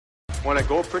Want to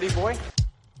go, pretty boy?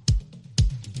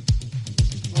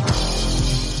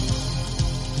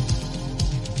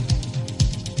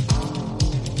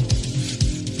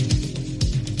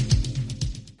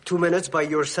 Two minutes by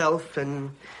yourself and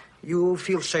you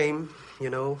feel shame,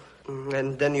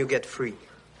 and then you get free.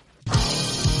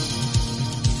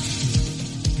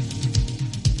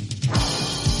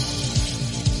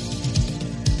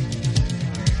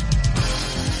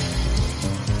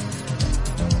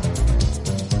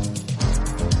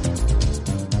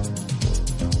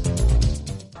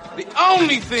 The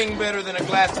only thing better than a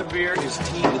glass of beer is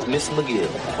tea with Miss McGill.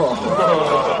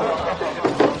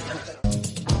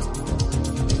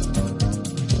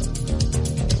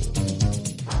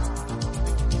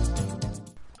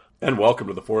 And welcome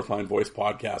to the Fourth Line Voice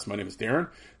Podcast. My name is Darren.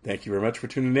 Thank you very much for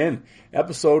tuning in.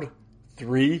 Episode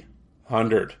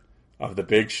 300 of the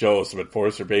big show, some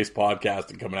enforcer-based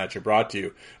podcasting coming at you, brought to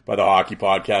you by the Hockey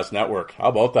Podcast Network. How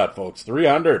about that, folks?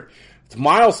 300. It's a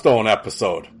milestone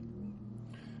episode.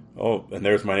 Oh, and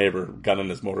there's my neighbor gunning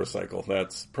his motorcycle.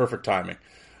 That's perfect timing.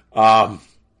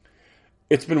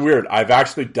 It's been weird. I've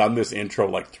actually done this intro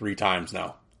like 3 times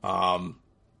now.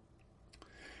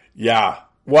 Yeah.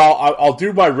 Well, I'll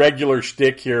do my regular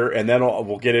shtick here, and then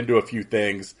we'll get into a few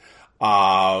things.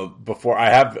 Before I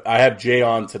have Jay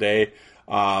on today.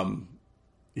 Anybody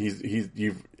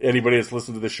that's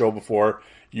listened to the show before,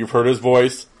 you've heard his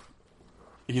voice.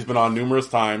 He's been on numerous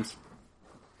times.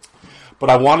 But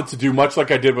I wanted to do, much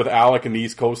like I did with Alec and the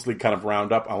East Coast League kind of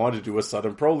roundup, I wanted to do a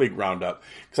Southern Pro League roundup.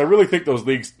 Because I really think those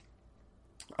leagues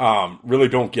really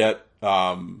don't get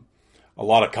a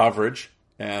lot of coverage.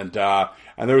 And there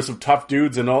were some tough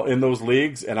dudes in those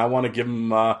leagues, and I want to give them,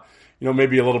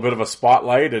 maybe a little bit of a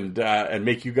spotlight and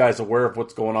make you guys aware of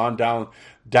what's going on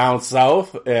down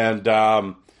south. And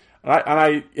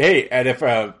if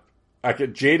a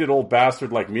jaded old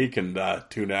bastard like me can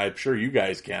tune in, I'm sure you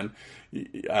guys can.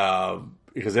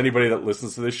 Because anybody that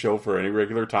listens to this show for any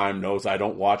regular time knows I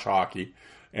don't watch hockey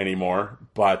anymore,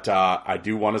 but I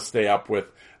do want to stay up with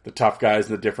the tough guys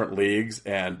in the different leagues,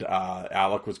 and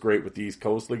Alec was great with the East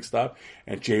Coast League stuff,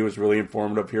 and Jay was really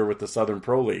informative here with the Southern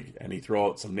Pro League, and he threw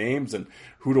out some names and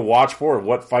who to watch for,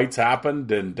 what fights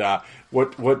happened, and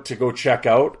what to go check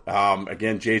out.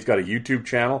 Again, Jay's got a YouTube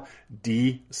channel,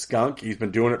 D Skunk. He's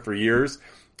been doing it for years.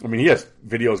 I mean, he has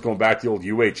videos going back to the old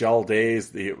UHL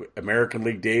days, the American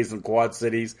League days in Quad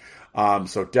Cities.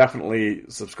 So definitely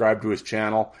subscribe to his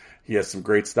channel. He has some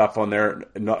great stuff on there,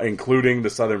 including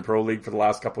the Southern Pro League for the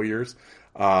last couple of years.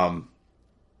 And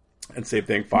same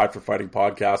thing, Five for Fighting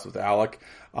podcast with Alec.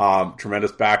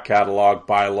 Tremendous back catalog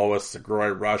by Lois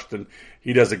Segroy Rushton.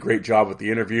 He does a great job with the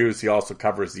interviews. He also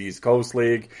covers the East Coast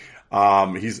League.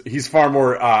 He's far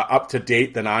more up to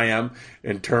date than I am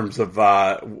in terms of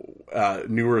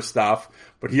newer stuff.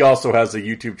 But he also has a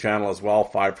YouTube channel as well,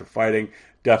 Five for Fighting.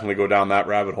 Definitely go down that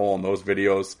rabbit hole in those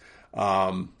videos.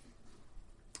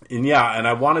 And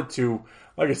I wanted to,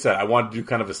 like I said, I wanted to do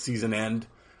kind of a season end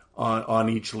on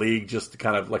each league, just to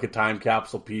kind of like a time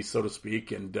capsule piece, so to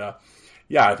speak. And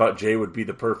I thought Jay would be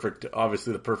the perfect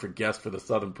guest for the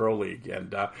Southern Pro League.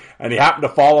 And he happened to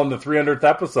fall on the 300th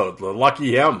episode.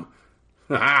 Lucky him.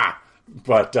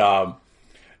 But I'd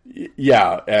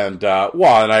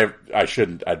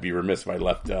be remiss if I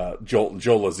left Joe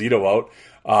Lazito out.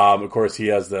 Of course, he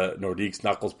has the Nordiques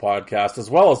Knuckles podcast, as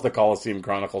well as the Coliseum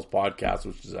Chronicles podcast,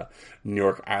 which is a New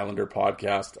York Islander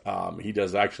podcast. He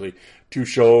does actually 2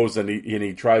 shows, and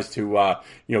he tries to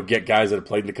get guys that have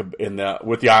played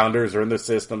with the Islanders or in the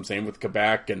system. Same with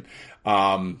Quebec, and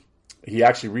he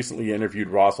actually recently interviewed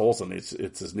Ross Olson.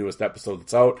 It's his newest episode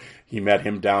that's out. He met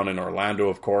him down in Orlando,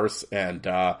 of course, and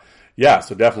so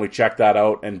definitely check that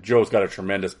out. And Joe's got a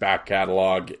tremendous back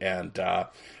catalog, and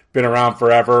been around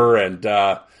forever, and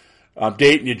I'm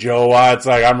dating you, Joe. It's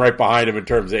like I'm right behind him in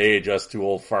terms of age, us 2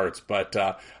 old farts. But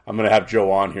I'm going to have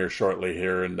Joe on here shortly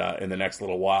here in the next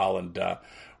little while, and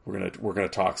we're gonna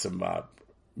talk some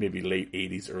maybe late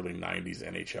 80s, early 90s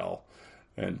NHL,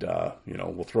 and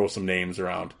we'll throw some names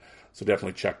around. So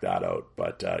definitely check that out.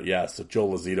 But so Joe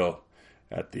Lazito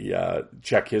at the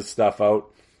check his stuff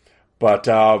out. But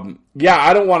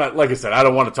I don't want to, like I said, I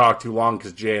don't want to talk too long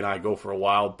because Jay and I go for a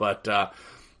while. But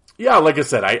like I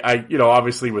said, I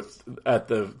obviously at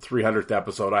the 300th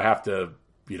episode, I have to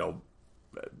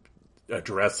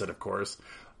address it, of course.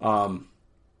 And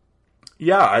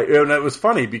it was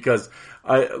funny because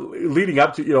leading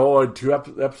up to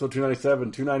episode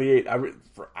 297, 298,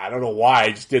 I don't know why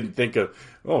I just didn't think of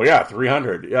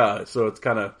 300. So it's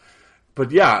kind of,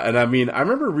 but and I mean I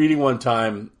remember reading one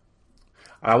time.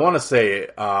 I want to say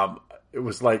it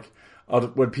was like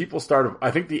when people start,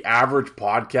 I think the average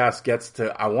podcast gets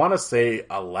to, I want to say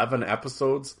 11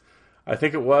 episodes. I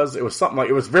think it was something like,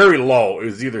 it was very low. It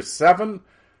was either 7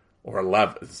 or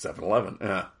 11, 7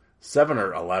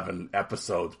 or 11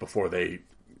 episodes before they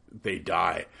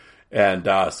die. And,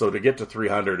 so to get to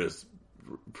 300 is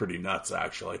pretty nuts,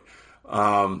 actually.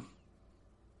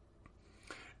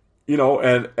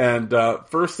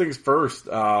 First things first,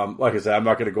 like I said, I'm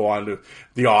not going to go on to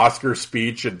the Oscar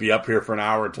speech and be up here for an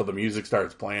hour until the music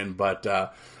starts playing, but,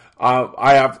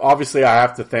 I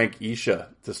have to thank Isha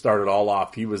to start it all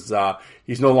off. He's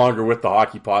no longer with the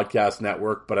Hockey Podcast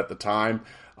Network, but at the time,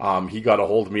 he got a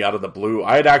hold of me out of the blue.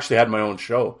 I had actually had my own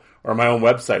show, or my own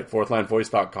website,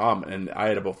 fourthlinevoice.com, and I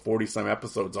had about 40 some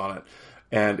episodes on it.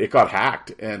 And it got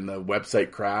hacked, and the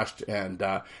website crashed. And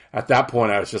at that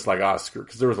point, I was just like, screw,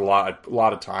 because there was a lot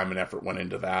of time and effort went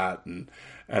into that, and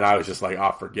I was just like,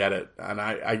 forget it. And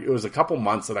it was a couple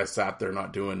months that I sat there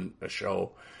not doing a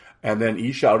show, and then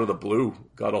Isha out of the blue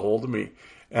got a hold of me,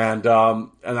 and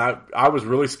I was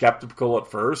really skeptical at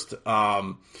first,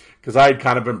 because I had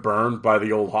kind of been burned by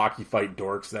the old Hockey Fight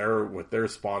dorks there with their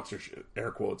sponsorship,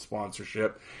 air quote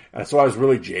sponsorship, and so I was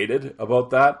really jaded about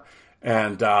that.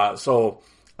 And so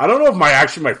I don't know if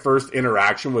my first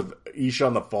interaction with Isha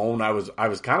on the phone, I was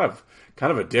kind of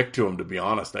a dick to him, to be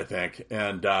honest, I think,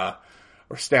 and or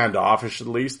standoffish at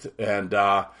least. And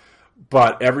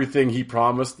but everything he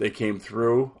promised, they came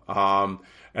through. And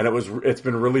it's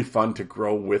been really fun to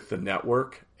grow with the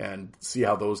network and see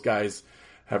how those guys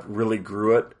have really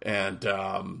grew it. And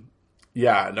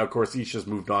and of course Isha's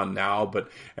moved on now,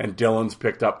 and Dylan's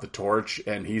picked up the torch,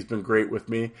 and he's been great with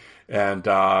me, and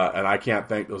I can't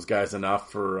thank those guys enough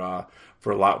for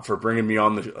bringing me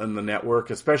on the network,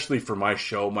 especially for my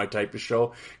show, my type of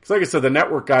show. Because like I said, the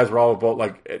network guys were all about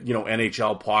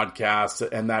NHL podcasts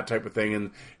and that type of thing,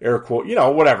 and air quote,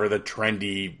 whatever the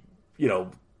trendy,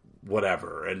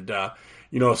 whatever, and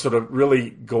sort of really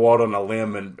go out on a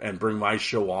limb and bring my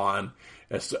show on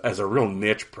as a real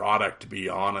niche product, to be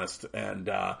honest, and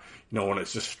when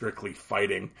it's just strictly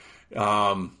fighting.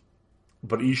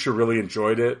 But Isha really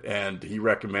enjoyed it, and he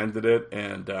recommended it,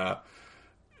 and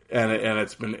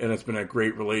it's been a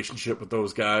great relationship with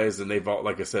those guys, and they've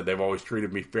always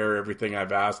treated me fair, everything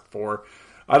I've asked for.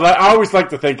 I always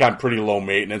like to think I'm pretty low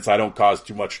maintenance. I don't cause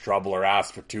too much trouble or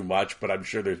ask for too much, but I'm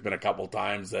sure there's been a couple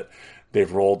times that they've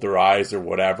rolled their eyes or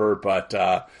whatever, but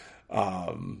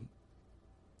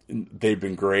they've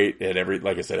been great at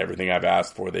everything I've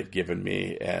asked for, they've given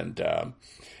me. And,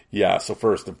 so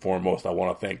first and foremost, I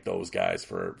want to thank those guys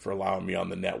for allowing me on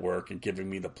the network and giving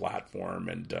me the platform.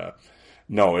 And,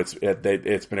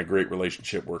 it's been a great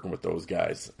relationship working with those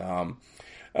guys.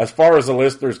 As far as the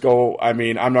listeners go, I'm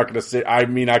not going to sit, I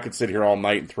could sit here all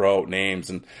night and throw out names,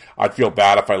 and I'd feel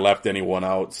bad if I left anyone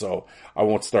out. So I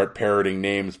won't start parroting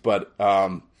names, but,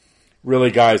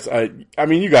 really, guys,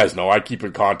 you guys know I keep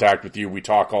in contact with you. We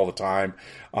talk all the time.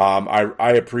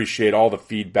 I appreciate all the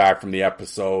feedback from the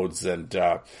episodes, and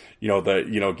get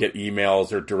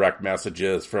emails or direct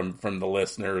messages from the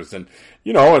listeners, and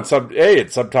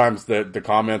sometimes the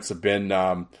comments have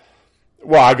been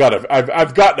I've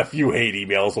gotten a few hate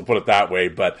emails, we'll put it that way,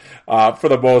 but for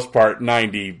the most part,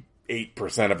 98%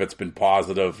 of it's been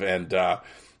positive, and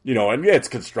and it's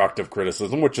constructive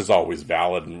criticism, which is always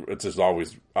valid, and it's just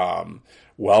always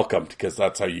welcomed, because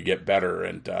that's how you get better.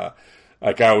 And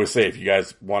like I always say, if you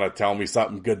guys want to tell me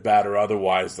something good, bad, or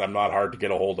otherwise, I'm not hard to get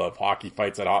a hold of.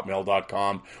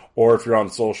 hockeyfights@hotmail.com, or if you're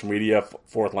on social media,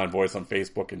 Fourth Line Voice on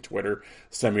Facebook and Twitter,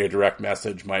 send me a direct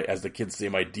message. As the kids say,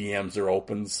 my DMs are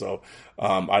open, so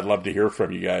I'd love to hear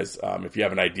from you guys. If you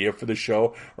have an idea for the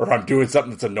show, or I'm doing something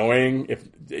that's annoying, if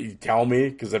you tell me,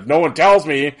 because if no one tells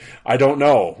me, I don't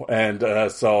know. And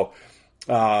but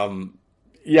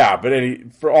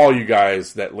for all you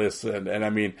guys that listen,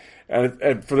 and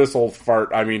and for this old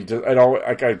fart, I've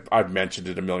mentioned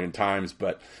it a million times,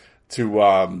 but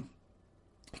to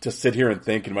sit here and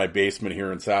think in my basement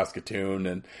here in Saskatoon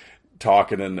and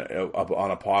talking on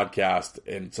a podcast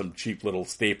in some cheap little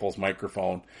Staples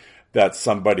microphone, that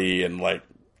somebody in the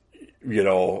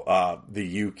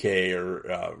UK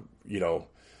or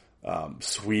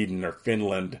Sweden or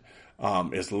Finland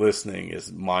is listening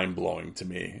is mind blowing to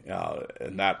me,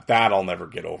 and that I'll never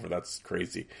get over. That's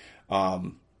crazy.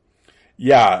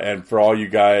 And for all you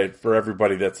guys, for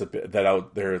everybody that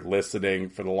out there listening,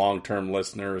 for the long term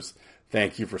listeners,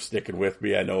 thank you for sticking with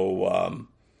me. I know,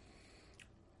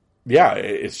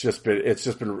 it's just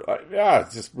been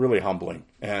really humbling,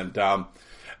 and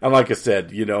like I said,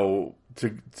 to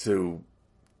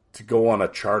go on a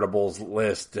Chartables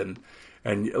list, and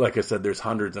like I said, there's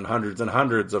hundreds and hundreds and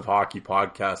hundreds of hockey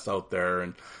podcasts out there,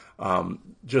 and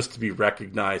just to be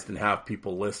recognized and have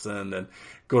people listen and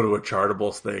go to a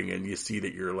Chartables thing and you see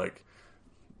that you're like,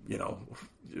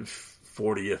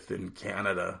 40th in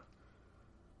Canada.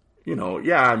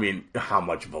 How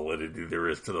much validity there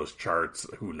is to those charts,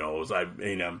 who knows?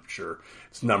 I'm sure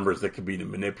it's numbers that can be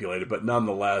manipulated, but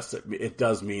nonetheless, it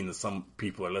does mean that some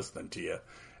people are listening to you.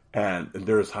 And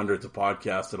there's hundreds of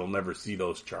podcasts that'll never see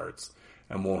those charts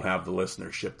and won't have the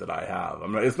listenership that I have.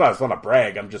 It's not a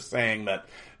brag. I'm just saying that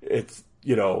it's,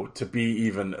 to be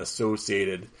even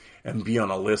associated and be on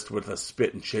a list with a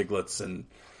Spit and Chiglets and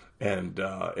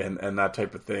that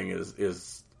type of thing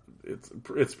it's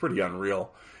pretty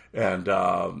unreal. And,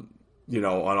 and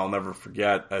I'll never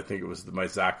forget, I think it was my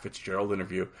Zach Fitzgerald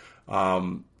interview.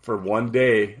 For one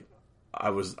day,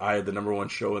 I had the number one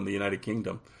show in the United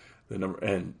Kingdom,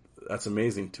 and that's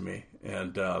amazing to me.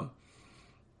 And,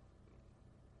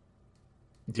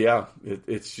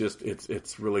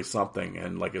 it's really something.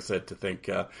 And like I said, to think,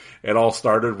 it all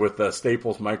started with a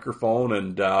Staples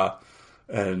microphone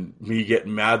and me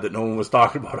getting mad that no one was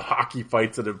talking about hockey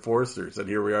fights and enforcers. And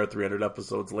here we are 300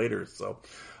 episodes later. So,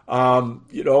 and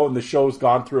the show's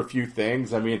gone through a few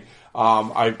things. I'll be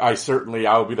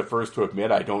the first to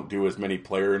admit I don't do as many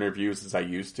player interviews as I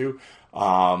used to.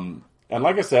 And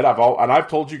like I said, I've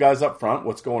told you guys up front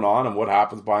what's going on and what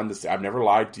happens behind the scenes. I've never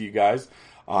lied to you guys.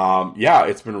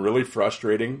 It's been really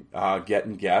frustrating,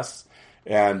 getting guests.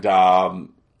 And, after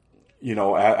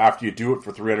you do it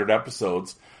for 300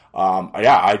 episodes,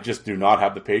 I just do not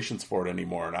have the patience for it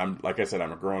anymore. And like I said,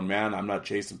 I'm a grown man. I'm not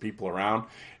chasing people around.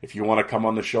 If you want to come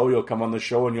on the show, you'll come on the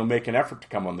show and you'll make an effort to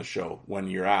come on the show when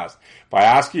you're asked. If I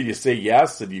ask you, you say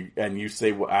yes, and you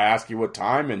say, I ask you what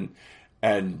time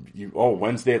and you,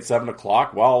 Wednesday at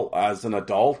 7:00. Well, as an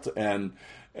adult and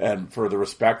for the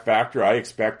respect factor, I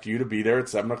expect you to be there at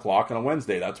 7:00 on a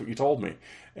Wednesday. That's what you told me.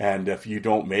 And if you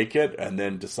don't make it and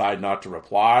then decide not to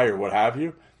reply or what have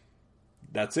you,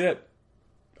 that's it.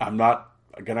 I'm not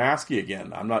going to ask you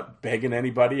again. I'm not begging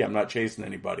anybody. I'm not chasing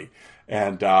anybody.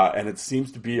 And it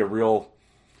seems to be a real,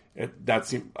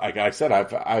 like I said,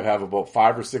 I have about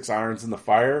 5 or 6 irons in the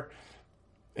fire,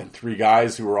 and 3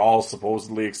 guys who are all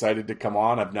supposedly excited to come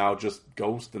on have now just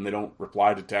ghosted and they don't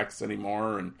reply to texts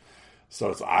anymore. And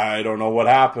so I don't know what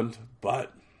happened,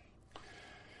 but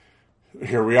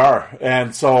here we are.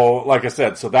 And so, like I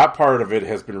said, so that part of it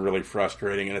has been really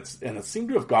frustrating, and it seemed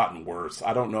to have gotten worse.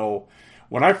 I don't know.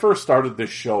 When I first started this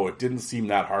show, it didn't seem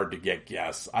that hard to get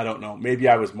guests. I don't know. Maybe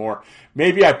I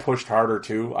pushed harder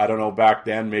too. I don't know back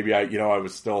then. Maybe I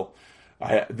was still,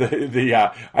 I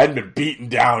hadn't been beaten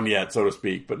down yet, so to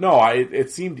speak. But no,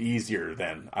 it seemed easier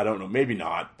then. I don't know. Maybe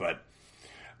not, but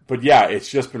yeah, it's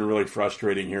just been really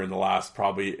frustrating here in the last,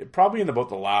 probably in about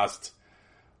the last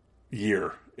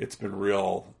year. It's been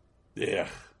real,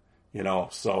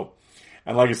 so.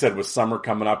 And like I said, with summer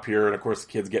coming up here, and of course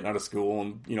the kids getting out of school,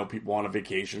 and people on a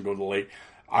vacation, go to the lake.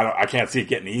 I can't see it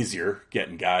getting easier,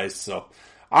 getting guys. So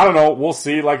I don't know. We'll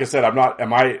see. Like I said,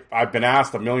 I've been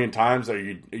asked a million times,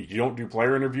 you don't do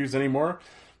player interviews anymore?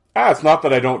 It's not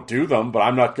that I don't do them, but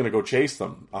I'm not going to go chase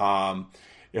them.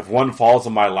 If one falls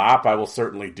in my lap, I will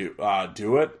certainly do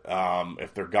it.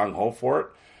 If they're gung ho for it.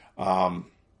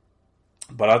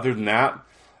 But other than that,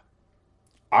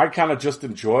 I kind of just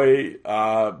enjoy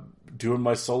doing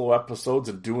my solo episodes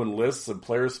and doing lists and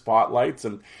player spotlights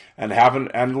and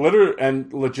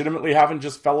legitimately having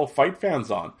just fellow fight fans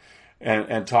on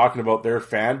and talking about their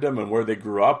fandom and where they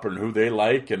grew up and who they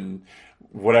like and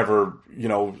whatever,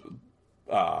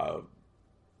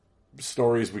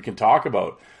 stories we can talk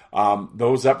about.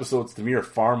 Those episodes to me are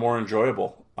far more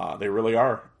enjoyable. They really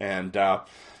are. And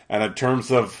in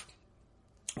terms of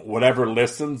whatever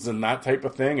listens and that type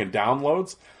of thing and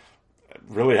downloads, it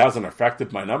really hasn't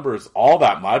affected my numbers all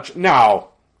that much. Now,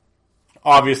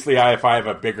 obviously, if I have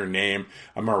a bigger name,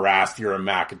 a Morasti or a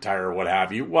McIntyre or what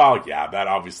have you, well, yeah, that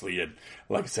obviously,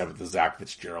 like I said, with the Zach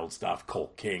Fitzgerald stuff,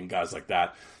 Colt King, guys like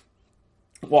that,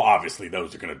 well, obviously,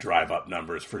 those are going to drive up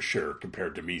numbers for sure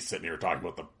compared to me sitting here talking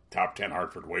about the top 10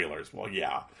 Hartford Whalers. Well,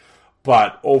 yeah.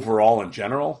 But overall, in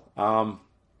general,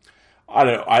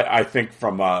 I think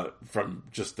from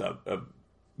just a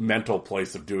mental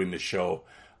place of doing the show,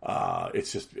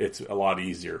 it's a lot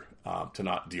easier to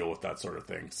not deal with that sort of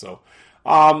thing. So,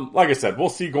 like I said, we'll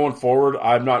see going forward.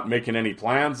 I'm not making any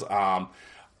plans.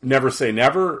 Never say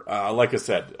never. Like I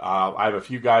said, I have a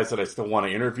few guys that I still want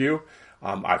to interview.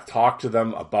 I've talked to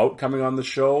them about coming on the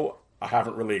show. I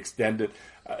haven't really extended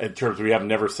in terms of we have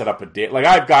never set up a date. Like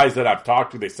I have guys that I've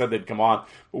talked to, they said they'd come on,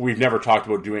 but we've never talked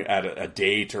about doing at a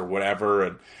date or whatever.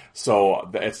 And so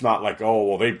it's not like,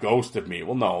 they've ghosted me.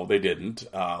 Well, no, they didn't.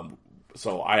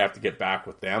 So I have to get back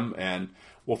with them and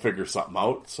we'll figure something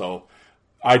out. So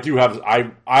I do have,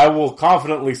 I will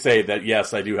confidently say that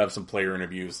yes, I do have some player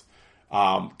interviews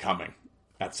coming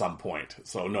at some point.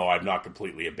 So no, I've not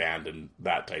completely abandoned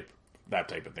that type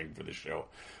of thing for the show.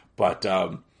 But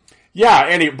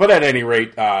but at any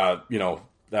rate,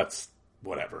 that's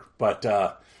whatever.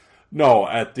 But no,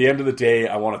 at the end of the day,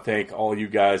 I want to thank all you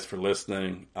guys for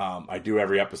listening. I do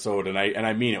every episode, and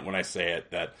I mean it when I say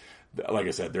it, that, like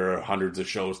I said, there are hundreds of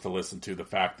shows to listen to. The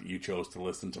fact that you chose to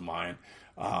listen to mine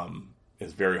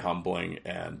is very humbling.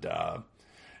 And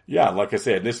like I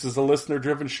said, this is a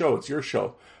listener-driven show. It's your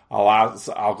show.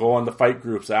 I'll go on the fight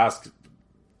groups, ask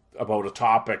about a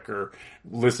topic, or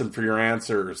listen for your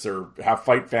answers, or have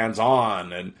fight fans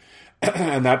on, and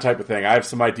that type of thing. I have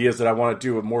some ideas that I want to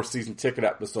do with more season ticket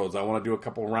episodes. I want to do a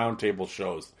couple roundtable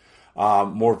shows,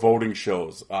 more voting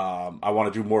shows. I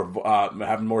want to do more,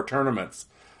 having more tournaments,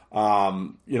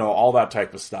 all that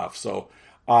type of stuff. So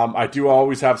I do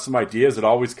always have some ideas. It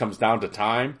always comes down to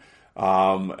time.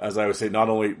 As I would say, not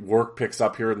only work picks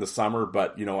up here in the summer,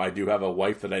 but, I do have a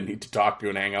wife that I need to talk to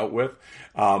and hang out with,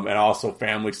 and also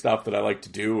family stuff that I like to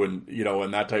do, and,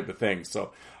 and that type of thing.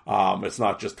 So, it's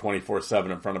not just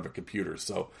 24/7 in front of a computer.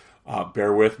 So,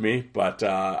 bear with me, but,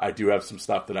 I do have some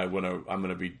stuff that I'm going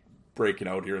to be breaking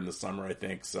out here in the summer, I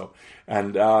think. So,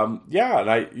 and,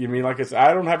 like I said,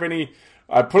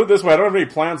 I put it this way, I don't have any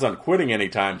plans on quitting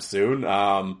anytime soon.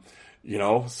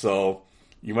 So,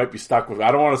 you might be stuck with, I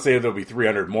don't want to say there'll be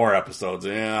 300 more episodes.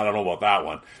 I don't know about that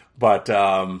one, but,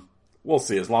 we'll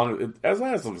see. As long as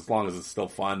it's still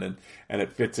fun and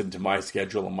it fits into my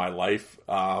schedule and my life.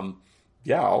 I'll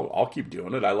keep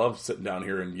doing it. I love sitting down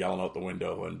here and yelling out the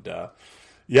window, and,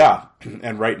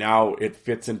 and right now it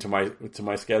fits into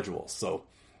my schedule. So,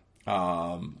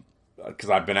 cause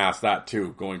I've been asked that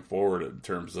too, going forward in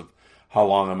terms of how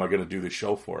long am I going to do the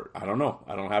show for? I don't know.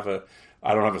 I don't have a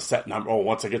set number. Oh,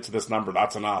 once I get to this number,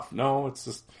 that's enough. No,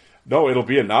 it'll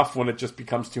be enough when it just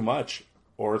becomes too much,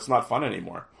 or it's not fun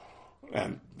anymore.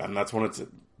 And that's when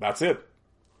that's it.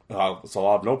 So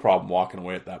I'll have no problem walking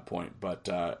away at that point. But,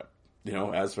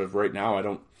 as of right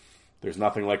now, there's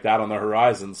nothing like that on the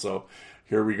horizon. So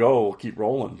here we go. We'll keep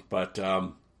rolling. But,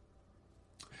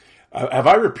 have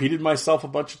I repeated myself a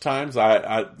bunch of times?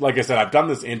 Like I said, I've done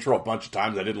this intro a bunch of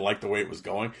times. I didn't like the way it was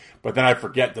going, but then I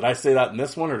forget, did I say that in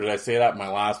this one, or did I say that in my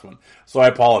last one? So I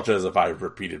apologize if I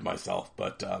repeated myself,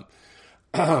 but,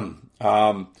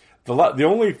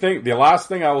 the last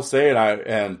thing I will say,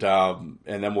 and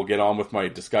then we'll get on with my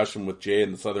discussion with Jay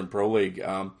in the Southern Pro League.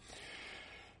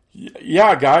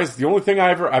 Guys, the only thing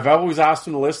I've always asked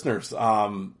from the listeners,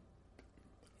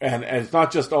 and it's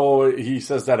not just, he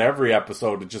says that every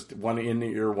episode, it's just one in the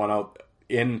ear, one out,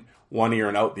 in one ear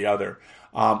and out the other.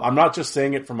 I'm not just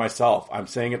saying it for myself. I'm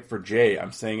saying it for Jay.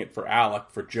 I'm saying it for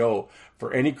Alec, for Joe,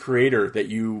 for any creator that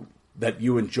you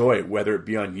enjoy, whether it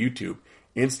be on YouTube,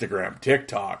 Instagram,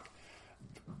 TikTok,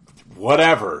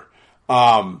 whatever.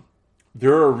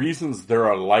 There are reasons there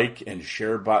are like and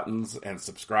share buttons and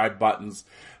subscribe buttons.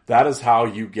 That's how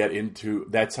we get into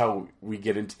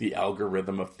the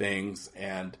algorithm of things,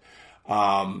 and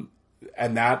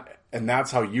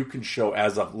that's how you can show,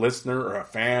 as a listener or a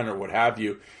fan or what have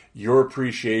you, your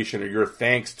appreciation or your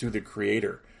thanks to the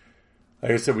creator.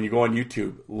 Like I said, when you go on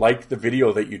YouTube, like the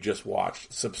video that you just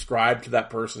watched, subscribe to that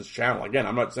person's channel. Again,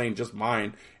 I'm not saying just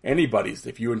mine, anybody's.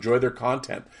 If you enjoy their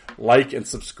content, like and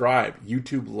subscribe.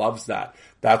 YouTube loves that.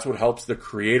 That's what helps the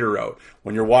creator out.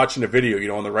 When you're watching a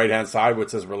video, on the right-hand side where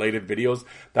it says related videos,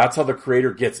 that's how the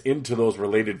creator gets into those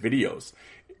related videos,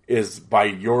 is by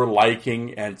your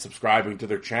liking and subscribing to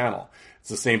their channel. It's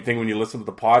the same thing when you listen to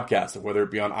the podcast, whether it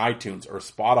be on iTunes or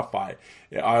Spotify.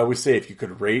 I always say, if you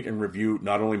could rate and review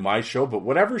not only my show, but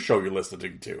whatever show you're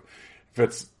listening to.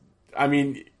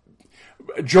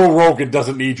 Joe Rogan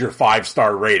doesn't need your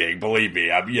 5-star rating, believe me.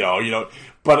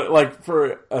 But like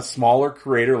for a smaller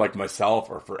creator like myself,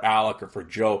 or for Alec, or for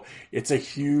Joe, it's a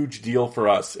huge deal for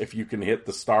us if you can hit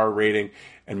the star rating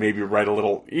and maybe write a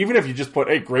little, even if you just put,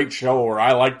 hey, great show, or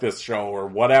I like this show, or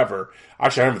whatever.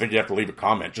 Actually, I don't even think you have to leave a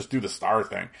comment. Just do the star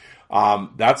thing.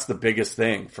 That's the biggest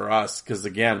thing for us, because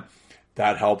again,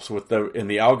 that helps in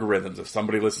the algorithms. If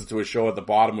somebody listens to a show at the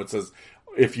bottom, it says,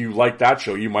 if you like that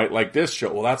show, you might like this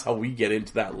show. Well, that's how we get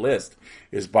into that list,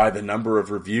 is by the number of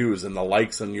reviews and the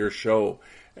likes on your show.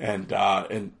 And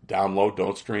download,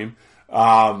 don't stream.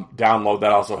 Download,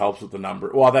 that also helps with the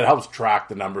number. Well, that helps track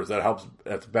the numbers.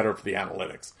 That's better for the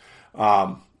analytics.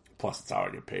 Plus, it's how I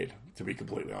get paid, to be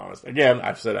completely honest. Again,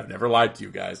 I've said I've never lied to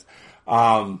you guys.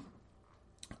 But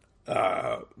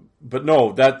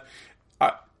no, that's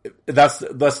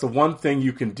the one thing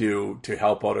you can do to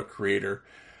help out a creator.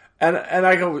 And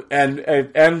I go,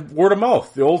 and word of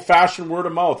mouth, the old fashioned word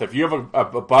of mouth. If you have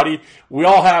a buddy, we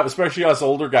all have, especially us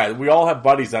older guys, we all have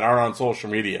buddies that aren't on social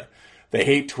media. They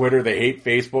hate Twitter, they hate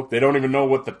Facebook, they don't even know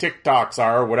what the TikToks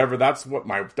are or whatever. That's what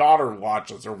my daughter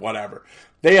watches or whatever.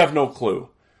 They have no clue.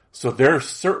 So they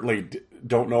certainly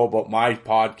don't know about my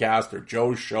podcast or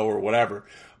Joe's show or whatever,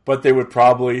 but they would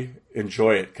probably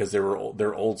enjoy it because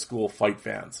they're old school fight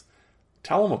fans.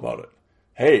 Tell them about it.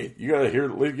 Hey, you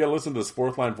gotta listen to this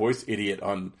Fourth Line Voice idiot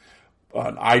on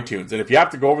iTunes. And if you have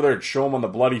to go over there and show them on the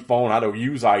bloody phone how to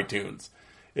use iTunes,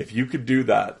 if you could do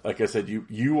that, like I said,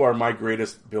 you are my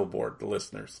greatest billboard, the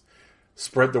listeners.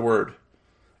 Spread the word.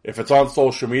 If it's on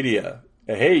social media,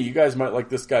 hey, you guys might like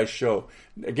this guy's show.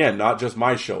 Again, not just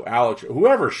my show, Alex,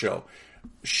 whoever's show.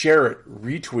 Share it,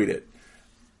 retweet it.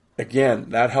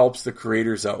 Again, that helps the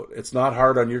creators out. It's not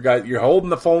hard on your guys. You're holding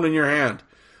the phone in your hand.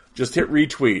 Just hit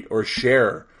retweet or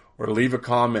share or leave a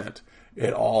comment.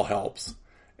 It all helps.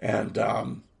 And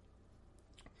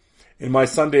in my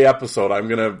Sunday episode, I'm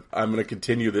gonna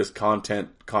continue this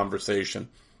content conversation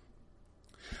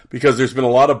because there's been a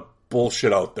lot of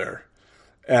bullshit out there,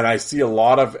 and I see a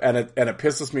lot of and it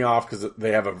pisses me off because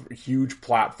they have a huge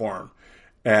platform,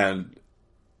 and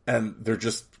they're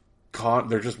just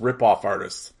rip-off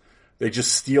artists. They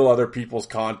just steal other people's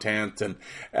content, and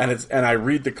I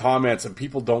read the comments, and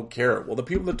people don't care. Well, the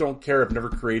people that don't care have never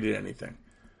created anything.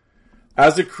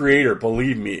 As a creator,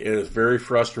 believe me, it is very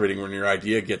frustrating when your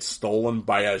idea gets stolen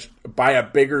by a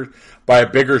bigger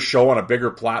show on a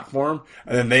bigger platform,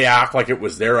 and then they act like it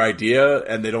was their idea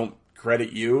and they don't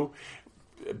credit you.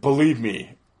 Believe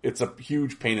me, it's a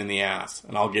huge pain in the ass,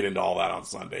 and I'll get into all that on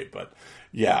Sunday. But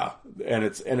yeah, and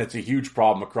it's a huge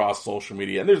problem across social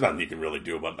media, and there's nothing you can really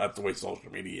do about it. That's the way social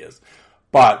media is.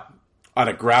 But on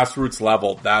a grassroots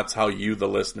level, that's how you, the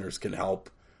listeners, can help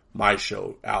my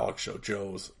show, Alex show,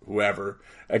 Joe's, whoever.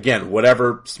 Again,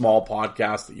 whatever small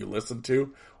podcast that you listen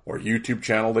to or YouTube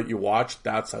channel that you watch,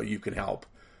 that's how you can help.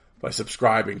 By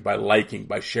subscribing, by liking,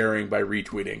 by sharing, by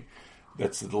retweeting.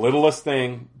 That's the littlest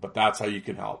thing, but that's how you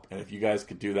can help. And if you guys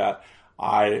could do that,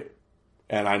 I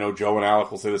know Joe and Alex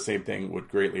will say the same thing, would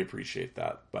greatly appreciate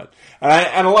that. But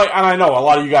I know a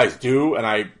lot of you guys do, and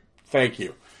I thank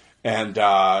you. And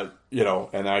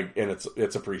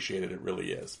it's appreciated. It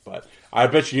really is. But I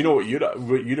bet you know what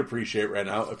you'd appreciate right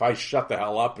now if I shut the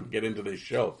hell up and get into this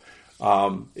show.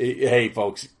 Hey,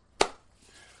 folks,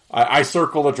 I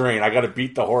circle the drain. I got to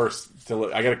beat the horse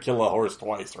I got to kill a horse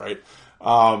twice, right?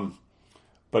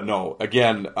 But no,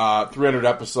 again, 300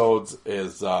 episodes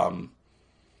is.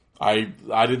 I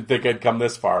didn't think I'd come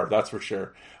this far. That's for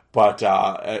sure. But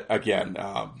again.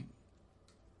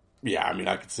 Yeah, I mean,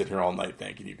 I could sit here all night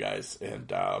thanking you guys,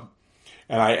 and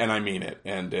I mean it.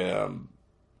 And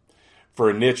for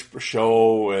a niche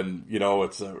show, and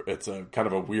it's a kind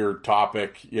of a weird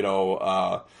topic,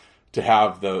 to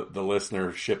have the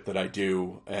listenership that I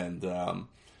do, and the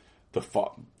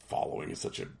following is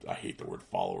such I hate the word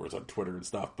followers on Twitter and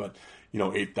stuff, but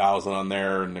 8,000 on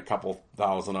there and a couple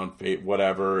thousand on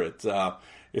whatever.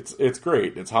 It's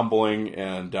great. It's humbling,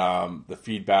 and the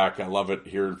feedback, I love it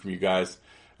hearing from you guys.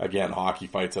 Again,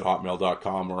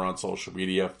 hockeyfights@hotmail.com or on social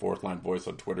media, Fourth Line Voice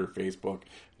on Twitter, Facebook.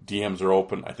 DMs are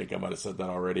open. I think I might have said that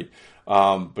already.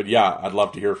 But yeah, I'd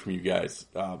love to hear from you guys.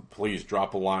 Please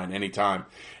drop a line anytime.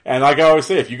 And like I always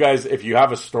say, if you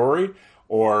have a story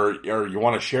or you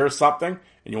want to share something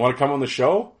and you want to come on the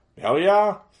show, hell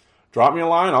yeah, drop me a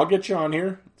line. I'll get you on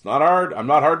here. It's not hard. I'm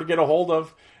not hard to get a hold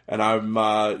of. And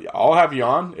I'll have you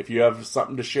on if you have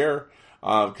something to share.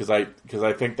 Because I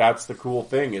think that's the cool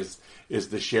thing is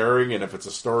the sharing, and if it's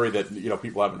a story that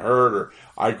people haven't heard, or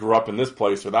I grew up in this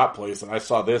place or that place, and I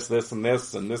saw this and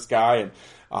this guy,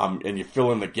 and you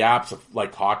fill in the gaps of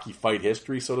like hockey fight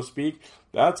history, so to speak.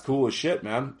 That's cool as shit,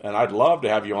 man. And I'd love to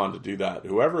have you on to do that.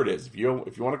 Whoever it is, if you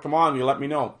want to come on, you let me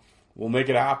know. We'll make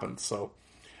it happen. So,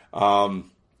 but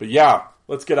yeah,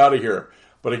 let's get out of here.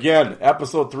 But again,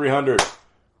 episode 300,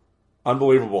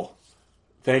 unbelievable.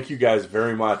 Thank you guys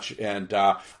very much, and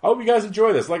I hope you guys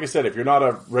enjoy this. Like I said, if you're not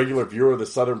a regular viewer of the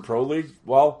Southern Pro League,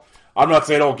 well, I'm not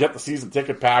saying don't get the season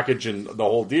ticket package and the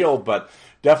whole deal, but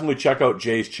definitely check out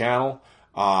Jay's channel.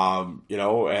 You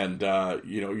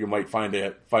might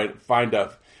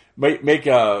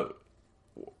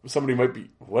somebody might be.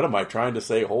 What am I trying to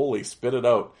say? Holy, spit it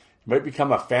out. You might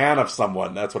become a fan of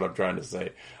someone. That's what I'm trying to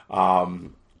say.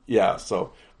 Yeah,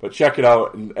 so. But check it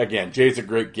out. And again, Jay's a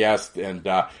great guest. And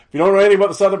if you don't know anything about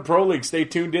the Southern Pro League, stay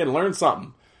tuned in. Learn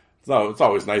something. It's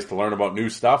always nice to learn about new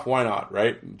stuff. Why not,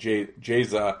 right? Jay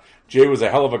was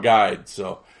a hell of a guide.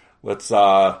 So let's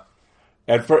and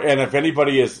if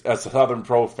anybody is a Southern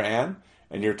Pro fan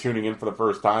and you're tuning in for the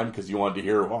first time because you wanted to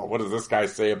hear, well, what does this guy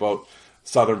say about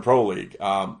Southern Pro League?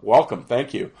 Welcome.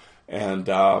 Thank you. And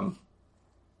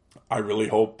I really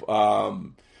hope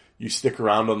you stick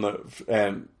around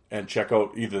and check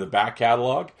out either the back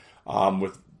catalog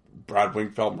with Brad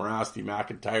Wingfield, Morasti,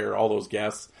 McIntyre, all those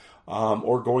guests,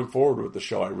 or going forward with the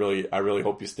show. I really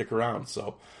hope you stick around.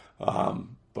 So,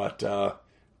 but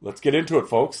let's get into it,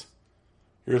 folks.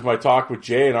 Here's my talk with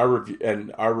Jay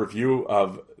and our review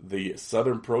of the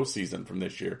Southern Pro season from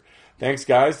this year. Thanks,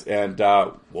 guys, and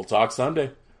we'll talk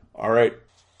Sunday. All right.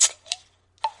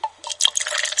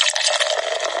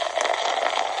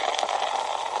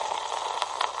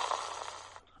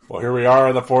 Well, here we are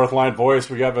on the Fourth Line Voice.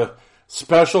 We have a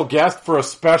special guest for a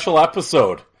special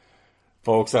episode.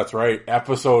 Folks, that's right.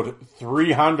 Episode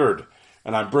 300.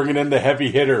 And I'm bringing in the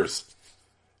heavy hitters.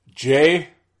 Jay,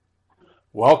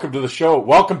 welcome to the show.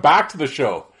 Welcome back to the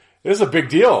show. This is a big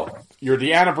deal. You're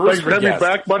the anniversary Thanks for having me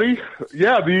back, buddy.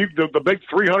 Yeah, the big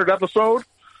 300 episode.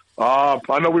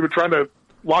 I know we've been trying to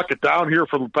lock it down here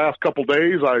for the past couple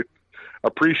days. I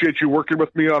appreciate you working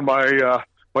with me on my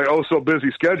my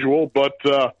oh-so-busy schedule, but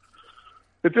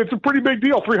it's a pretty big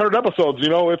deal, 300 episodes. You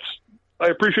know, I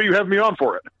appreciate you having me on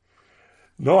for it.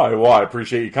 No, I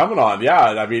appreciate you coming on. Yeah,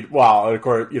 I mean, well, of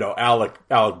course, you know, Alec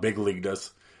big leagued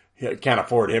us. He can't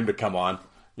afford him to come on.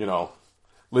 You know,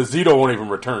 Lizito won't even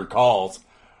return calls,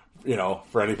 you know,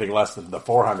 for anything less than the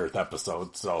 400th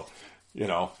episode. So, you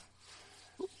know.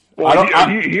 Well,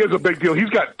 he is a big deal. He's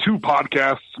got 2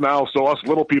 podcasts now, so us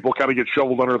little people kind of get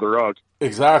shoveled under the rug.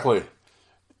 Exactly.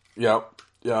 Yep.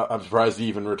 Yeah, I'm surprised he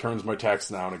even returns my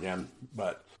text now and again.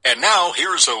 And now,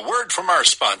 here's a word from our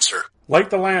sponsor.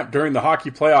 Light the lamp during the hockey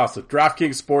playoffs with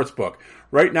DraftKings Sportsbook.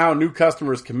 Right now, new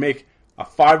customers can make a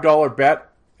 $5 bet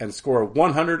and score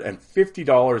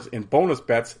 $150 in bonus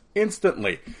bets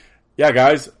instantly. Yeah,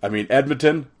 guys, I mean,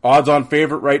 Edmonton, odds-on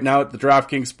favorite right now at the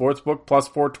DraftKings Sportsbook, plus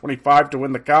 425 to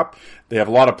win the Cup. They have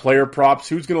a lot of player props.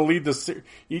 Who's going to lead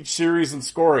each series in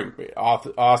scoring?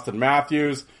 Austin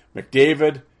Matthews,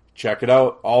 McDavid. Check it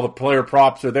out. All the player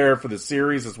props are there for the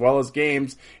series as well as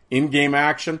games, in-game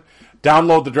action.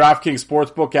 Download the DraftKings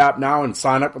Sportsbook app now and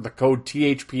sign up with the code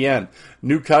THPN.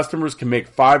 New customers can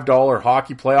make $5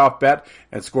 hockey playoff bet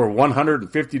and score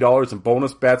 $150 in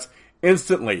bonus bets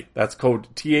instantly. That's code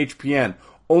THPN.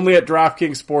 Only at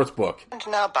DraftKings Sportsbook. And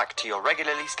now back to your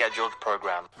regularly scheduled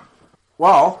program.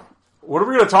 Well, what are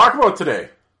we going to talk about today?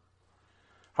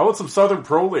 How about some Southern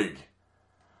Pro League?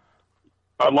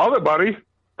 I love it, buddy.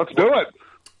 Let's do it.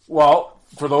 Well,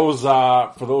 for those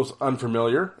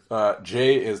unfamiliar,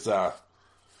 Jay is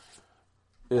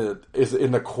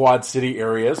in the Quad City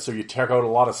area, so you check out a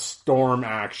lot of Storm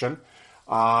action.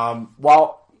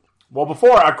 Well,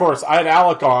 before, of course, I had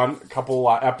Alec on a couple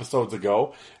episodes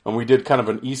ago, and we did kind of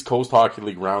an East Coast Hockey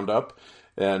League roundup,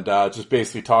 and just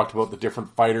basically talked about the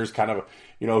different fighters, kind of,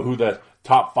 you know, who the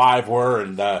top 5 were,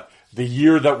 and the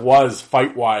year that was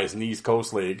fight-wise in the East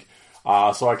Coast League.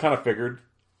 So I kind of figured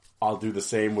I'll do the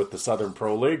same with the Southern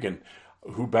Pro League, and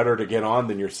who better to get on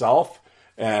than yourself?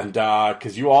 And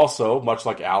because you also, much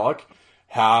like Alec,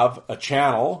 have a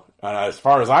channel, as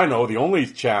far as I know, the only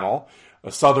channel,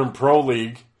 a Southern Pro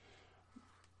League.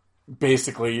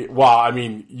 Basically, well, I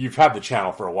mean, you've had the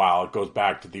channel for a while. It goes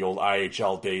back to the old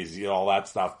IHL days, you know, all that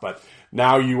stuff. But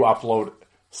now you upload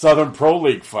Southern Pro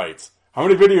League fights. How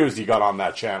many videos you got on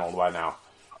that channel by now?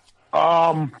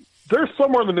 There's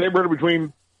somewhere in the neighborhood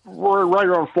between right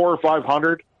around 400 or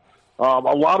 500. A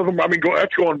lot of them, I mean,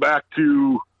 going back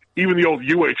to even the old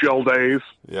UHL days.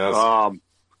 Yes.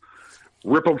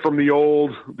 Rip them from the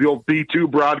old B2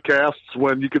 broadcasts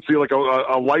when you could see like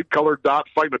a light colored dot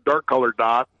fighting a dark colored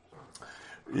dot.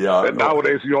 Yeah. And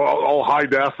nowadays, you know, all high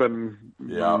def, and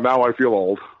now I feel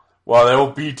old. Well, the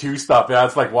old B2 stuff, yeah,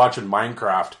 it's like watching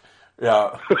Minecraft.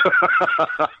 Yeah.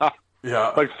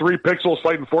 Yeah. Like 3 pixels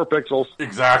fighting 4 pixels.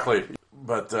 Exactly.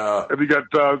 But and you got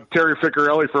Terry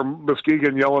Ficcarelli from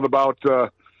Muskegon yelling about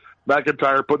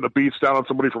McIntyre putting the beats down on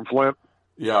somebody from Flint.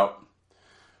 Yeah.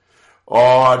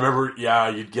 Oh, I remember, yeah,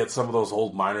 you'd get some of those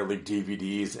old minor league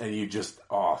DVDs, and you just,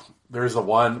 there's the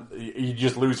one, you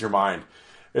just lose your mind.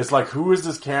 It's like, who is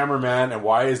this cameraman, and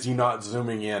why is he not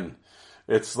zooming in?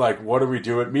 It's like, what are we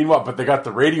doing? Meanwhile, but they got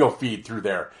the radio feed through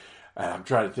there. And I'm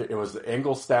trying to think, it was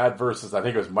Engelstad versus, I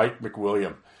think it was Mike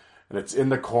McWilliam. And it's in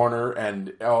the corner,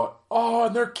 and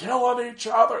and they're killing each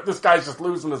other. This guy's just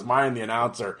losing his mind, the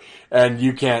announcer. And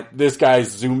you can't, this guy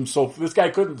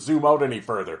couldn't zoom out any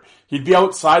further. He'd be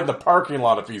outside the parking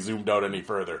lot if he zoomed out any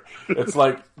further. It's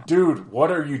like, dude, what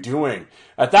are you doing?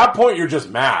 At that point, you're just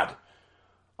mad.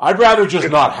 I'd rather just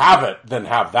not have it than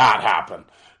have that happen.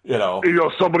 You know,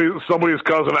 somebody's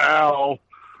cousin Al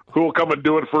who will come and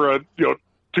do it for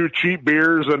 2 cheap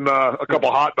beers and a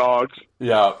couple hot dogs.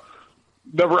 Yeah.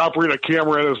 Never operated a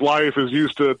camera in his life. Is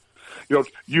used to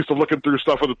looking through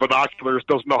stuff with binoculars.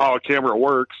 Doesn't know how a camera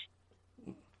works.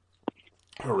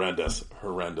 Horrendous.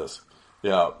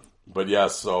 Yeah. But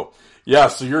yes, so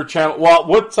your channel. Well,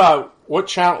 what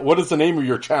channel? What is the name of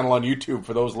your channel on YouTube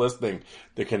for those listening?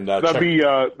 They can that'd check. be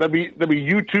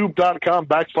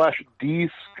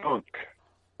youtube.com/dskunk.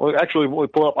 Well, actually, when we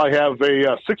pull up, I have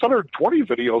a 620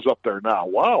 videos up there now.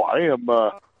 Wow, I am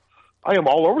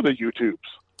all over the YouTubes.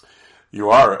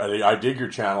 You are. I dig your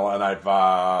channel, and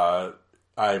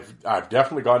I've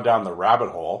definitely gone down the rabbit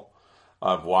hole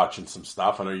of watching some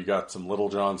stuff. I know you got some Little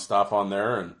John stuff on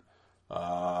there, and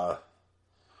was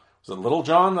it Little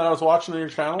John that I was watching on your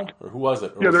channel, or who was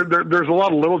it? Yeah, there's a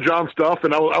lot of Little John stuff,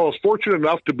 and I was fortunate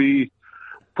enough to be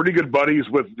pretty good buddies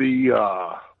with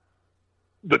the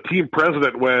team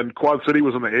president when Quad City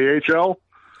was in the AHL.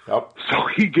 Yep. So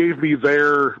he gave me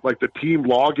the team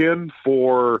login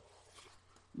for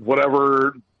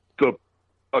whatever the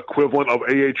equivalent of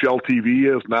AHL TV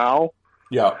is now.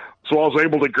 Yeah. So I was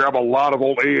able to grab a lot of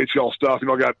old AHL stuff. I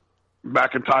got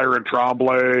McIntyre and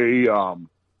Tremblay.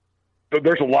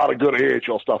 There's a lot of good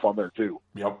AHL stuff on there too.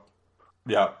 Yep.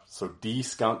 Yeah. So D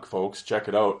Skunk, folks, check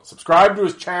it out. Subscribe to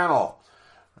his channel.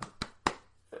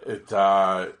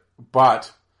 So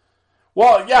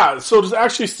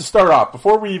to start off,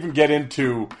 before we even get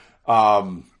into,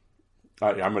 I'm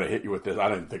going to hit you with this. I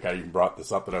didn't think I even brought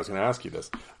this up that I was going to ask you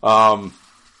this. Like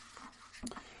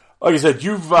I said,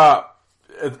 you've,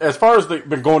 as far as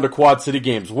been going to Quad City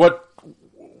games, what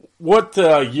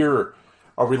year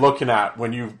are we looking at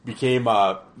when you became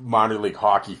a minor league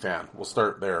hockey fan? We'll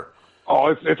start there.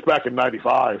 Oh, it's back in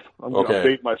 '95. I'm going to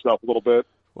date myself a little bit.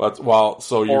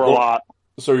 So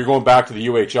you're going back to the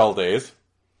UHL days.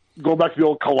 Going back to the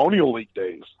old Colonial League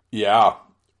days. Yeah,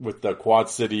 with the Quad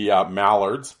City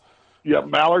Mallards. Yeah,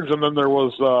 Mallards, and then there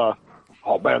was that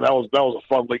was a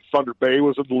fun league. Thunder Bay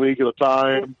was in the league at the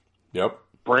time. Yep.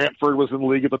 Brantford was in the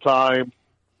league at the time.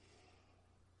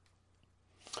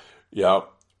 Yeah.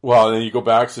 Well, then you go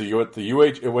back. So you went to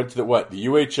It went to the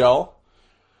UHL.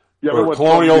 Yeah, or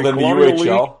Colonial, then the UHL,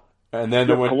 League, and then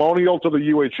it went Colonial to the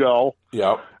UHL.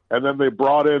 Yep. And then they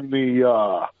brought in the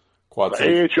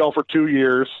AHL for 2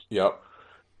 years. Yep.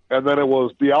 And then it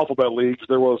was the Alphabet Leagues.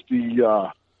 There was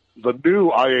the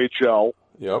new IHL.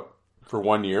 Yep. For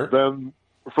 1 year. Then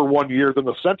for 1 year, then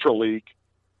the Central League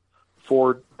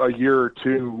for a year or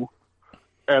two,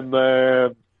 and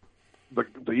then the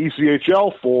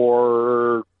ECHL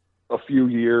for a few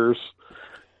years,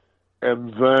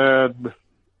 and then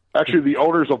actually the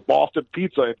owners of Boston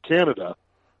Pizza in Canada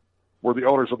were the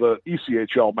owners of the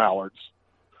ECHL Mallards.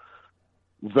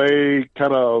 They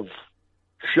kind of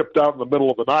shipped out in the middle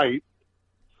of the night,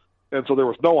 and so there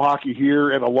was no hockey here,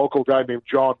 and a local guy named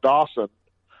John Dawson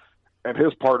and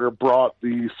his partner brought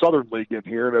the Southern League in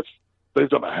here, and they've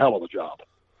done a hell of a job.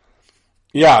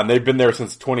 Yeah, and they've been there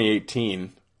since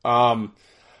 2018. So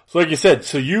like you said,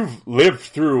 so you've lived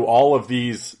through all of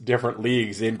these different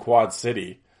leagues in Quad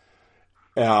City.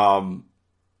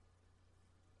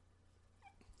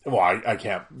 Well, I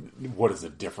can't. What is the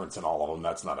difference in all of them?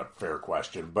 That's not a fair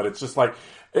question, but it's just like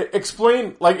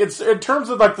explain. Like it's in terms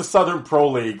of like the Southern Pro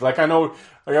League. Like I know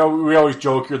we always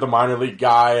joke you're the minor league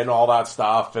guy and all that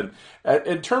stuff. And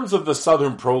in terms of the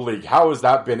Southern Pro League, how has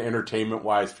that been entertainment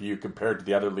wise for you compared to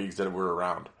the other leagues that were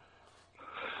around?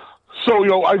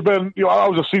 So I've been I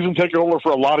was a season ticket holder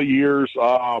for a lot of years.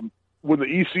 When the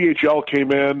ECHL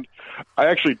came in, I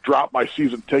actually dropped my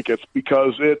season tickets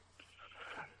because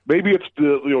maybe it's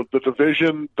the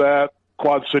division that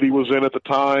Quad City was in at the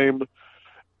time,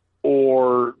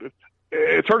 or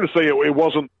it's hard to say it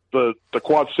wasn't the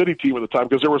Quad City team at the time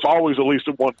because there was always at least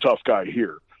one tough guy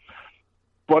here.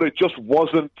 But it just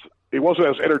wasn't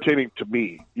as entertaining to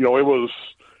me. It was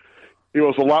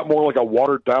a lot more like a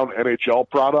watered down NHL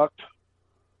product.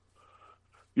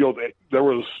 There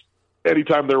was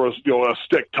anytime there was a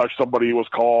stick touch somebody, it was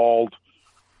called.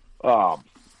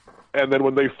 And then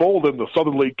when they folded and the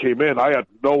Southern League came in, I had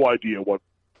no idea what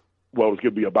it was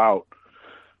going to be about.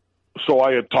 So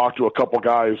I had talked to a couple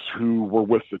guys who were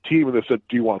with the team, and they said,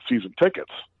 "Do you want season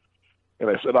tickets?" And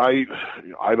I said, "I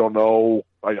don't know.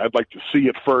 I'd like to see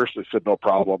it first." They said, "No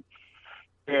problem."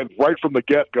 And right from the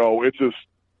get-go, it's as,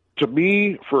 to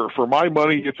me, for my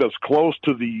money, it's as close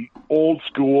to the old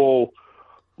school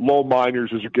low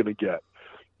minors as you're going to get.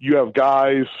 You have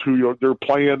guys who they're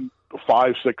playing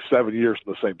 5, 6, 7 years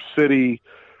in the same city.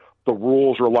 The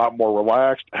rules are a lot more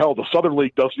relaxed. Hell, the Southern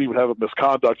League doesn't even have a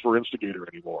misconduct for instigator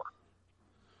anymore.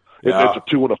 Yeah. It's a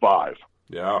 2 and a 5.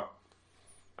 Yeah.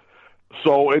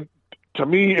 So to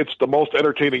me, it's the most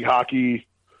entertaining hockey.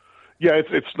 Yeah,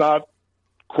 it's not,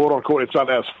 quote unquote, it's not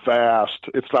as fast.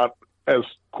 It's not as,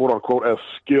 quote unquote, as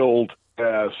skilled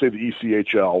as, say, the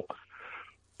ECHL,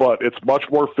 but it's much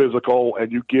more physical,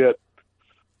 and you get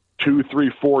 2,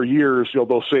 3, 4 years,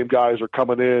 those same guys are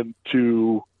coming in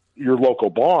to your local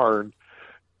barn,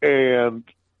 and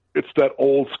it's that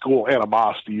old school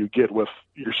animosity you get with,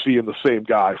 you're seeing the same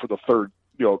guy for the third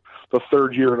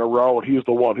year in a row, and he's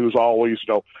the one who's always,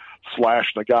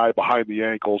 slashing a guy behind the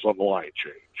ankles on the line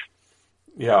change.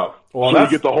 Yeah. Well, so you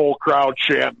get the whole crowd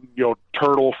chanting,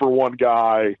 turtle for one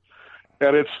guy,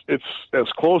 and it's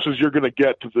as close as you're going to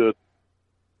get to the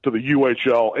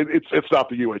UHL. It's not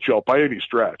the UHL by any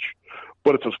stretch,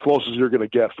 but it's as close as you're going to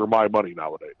get for my money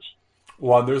nowadays.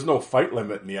 Well, there's no fight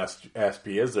limit in the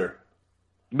SP, is there?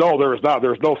 No, there is not.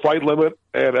 There's no fight limit,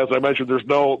 and as I mentioned, there's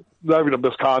not even a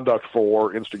misconduct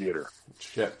for instigator.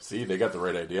 Shit, see, they got the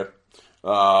right idea.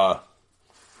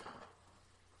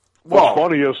 What's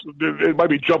funny is, it might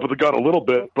be jumping the gun a little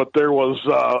bit, but there was,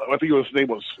 I think his name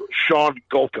was Sean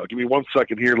Golka. Give me 1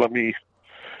 second here. Let me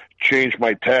change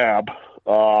my tab.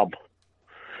 Yep,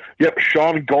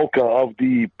 Sean Golka of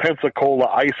the Pensacola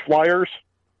Ice Flyers.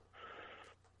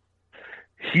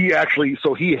 He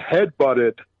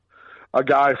headbutted a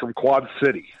guy from Quad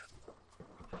City.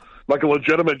 Like a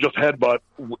legitimate just headbutt.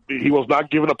 He was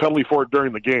not given a penalty for it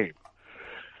during the game.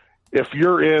 If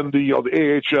you're in the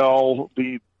AHL,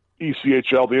 the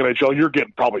ECHL, the NHL, you're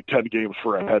getting probably 10 games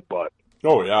for a headbutt.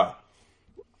 Oh, yeah.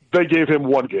 They gave him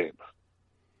 1 game.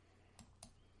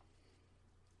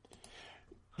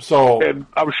 And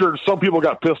I'm sure some people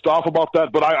got pissed off about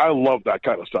that, but I love that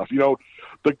kind of stuff.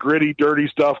 The gritty, dirty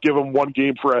stuff, give them 1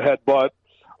 game for a headbutt,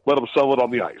 let them sell it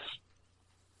on the ice.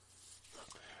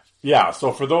 Yeah,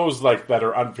 so for those that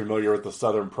are unfamiliar with the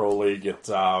Southern Pro League,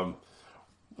 it's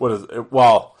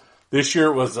this year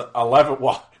it was 11.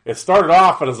 Well, it started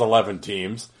off as 11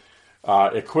 teams.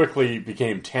 It quickly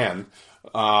became 10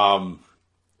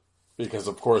 because,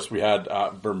 of course, we had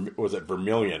was it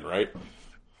Vermilion, right?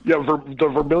 Yeah, the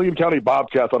Vermilion County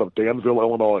Bobcats out of Danville,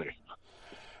 Illinois.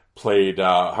 Played,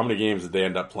 how many games did they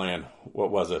end up playing?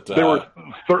 What was it? They were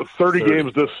 30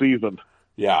 games this season.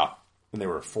 Yeah, and they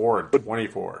were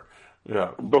 4-24.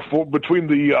 Yeah. Between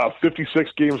the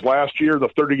 56 games last year, the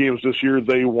 30 games this year,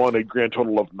 they won a grand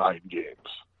total of 9 games.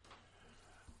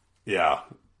 Yeah.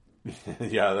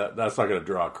 Yeah, that's not going to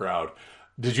draw a crowd.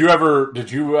 Did you ever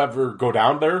go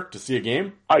down there to see a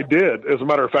game? I did, as a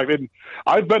matter of fact. And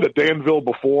I've been to Danville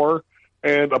before,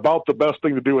 and about the best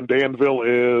thing to do in Danville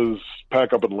is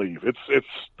pack up and leave.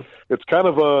 It's kind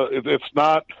of it's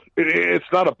not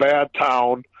a bad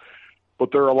town,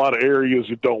 but there are a lot of areas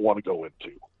you don't want to go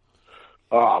into.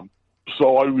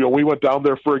 So we went down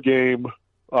there for a game.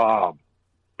 It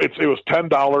was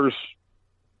 $10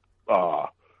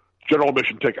 general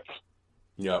admission tickets.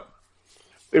 Yep.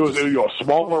 It was a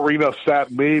small arena, sat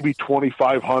maybe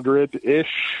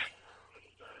 2,500-ish.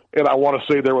 And I want to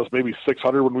say there was maybe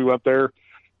 600 when we went there.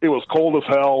 It was cold as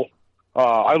hell.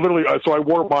 I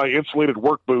wore my insulated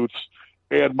work boots,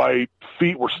 and my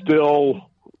feet were still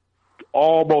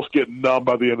almost getting numb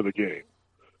by the end of the game.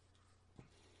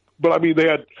 But, I mean, they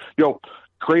had,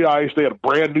 great ice. They had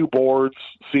brand new boards,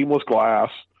 seamless glass.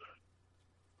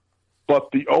 But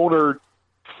the owner,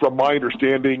 from my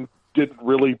understanding, didn't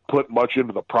really put much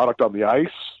into the product on the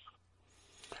ice.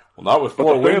 Well, not with 4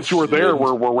 but the wins. fans who were there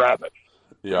were rabid.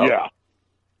 Yeah.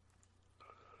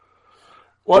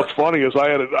 What's funny is I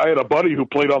had a buddy who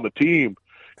played on the team.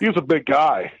 He was a big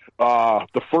guy.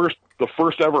 The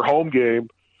first ever home game,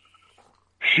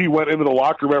 she went into the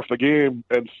locker room after the game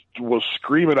and was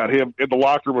screaming at him in the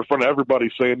locker room in front of everybody,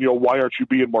 saying, why aren't you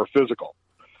being more physical?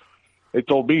 They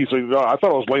told me, so I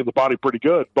thought I was laying the body pretty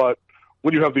good, but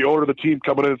when you have the owner of the team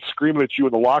coming in and screaming at you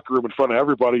in the locker room in front of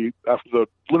everybody after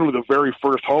literally the very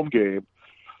first home game,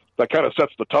 that kind of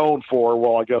sets the tone for,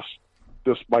 well, I guess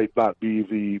this might not be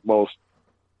the most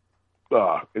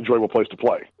enjoyable place to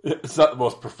play. It's not the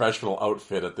most professional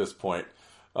outfit at this point.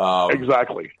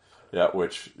 Exactly. Yeah,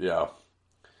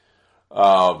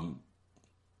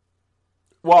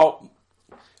 well,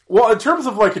 in terms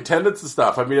of attendance and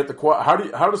stuff, I mean, at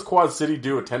the how does Quad City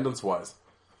do attendance wise?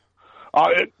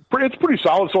 It's pretty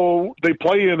solid. So they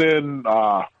play in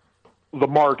the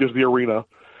Mark is the arena,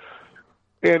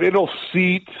 and it'll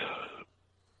seat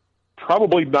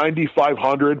probably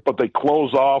 9,500, but they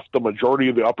close off the majority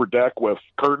of the upper deck with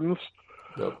curtains.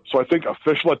 Yep. So I think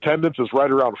official attendance is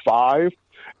right around 5,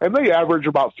 and they average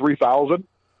about 3,000.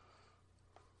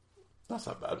 That's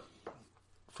not bad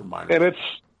for mine. And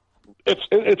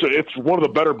it's one of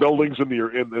the better buildings in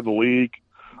the league.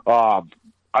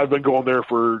 I've been going there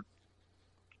for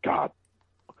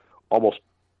almost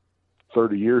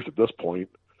 30 years at this point.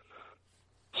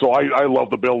 So I love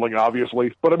the building,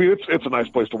 obviously. But, I mean, it's a nice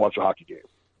place to watch a hockey game.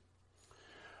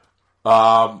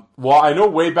 Well, I know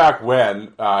way back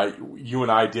when you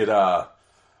and I did a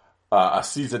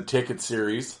season ticket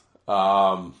series.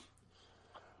 Was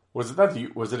it a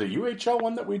UHL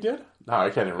one that we did? No,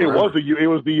 I can't even remember. It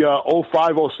was the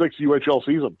 05-06 UHL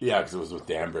season. Yeah, because it was with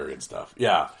Danbury and stuff.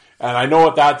 Yeah, and I know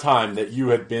at that time that you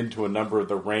had been to a number of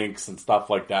the rinks and stuff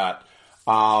like that.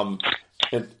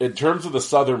 In terms of the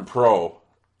Southern Pro,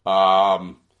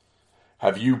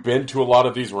 have you been to a lot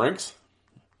of these rinks?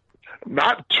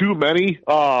 Not too many.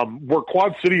 Where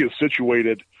Quad City is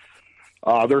situated,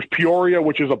 there's Peoria,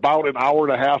 which is about an hour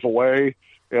and a half away,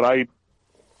 and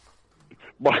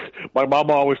my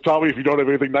mama always taught me, if you don't have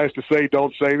anything nice to say,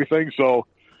 don't say anything. So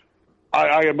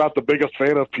I am not the biggest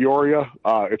fan of Peoria.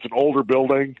 It's an older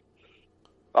building.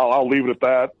 I'll leave it at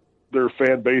that. Their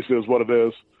fan base is what it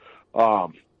is.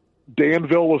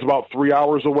 Danville was about 3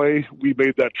 hours away. We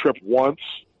made that trip once.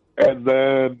 And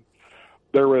then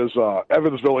there is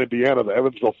Evansville, Indiana, the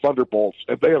Evansville Thunderbolts,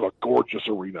 and they have a gorgeous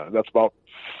arena. And that's about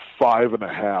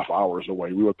 5.5 hours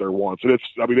away. We went there once. And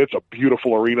it's a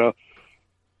beautiful arena.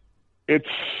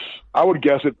 I would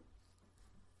guess it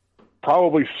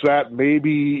probably sat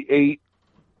maybe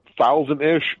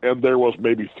 8,000-ish, and there was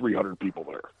maybe 300 people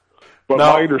there. But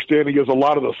my understanding is a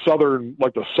lot of the southern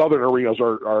arenas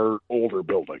are older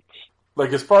buildings.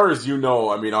 Like, as far as you know,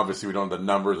 I mean, obviously we don't have the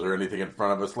numbers or anything in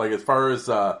front of us. Like, as far as,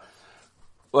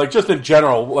 like, just in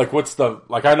general, like, what's the,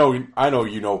 like, I know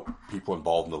you know people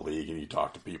involved in the league and you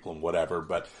talk to people and whatever,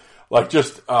 but, like,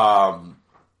 just,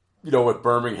 with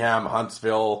Birmingham,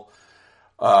 Huntsville,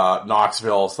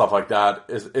 Knoxville, stuff like that,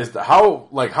 is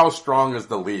how strong is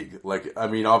the league? Like, I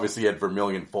mean, obviously you had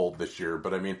Vermilion fold this year,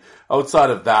 but I mean,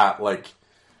 outside of that, like,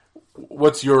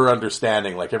 what's your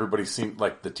understanding? Like, everybody seems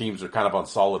like the teams are kind of on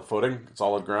solid footing,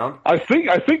 solid ground. I think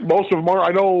most of them are.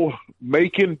 I know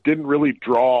Macon didn't really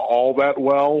draw all that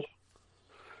well,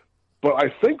 but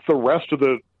I think the rest of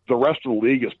the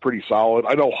league is pretty solid.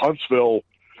 I know Huntsville,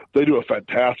 they do a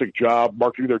fantastic job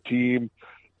marketing their team.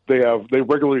 They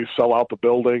regularly sell out the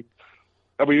building.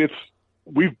 I mean,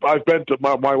 I've been to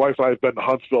my wife and I have been to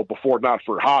Huntsville before, not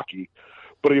for hockey,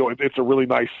 but it's a really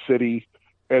nice city,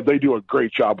 and they do a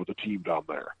great job with the team down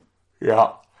there.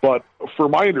 Yeah. But for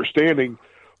my understanding,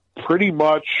 pretty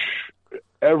much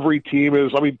every team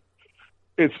is. I mean,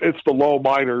 it's the low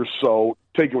minors, so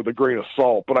take it with a grain of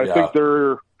salt. But I think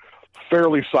they're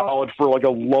fairly solid for like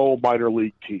a low minor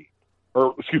league team,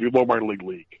 low minor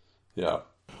league. Yeah.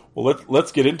 Well,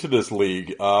 let's get into this league.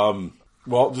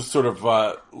 Just sort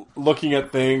of looking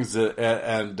at things,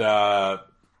 and I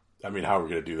mean, how are we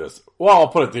going to do this? Well, I'll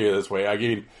put it to you this way. I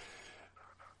mean,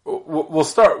 we'll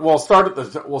start at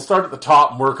the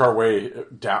top and work our way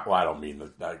down. Well, I don't mean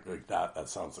that. That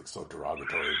sounds like so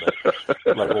derogatory,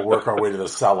 but like we'll work our way to the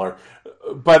cellar.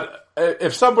 But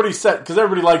if somebody said, because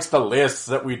everybody likes the lists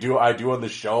that I do on the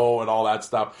show and all that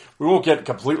stuff, we won't get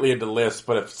completely into lists.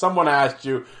 But if someone asked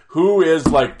you who is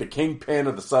like the kingpin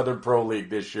of the Southern Pro League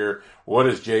this year, what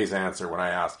is Jay's answer when I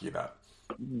ask you that?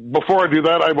 Before I do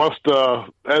that, I must,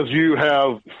 as you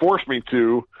have forced me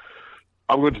to,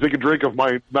 I'm going to take a drink of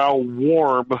my now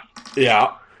warm.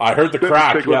 Yeah, I heard the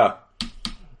crack. Yeah,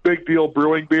 Big Deal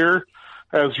Brewing beer.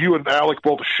 As you and Alec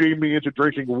both shamed me into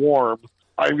drinking warm,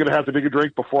 I'm going to have to take a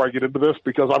drink before I get into this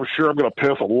because I'm sure I'm going to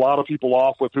piss a lot of people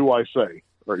off with who I say.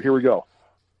 All right, here we go.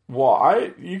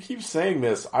 Well, you keep saying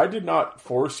this. I did not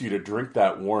force you to drink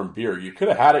that warm beer. You could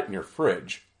have had it in your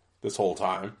fridge this whole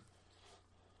time.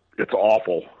 It's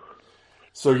awful.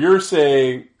 So you're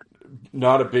saying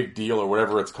not a big deal or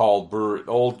whatever it's called.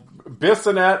 Old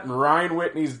Bissonette and Ryan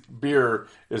Whitney's beer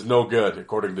is no good,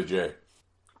 according to Jay.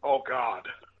 Oh, God.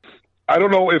 I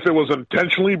don't know if it was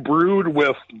intentionally brewed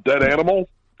with dead animal,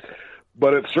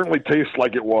 but it certainly tastes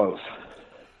like it was.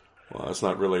 Well, that's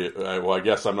not really... I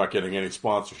guess I'm not getting any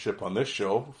sponsorship on this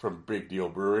show from Big Deal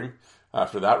Brewing.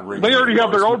 After that ring, they already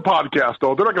have their own podcast,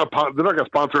 though. They're not going to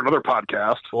sponsor another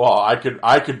podcast. Well, I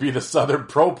could be the Southern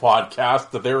Pro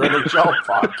podcast, their NHL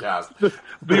podcast.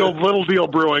 The old Little Deal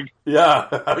Brewing. Yeah,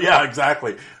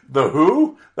 exactly. The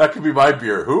Who? That could be my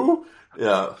beer. Who?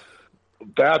 Yeah,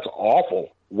 that's awful.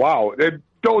 Wow. And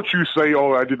don't you say,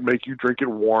 "Oh, I didn't make you drink it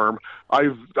warm." I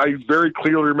very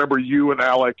clearly remember you and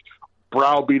Alec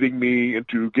browbeating me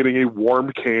into getting a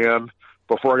warm can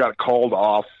before I got called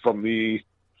off from the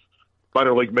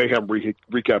Minor League Mayhem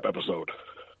recap episode.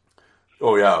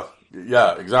 Oh,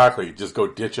 yeah, exactly. Just go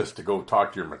ditch us to go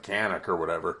talk to your mechanic or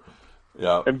whatever.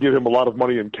 Yeah. And give him a lot of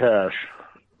money in cash.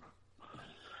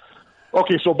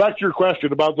 Okay, so back to your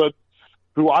question about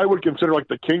who I would consider like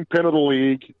the kingpin of the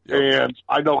league, and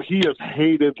I know he is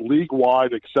hated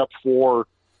league-wide except for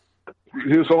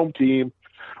his home team,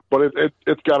 but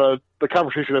it's got the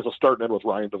conversation has to start and end with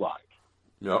Ryan Devine.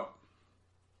 Yep.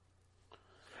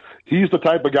 He's the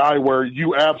type of guy where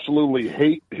you absolutely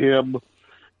hate him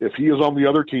if he is on the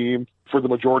other team for the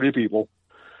majority of people.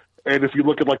 And if you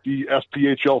look at like the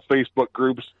SPHL Facebook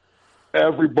groups,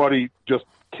 everybody just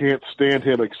can't stand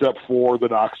him except for the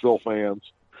Knoxville fans.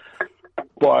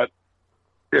 But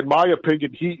in my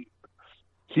opinion, he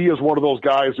is one of those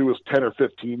guys who is 10 or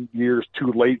 15 years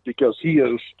too late because he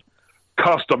is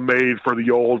custom made for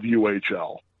the old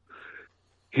UHL.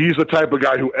 He's the type of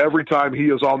guy who every time he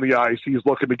is on the ice, he's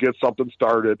looking to get something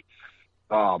started.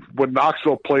 When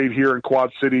Knoxville played here in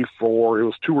Quad City for, it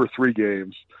was 2 or 3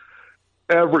 games,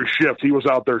 every shift he was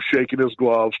out there shaking his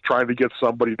gloves, trying to get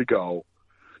somebody to go.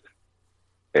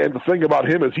 And the thing about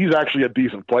him is he's actually a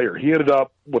decent player. He ended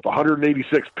up with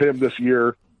 186 PIM this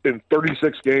year in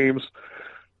 36 games,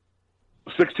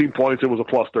 16 points. It was a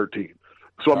plus 13.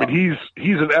 So, I mean,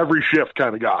 he's an every shift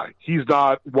kind of guy. He's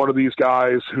not one of these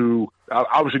guys who,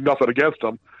 obviously nothing against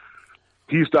him,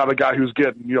 he's not a guy who's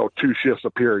getting, 2 shifts a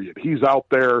period. He's out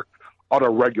there on a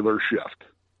regular shift.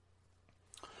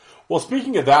 Well,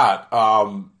 speaking of that,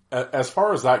 as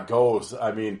far as that goes,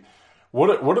 I mean, what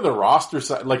are the roster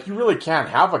like? You really can't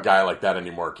have a guy like that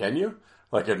anymore, can you?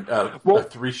 Like a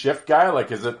 3-shift guy?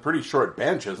 Like, is it pretty short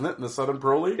bench, isn't it, in the Southern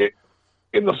Pro League?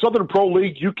 In the Southern Pro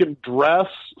League, you can dress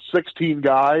 16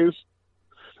 guys,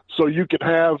 so you can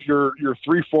have your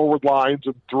 3 forward lines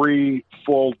and 3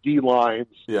 full D lines.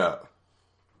 Yeah.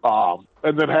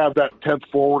 And then have that 10th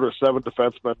forward or 7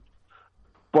 defensemen.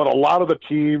 But a lot of the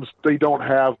teams, they don't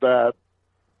have that.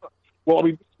 Well, I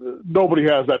mean, nobody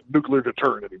has that nuclear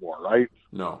deterrent anymore, right?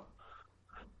 No.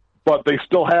 But they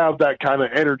still have that kind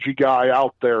of energy guy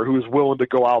out there who's willing to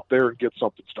go out there and get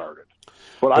something started.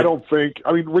 But I don't think,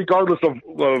 I mean, regardless of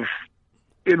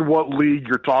in what league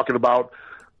you're talking about,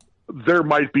 there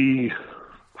might be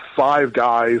 5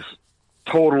 guys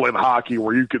total in hockey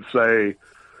where you could say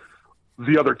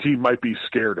the other team might be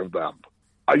scared of them.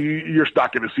 You're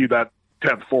not going to see that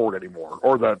 10th forward anymore,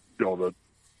 or that the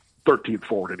 13th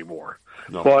forward anymore.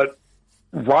 No. But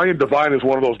Ryan Devine is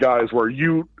one of those guys where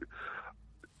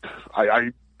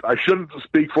I shouldn't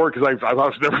speak for it because I've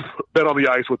obviously never been on the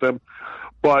ice with him,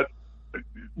 but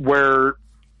where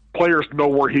players know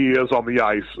where he is on the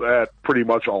ice at pretty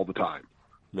much all the time.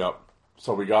 Yep.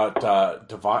 So we got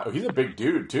Devine. Oh, he's a big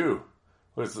dude too.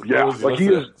 He is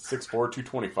 6'4",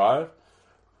 225.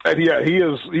 And yeah,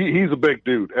 he's a big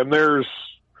dude, and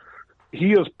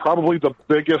he is probably the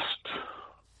biggest.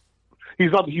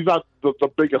 He's not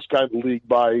the biggest guy in the league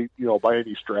by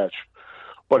any stretch,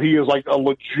 but he is like a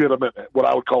legitimate, what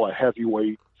I would call a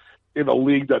heavyweight in a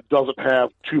league that doesn't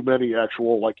have too many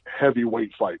actual like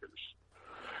heavyweight fighters.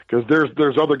 Because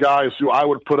there's other guys who I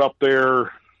would put up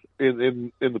there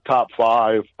in the top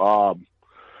 5.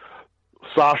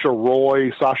 Sasha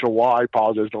Y, I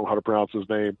apologize, don't know how to pronounce his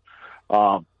name.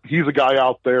 He's a guy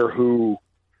out there who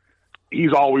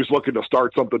he's always looking to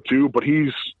start something too, but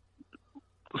he's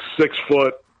 6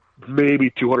 foot, maybe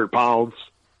 200 pounds.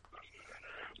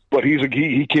 But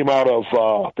he came out of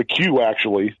the Q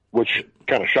actually, which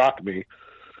kind of shocked me.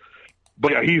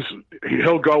 But yeah,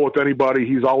 he'll go with anybody.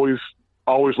 He's always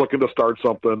looking to start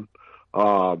something.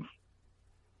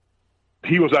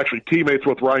 He was actually teammates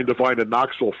with Ryan Devine in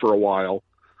Knoxville for a while.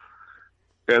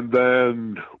 And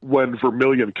then when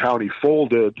Vermilion County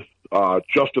folded,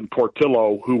 Justin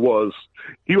Portillo, he was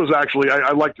actually,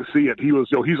 I like to see it.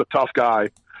 He's a tough guy.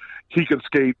 He can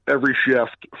skate every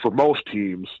shift for most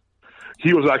teams.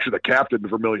 He was actually the captain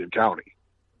of Vermilion County.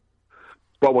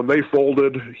 But when they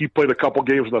folded, he played a couple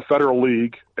games in the Federal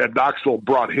League, and Knoxville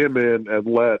brought him in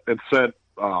and sent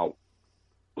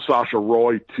Sasha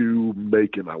Roy to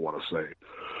Macon, I want to say.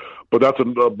 But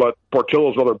but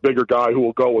Portillo's another bigger guy who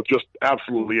will go with just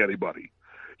absolutely anybody.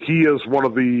 He is one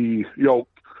of the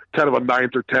kind of a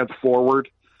 9th or 10th forward.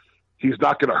 He's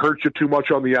not going to hurt you too much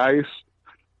on the ice,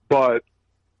 but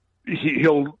he's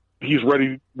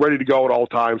ready to go at all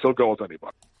times. He'll go with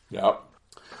anybody. Yep.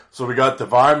 So we got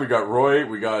Devine, we got Roy,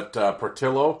 we got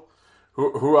Portillo.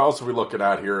 Who else are we looking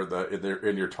at here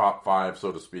in your top 5,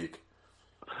 so to speak?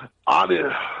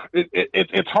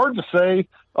 It's hard to say.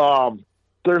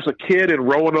 There's a kid in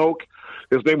Roanoke.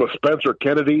 His name was Spencer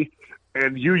Kennedy,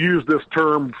 and you used this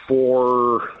term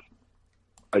for,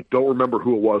 I don't remember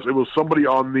who it was. It was somebody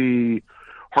on the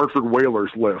Hartford Whalers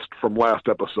list from last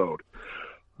episode.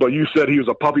 But you said he was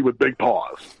a puppy with big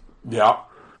paws. Yeah.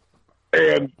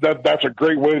 And that's a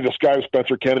great way to describe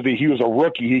Spencer Kennedy. He was a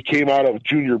rookie. He came out of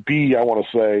Junior B, I want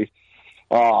to say.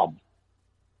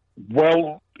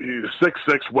 well,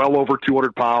 6'6", well over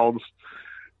 200 pounds.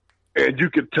 And you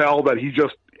could tell that he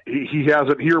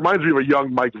reminds me of a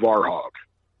young Mike Varhog.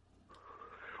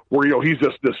 Where, he's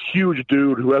just this huge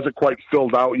dude who hasn't quite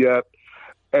filled out yet,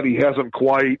 and he hasn't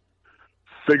quite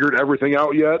figured everything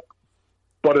out yet.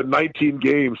 But in 19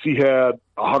 games, he had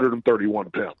 131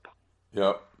 PIM.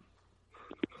 Yep.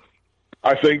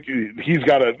 I think he's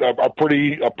got a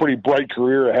pretty bright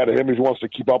career ahead of him if he wants to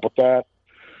keep up with that.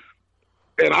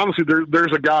 And honestly,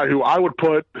 there's a guy who I would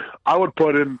put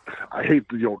in. I hate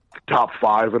the top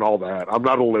 5 and all that. I'm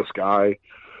not a list guy,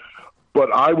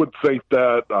 but I would think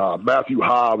that Matthew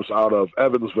Hobbs out of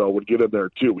Evansville would get in there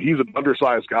too. He's an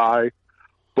undersized guy,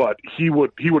 but he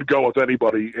would go with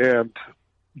anybody. And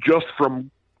just from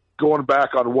going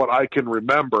back on what I can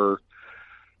remember,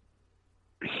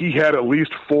 he had at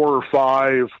least 4 or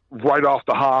 5 right off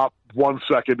the hop, 1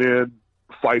 second in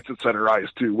fights at center ice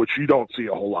too, which you don't see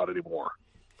a whole lot anymore.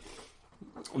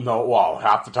 No, well,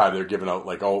 half the time they're giving out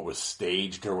like, it was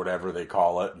staged or whatever they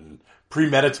call it, and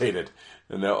premeditated,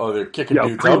 and they're kicking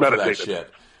dudes out for that shit.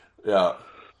 Yeah,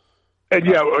 and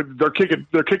they're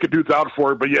kicking dudes out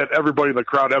for it, but yet everybody in the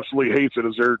crowd absolutely hates it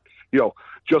as they're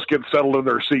just getting settled in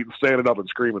their seat and standing up and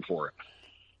screaming for it.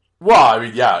 Well, I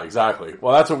mean, yeah, exactly.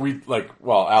 Well, that's what we like.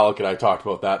 Well, Alec and I talked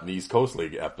about that in the East Coast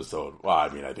League episode. Well, I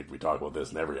mean, I think we talk about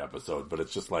this in every episode, but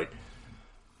it's just like,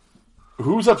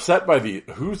 who's upset by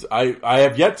I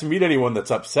have yet to meet anyone that's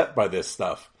upset by this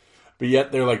stuff, but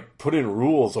yet they're like putting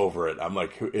rules over it. I'm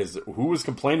like, who is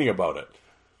complaining about it?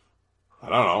 I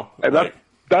don't know. And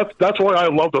that's why I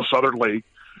love the Southern League.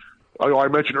 I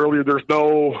mentioned earlier, there's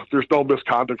no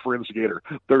misconduct for instigator.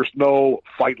 There's no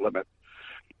fight limit.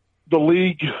 The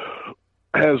league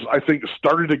has, I think,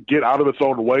 started to get out of its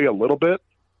own way a little bit.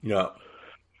 Yeah.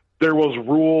 There was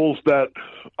rules that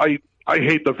I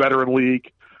hate the veteran league,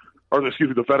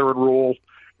 the veteran rule.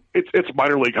 It's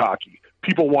minor league hockey.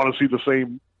 People want to see the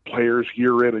same players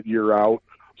year in and year out.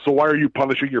 So why are you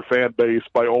punishing your fan base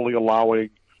by only allowing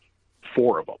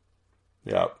 4 of them?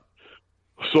 Yeah.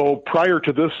 So prior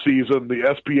to this season,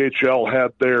 the SPHL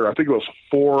had I think it was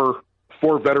four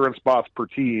veteran spots per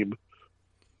team,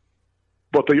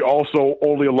 but they also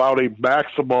only allowed a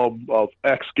maximum of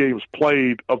X games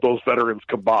played of those veterans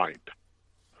combined,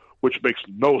 which makes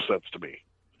no sense to me.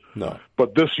 No.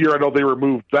 But this year, I know they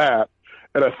removed that,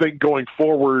 and I think going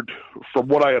forward, from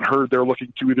what I had heard, they're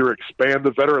looking to either expand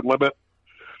the veteran limit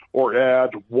or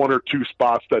add 1 or 2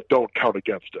 spots that don't count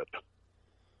against it.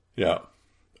 Yeah.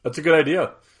 That's a good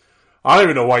idea. I don't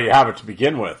even know why you have it to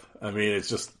begin with. I mean, it's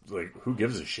just like, who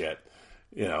gives a shit,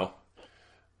 Well,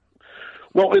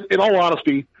 in all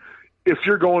honesty, if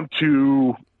you're going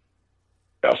to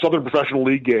a Southern Professional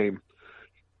League game,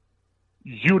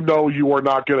 you are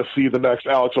not going to see the next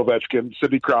Alex Ovechkin,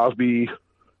 Sidney Crosby,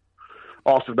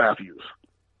 Austin Matthews.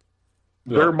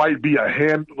 Yeah. There might be a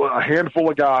handful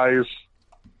of guys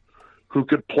who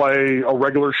could play a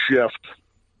regular shift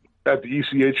at the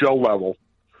ECHL level.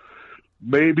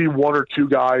 Maybe 1 or 2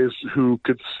 guys who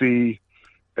could see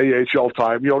AHL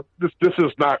time. This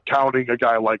is not counting a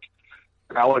guy like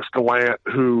Alex Gallant,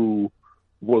 who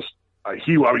was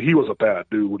he was a bad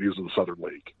dude when he was in the Southern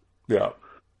League. Yeah.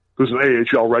 Who's an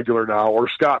AHL regular now, or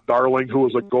Scott Darling, who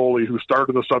was a goalie who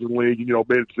started in the Southern League and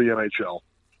made it to the NHL.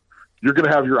 You're going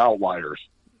to have your outliers,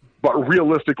 but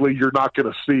realistically, you're not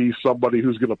going to see somebody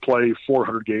who's going to play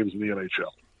 400 games in the NHL,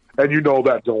 and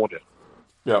that going in.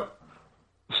 Yeah.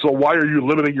 So why are you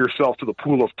limiting yourself to the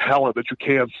pool of talent that you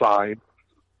can sign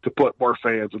to put more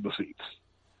fans in the seats?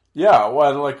 Yeah,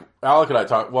 well, like Alec and I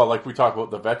we talk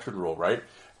about the veteran rule, right?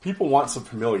 People want some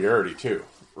familiarity too,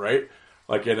 right?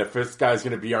 Like, and if this guy's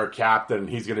going to be our captain,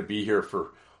 he's going to be here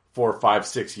for 4, 5,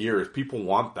 6 years. People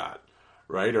want that,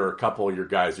 right? Or a couple of your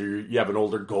guys, or you have an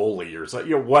older goalie, or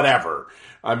something, whatever.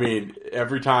 I mean,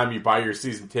 every time you buy your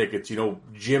season tickets,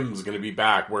 Jim's going to be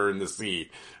back wearing the C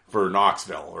for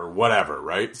Knoxville or whatever,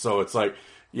 right? So it's like,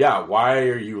 yeah, why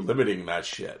are you limiting that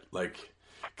shit? Like,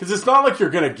 because it's not like you're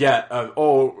going to get,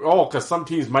 because some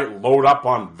teams might load up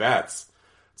on vets.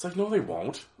 It's like, no, they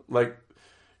won't. Like,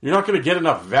 you're not going to get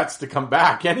enough vets to come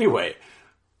back anyway.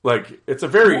 Like, it's a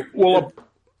very... Well,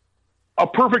 a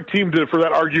perfect team for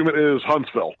that argument is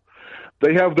Huntsville.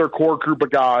 They have their core group of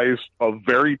guys, of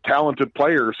very talented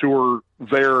players who are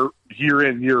there year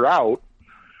in, year out,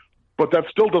 but that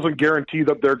still doesn't guarantee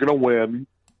that they're going to win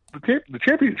the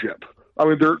championship. I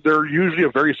mean, they're usually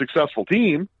a very successful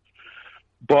team,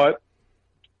 but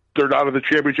they're not in the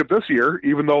championship this year,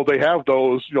 even though they have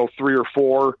those, 3 or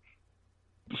 4,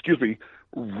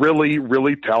 really,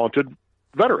 really talented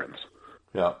veterans.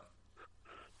 Yeah.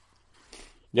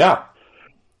 Yeah.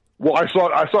 Well, I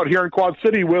saw it here in Quad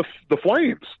City with the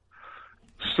Flames.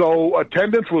 So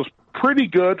attendance was pretty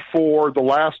good for the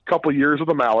last couple of years of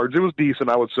the Mallards. It was decent,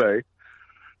 I would say.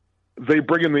 They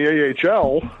bring in the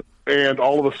AHL, and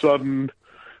all of a sudden,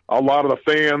 a lot of the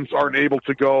fans aren't able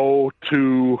to go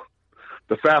to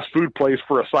the fast food place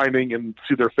for a signing and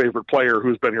see their favorite player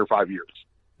who's been here 5 years.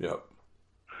 Yep.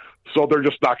 So they're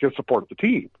just not going to support the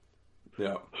team.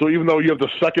 Yeah. So even though you have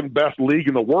the second best league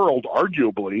in the world,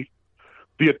 arguably,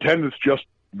 the attendance just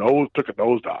took a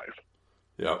nosedive.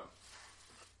 Yep.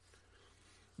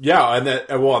 Yeah, and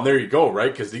there you go,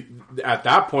 right? Because at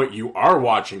that point, you are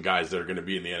watching guys that are going to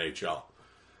be in the NHL,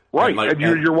 right? And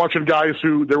you're watching guys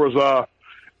who there was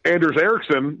Anders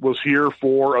Eriksson was here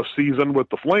for a season with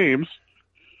the Flames,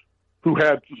 who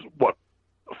had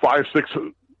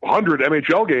 500-600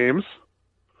 NHL games,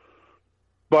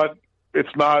 but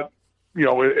it's not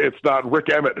Rick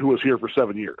Emmett who was here for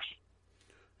 7 years.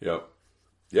 Yep.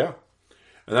 Yeah,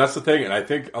 and that's the thing, and I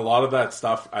think a lot of that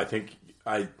stuff. I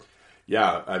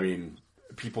mean,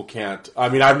 people can't. I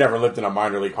mean, I've never lived in a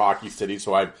minor league hockey city,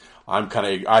 so I've lived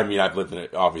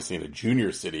obviously in a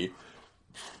junior city,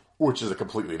 which is a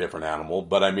completely different animal.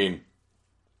 But I mean,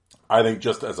 I think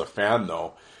just as a fan,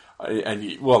 though,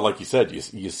 like you said,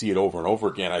 you see it over and over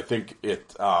again. I think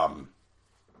it. I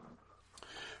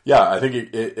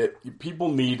think it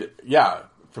people need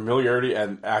familiarity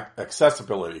and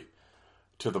accessibility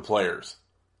to the players.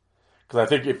 Because I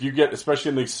think if you get, especially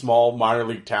in these small minor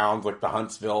league towns like the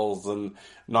Huntsvilles and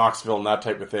Knoxville and that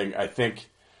type of thing, I think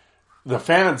the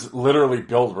fans literally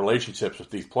build relationships with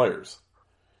these players.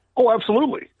 Oh,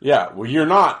 absolutely. Yeah, well, you're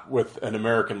not with an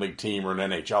American League team or an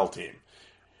NHL team.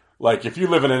 Like, if you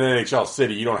live in an NHL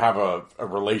city, you don't have a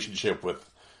relationship with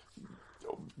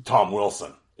Tom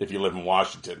Wilson if you live in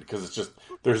Washington, because it's just,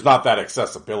 there's not that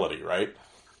accessibility, right?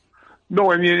 No,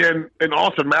 and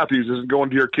Austin Matthews isn't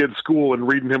going to your kid's school and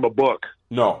reading him a book.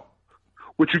 No.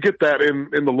 Which you get that in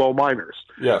the low minors.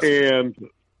 Yes. And,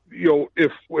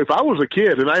 if I was a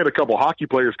kid and I had a couple hockey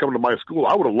players coming to my school,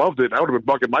 I would have loved it. I would have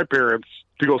been bugging my parents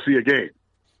to go see a game.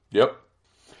 Yep.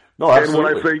 No,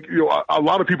 absolutely. And what I think, a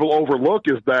lot of people overlook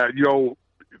is that,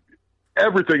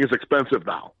 everything is expensive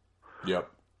now. Yep.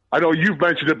 I know you've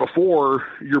mentioned it before,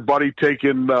 your buddy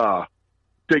taking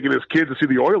his kid to see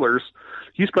the Oilers.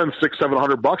 He spends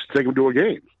 $600-700 to take him to a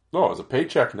game. No, it was a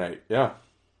paycheck night. Yeah.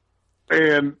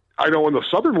 And I know in the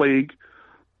Southern League,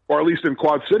 or at least in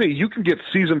Quad City, you can get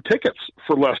season tickets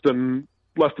for less than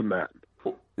that.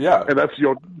 Yeah. And that's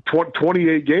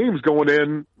 28 games going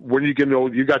in when you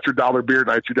got your $1 beer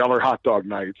nights, your $1 hot dog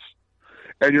nights,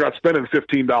 and you're not spending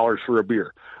 $15 for a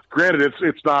beer. Granted,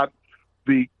 it's not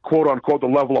the quote unquote the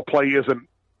level of play isn't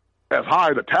as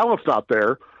high, the talent's not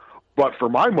there. But for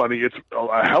my money, it's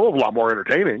a hell of a lot more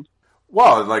entertaining.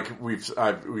 Well, like we've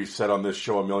said on this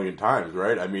show a million times,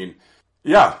 right? I mean,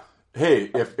 yeah.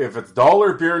 Hey, if it's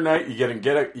 $1 beer night, you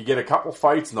get a couple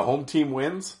fights and the home team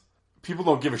wins. People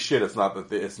don't give a shit. It's not the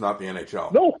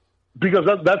NHL. No, because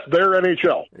that's their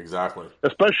NHL. Exactly.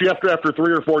 Especially after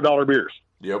 $3 or $4 beers.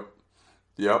 Yep.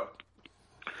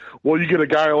 Well, you get a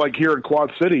guy like here in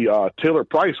Quad City. Taylor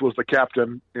Price was the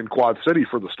captain in Quad City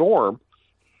for the Storm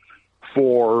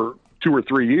for 2 or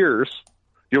 3 years.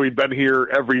 He'd been here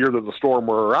every year that the Storm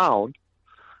were around.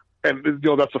 And,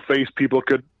 that's a face people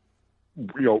could,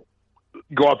 go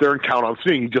out there and count on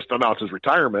seeing. He just announced his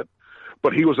retirement.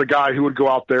 But he was a guy who would go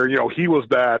out there, he was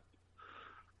that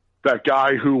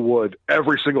guy who would,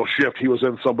 every single shift he was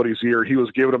in somebody's ear, he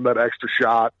was giving them that extra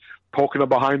shot, poking them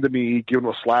behind the knee, giving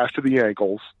them a slash to the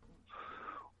ankles,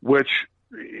 which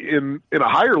in a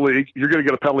higher league, you're going to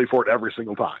get a penalty for it every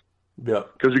single time. Yeah,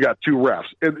 because you got 2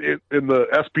 refs. In the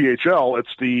SPHL,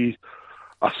 it's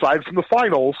aside from the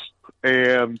finals,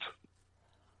 and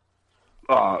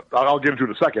I'll get into it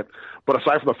in a second, but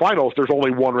aside from the finals, there's only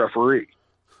 1 referee.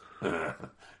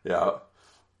 Yeah.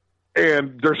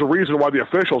 And there's a reason why the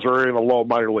officials are in a low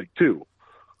minor league, too.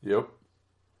 Yep.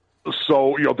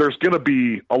 So, there's going to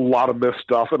be a lot of missed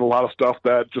stuff and a lot of stuff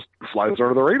that just flies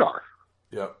under the radar.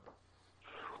 Yep.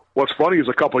 What's funny is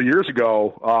a couple of years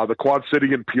ago, the Quad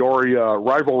City and Peoria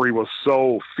rivalry was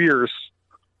so fierce.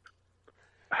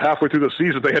 Halfway through the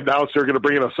season, they announced they were going to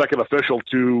bring in a second official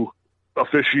to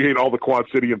officiate all the Quad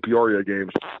City and Peoria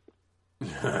games.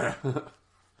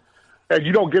 And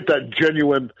you don't get that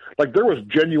genuine, there was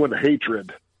genuine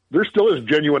hatred. There still is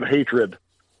genuine hatred,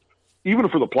 even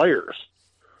for the players,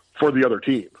 for the other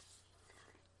team.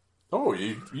 Oh,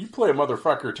 you play a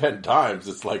motherfucker 10 times,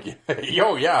 it's like,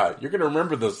 yo, yeah, you're going to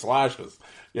remember the slashes.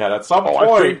 Yeah, at some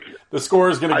point, the score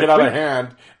is going to get out of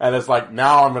hand, and it's like,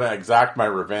 now I'm going to exact my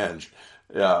revenge.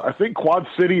 Yeah. I think Quad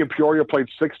City and Peoria played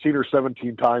 16 or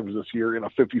 17 times this year in a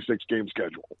 56-game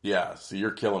schedule. Yeah, so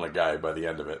you're killing a guy by the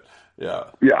end of it. Yeah.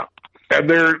 Yeah. And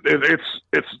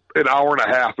it's an hour and a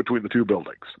half between the two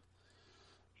buildings.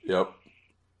 Yep.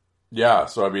 Yeah,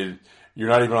 so I mean, you're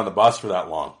not even on the bus for that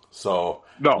long. So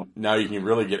no, now you can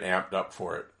really get amped up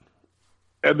for it.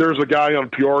 And there's a guy on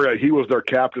Peoria. He was their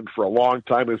captain for a long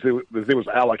time. His name was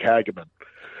Alec Hageman.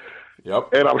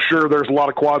 Yep. And I'm sure there's a lot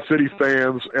of Quad City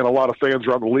fans and a lot of fans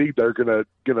around the league that are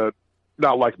gonna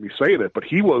not like me saying it, but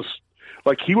he was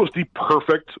the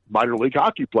perfect minor league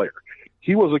hockey player.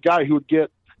 He was a guy who would get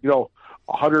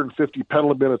 150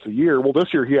 penalty minutes a year. Well,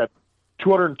 this year he had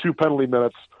 202 penalty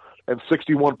minutes and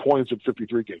 61 points in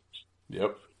 53 games.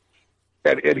 Yep.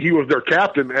 And he was their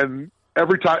captain. And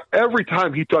every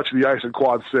time he touched the ice in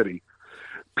Quad City,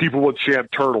 people would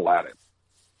chant "Turtle" at him,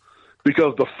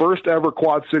 because the first ever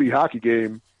Quad City hockey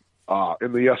game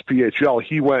in the SPHL,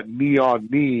 he went knee on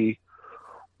knee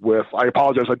with, I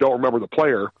apologize, I don't remember the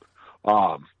player,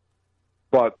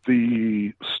 but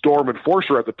the Storm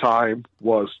enforcer at the time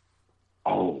was,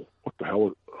 what the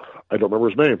hell? I don't remember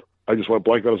his name. I just went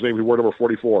blank on his name. He wore number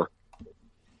 44.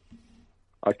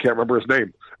 I can't remember his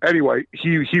name. Anyway,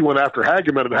 he went after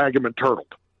Hageman, and Hageman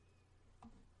turtled.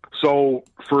 So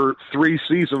for 4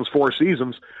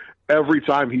 seasons, every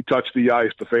time he touched the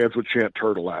ice, the fans would chant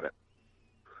 "Turtle" at it.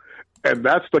 And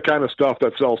that's the kind of stuff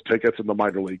that sells tickets in the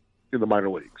minor leagues.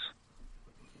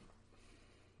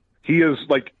 He is,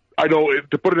 like, I know,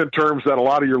 to put it in terms that a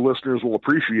lot of your listeners will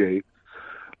appreciate,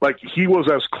 like, he was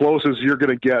as close as you're going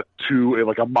to get to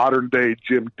like a modern day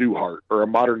Jim Duhart or a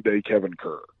modern day Kevin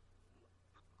Kerr.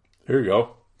 Here you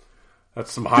go.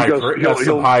 That's some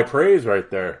high praise right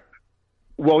there.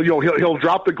 Well, he'll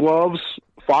drop the gloves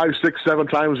 5, 6, 7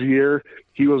 times a year.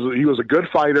 He was a good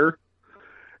fighter,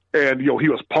 and he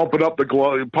was pumping up the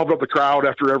crowd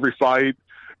after every fight.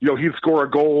 He'd score a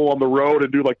goal on the road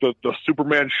and do like the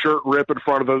Superman shirt rip in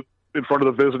front of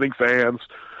the visiting fans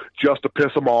just to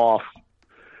piss them off.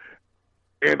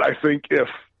 And I think if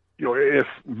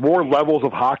more levels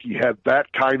of hockey had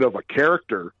that kind of a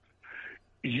character,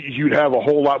 you'd have a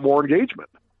whole lot more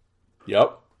engagement.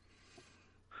 Yep.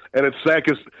 And it's sad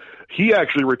because he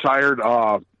actually retired.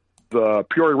 The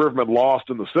Peoria Rivermen lost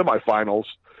in the semifinals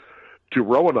to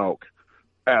Roanoke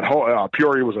at home.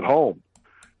 Peoria was at home,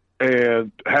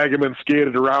 and Hageman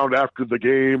skated around after the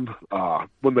game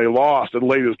when they lost and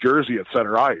laid his jersey at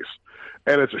center ice.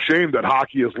 And it's a shame that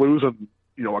hockey is losing,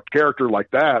 a character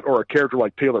like that, or a character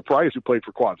like Taylor Price, who played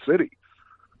for Quad City,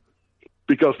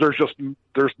 because there's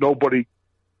nobody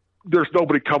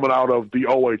coming out of the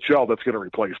OHL that's going to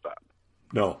replace that.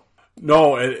 No,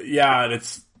 and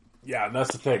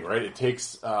that's the thing, right? It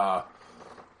takes, and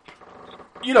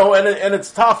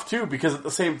it's tough too, because at the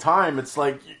same time, it's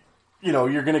like,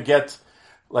 you're going to get,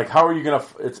 like, how are you going to?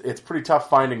 It's pretty tough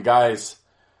finding guys,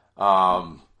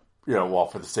 for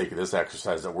the sake of this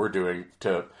exercise that we're doing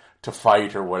to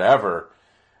fight or whatever.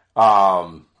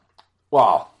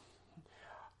 Well,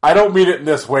 I don't mean it in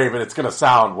this way, but it's going to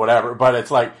sound whatever. But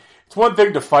it's like, it's one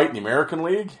thing to fight in the American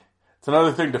League. It's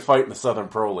another thing to fight in the Southern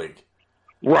Pro League.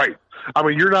 Right. I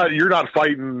mean, you're not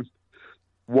fighting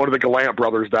one of the Gallant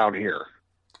brothers down here.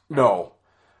 No.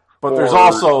 But there's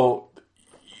also,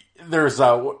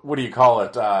 what do you call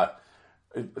it?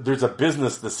 There's a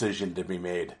business decision to be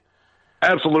made.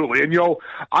 Absolutely. And,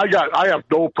 I have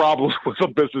no problems with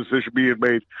some business decision being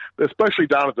made, especially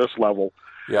down at this level.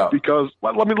 Yeah. Because,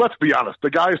 let's be honest,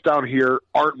 the guys down here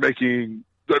aren't making,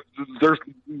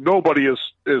 nobody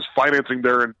is financing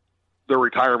their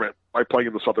retirement by playing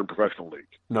in the Southern Professional League.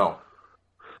 No.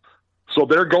 So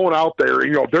they're going out there,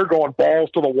 they're going balls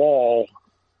to the wall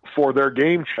for their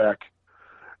game check.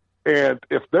 And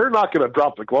if they're not going to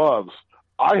drop the gloves,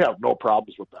 I have no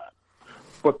problems with that.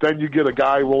 But then you get a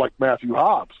guy like Matthew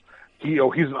Hobbs. He's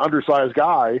an undersized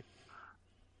guy.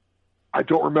 I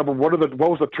don't remember what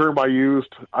was the term I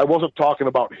used. I wasn't talking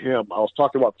about him. I was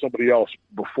talking about somebody else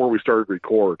before we started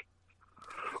record.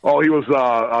 Oh, he was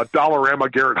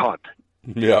Dollarama Garrett Hunt.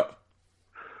 Yeah.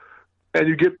 And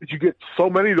you get so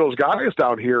many of those guys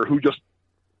down here who just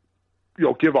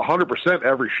give 100%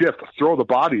 every shift, throw the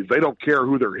bodies. They don't care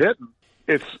who they're hitting.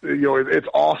 It's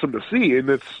awesome to see, and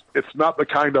it's not the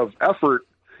kind of effort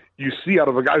you see out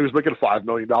of a guy who's making $5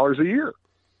 million a year.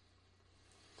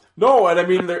 No, and I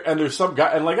mean, there's some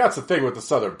guy, and like that's the thing with the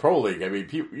Southern Pro League. I mean,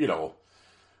 people,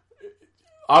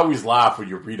 I always laugh when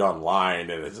you read online,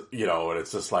 and and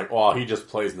it's just like, oh, he just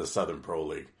plays in the Southern Pro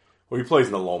League. Well, he plays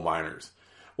in the low minors.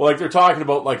 Well, like they're talking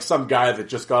about like some guy that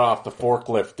just got off the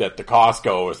forklift at the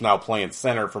Costco is now playing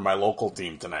center for my local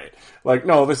team tonight. Like,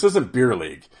 no, this isn't beer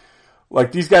league.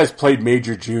 Like, these guys played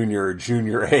major junior or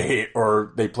junior A,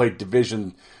 or they played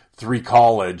Division III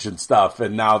college and stuff,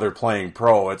 and now they're playing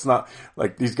pro. It's not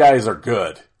like these guys are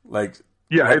good. Like,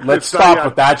 let's stop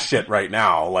with that shit right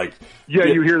now. Like, you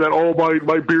hear that? Oh,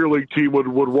 my beer league team would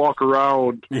walk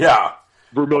around. Yeah,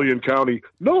 Vermilion County.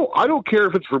 No, I don't care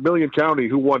if it's Vermilion County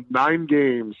who won 9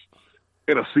 games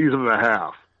in a season and a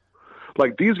half.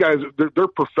 Like, these guys, they're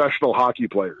professional hockey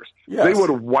players. Yes. They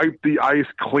would wipe the ice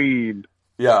clean.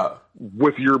 Yeah,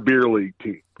 with your beer league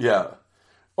team. Yeah.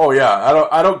 Oh yeah.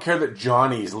 I don't care that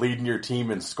Johnny's leading your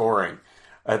team in scoring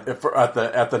at the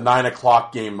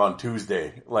 9:00 game on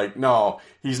Tuesday. Like, no,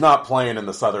 he's not playing in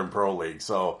the Southern Pro League.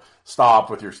 So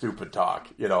stop with your stupid talk.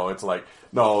 It's like,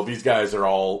 no, these guys are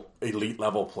all elite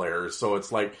level players. So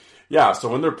it's like, yeah. So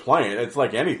when they're playing, it's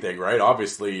like anything, right?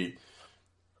 Obviously,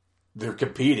 they're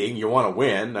competing. You want to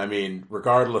win. I mean,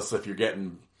 regardless if you're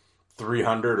getting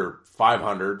 300 or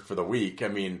 500 for the week. I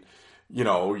mean,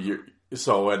 and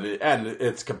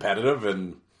it's competitive,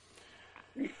 and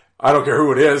I don't care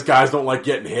who it is. Guys don't like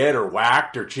getting hit or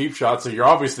whacked or cheap shots, so you're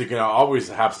obviously going to always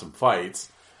have some fights.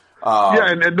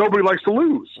 And nobody likes to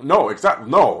lose. No,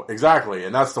 exactly.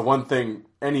 And that's the one thing,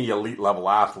 any elite level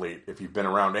athlete, if you've been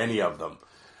around any of them,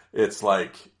 it's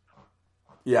like,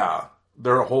 yeah,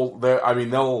 they're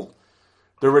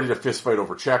ready to fist fight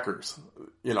over checkers.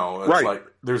 It's right. Like,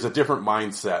 there's a different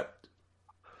mindset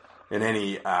in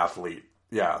any athlete.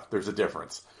 Yeah, there's a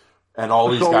difference. And all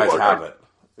these guys have it.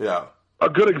 Yeah. A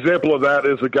good example of that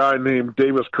is a guy named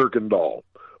Davis Kirkendall.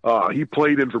 He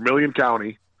played in Vermilion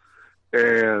County,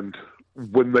 and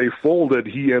when they folded,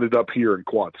 he ended up here in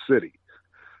Quad City.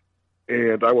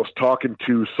 And I was talking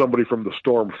to somebody from the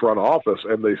Storm front office,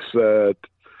 and they said,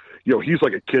 he's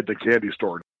like a kid in a candy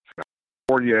store.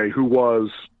 Fournier, who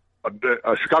was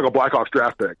a Chicago Blackhawks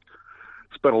draft pick,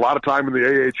 spent a lot of time in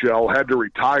the AHL, had to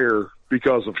retire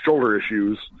because of shoulder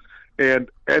issues, and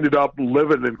ended up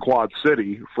living in Quad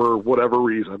City for whatever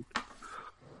reason.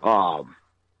 And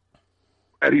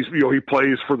he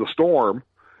plays for the Storm,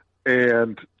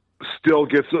 and still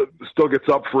gets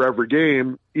up for every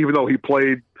game, even though he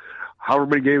played however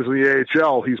many games in the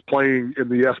AHL. He's playing in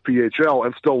the SPHL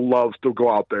and still loves to go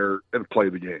out there and play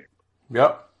the game.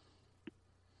 Yep.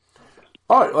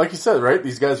 Oh, like you said, right?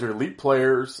 These guys are elite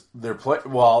players.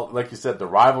 Like you said, the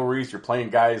rivalries, you're playing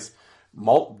guys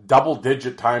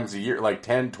double-digit times a year, like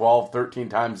 10, 12, 13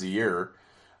 times a year.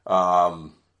 Yeah,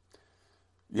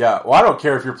 well, I don't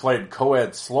care if you're playing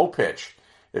co-ed slow pitch.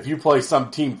 If you play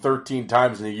some team 13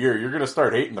 times in a year, you're going to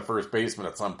start hating the first baseman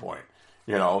at some point.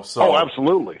 So, oh,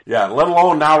 absolutely. Yeah, let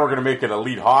alone now we're going to make it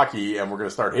elite hockey and we're going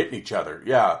to start hitting each other.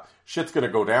 Yeah, shit's going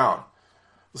to go down.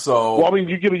 So, well, I mean,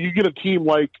 you get a team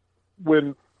like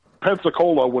when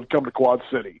Pensacola would come to Quad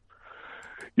City.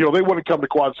 They wouldn't come to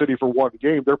Quad City for one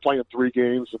game. They're playing 3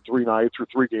 games in 3 nights or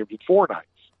 3 games in 4 nights.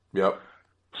 Yep.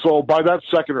 So by that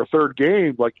second or third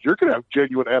game, like, you're going to have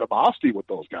genuine animosity with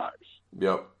those guys.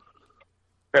 Yep.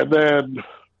 And then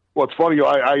what's funny,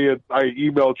 I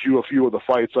emailed you a few of the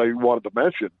fights I wanted to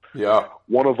mention. Yeah.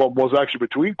 One of them was actually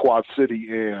between Quad City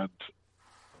and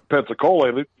Pensacola,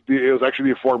 and it was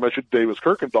actually the aforementioned Davis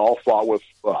Kirkendall fought with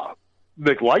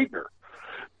Nick Leitner,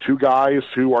 2 guys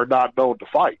who are not known to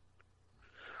fight.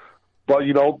 But,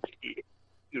 you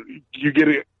get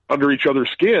it under each other's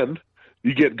skin,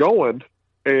 you get going,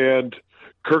 and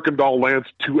Kirkendall lands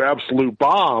 2 absolute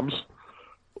bombs,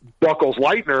 buckles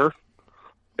Leitner,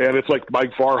 and it's like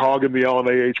Mike Farhog in the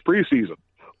LNAH preseason.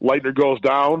 Leitner goes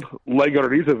down, leg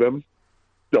underneath of him,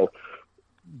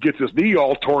 gets his knee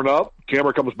all torn up.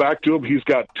 Camera comes back to him. He's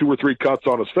got 2 or 3 cuts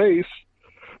on his face.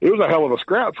 It was a hell of a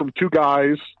scrap from 2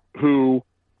 guys who,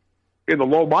 in the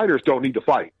low minors, don't need to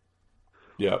fight.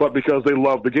 Yeah. But because they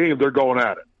love the game, they're going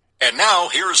at it. And now,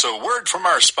 here's a word from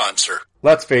our sponsor.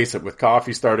 Let's face it, with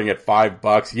coffee starting at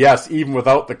 $5, yes, even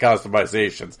without the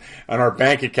customizations, and our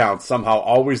bank accounts somehow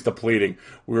always depleting,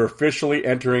 we're officially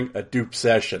entering a dupe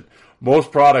session.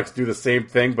 Most products do the same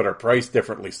thing, but are priced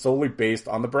differently, solely based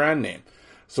on the brand name.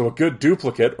 So a good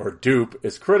duplicate, or dupe,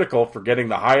 is critical for getting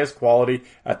the highest quality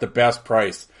at the best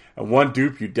price. And one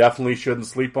dupe you definitely shouldn't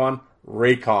sleep on,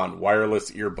 Raycon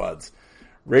wireless earbuds.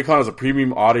 Raycon is a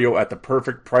premium audio at the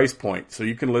perfect price point, so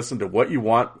you can listen to what you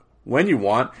want, when you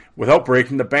want, without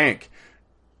breaking the bank.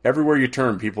 Everywhere you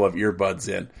turn, people have earbuds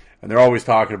in, and they're always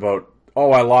talking about,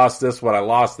 oh, I lost this one, I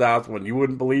lost that one, you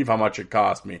wouldn't believe how much it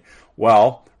cost me.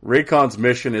 Well, Raycon's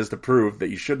mission is to prove that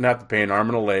you shouldn't have to pay an arm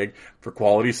and a leg for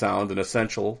quality sound and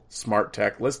essential smart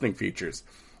tech listening features.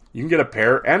 You can get a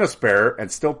pair and a spare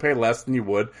and still pay less than you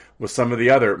would with some of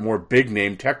the other more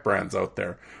big-name tech brands out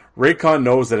there. Raycon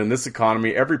knows that in this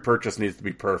economy, every purchase needs to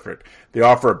be perfect. They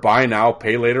offer buy now,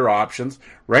 pay later options.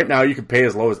 Right now, you can pay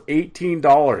as low as $18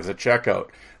 at checkout.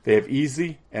 They have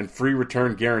easy and free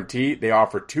return guarantee. They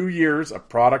offer 2 years of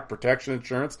product protection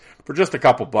insurance for just a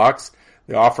couple bucks.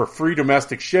 They offer free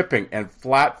domestic shipping and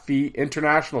flat fee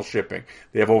international shipping.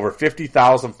 They have over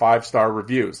 50,000 5-star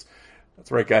reviews. That's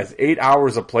right, guys. 8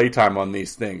 hours of playtime on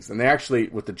these things. And they actually,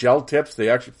 with the gel tips, they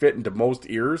actually fit into most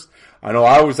ears. I know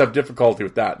I always have difficulty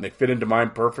with that, and they fit into mine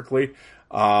perfectly.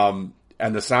 And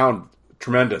the sound,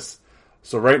 tremendous.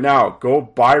 So right now, go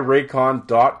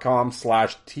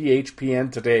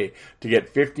buyraycon.com/THPN today to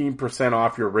get 15%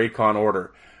 off your Raycon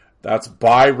order. That's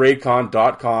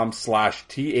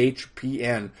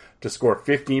buyraycon.com/THPN to score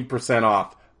 15%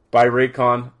 off.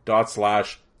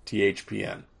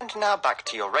 Buyraycon.com/THPN. And now back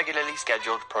to your regularly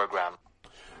scheduled program.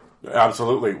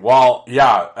 Absolutely. Well,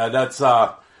 yeah, and that's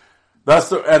the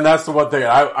one thing.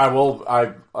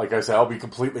 I like I said, I'll be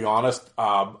completely honest.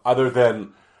 Other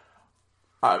than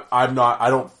I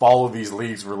don't follow these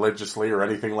leagues religiously or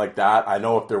anything like that. I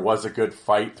know if there was a good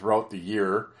fight throughout the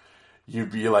year,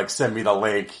 you'd be like, send me the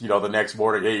link, the next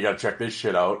morning, hey, you gotta check this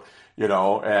shit out,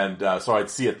 and so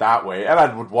I'd see it that way. And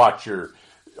I would watch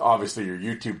obviously your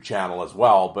YouTube channel as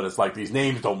well, but it's like these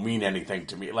names don't mean anything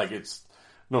to me. Like it's,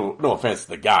 no offense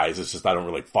to the guys, it's just I don't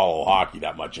really follow hockey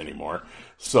that much anymore.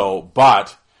 So,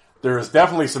 but there is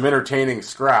definitely some entertaining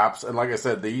scraps, and like I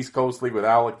said, the East Coast League with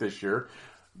Alec this year,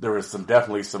 there was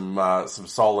definitely some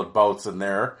solid bouts in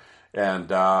there,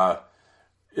 and yeah,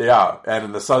 and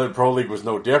in the Southern Pro League was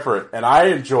no different. And I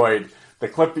enjoyed the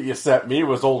clip that you sent me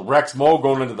was old Rex Moe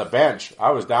going into the bench.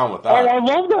 I was down with that. Oh, I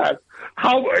love that.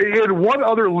 How in what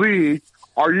other league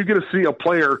are you going to see a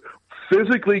player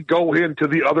physically go into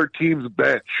the other team's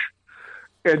bench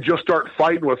and just start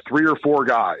fighting with 3 or 4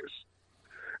 guys?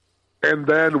 And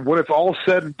then when it's all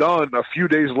said and done, a few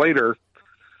days later,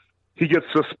 he gets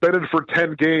suspended for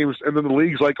 10 games, and then the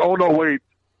league's like, oh, no, wait,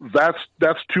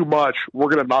 that's too much. We're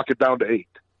going to knock it down to 8.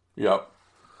 Yep.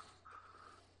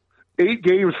 8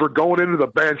 games for going into the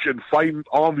bench and fighting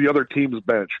on the other team's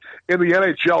bench. In the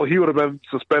NHL, he would have been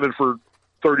suspended for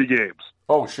 30 games.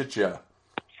 Oh, shit, yeah.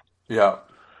 Yeah.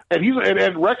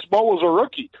 And Rex Moe was a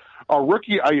rookie. A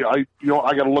rookie, I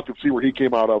got to look and see where he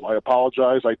came out of. I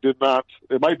apologize. I did not.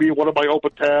 It might be one of my open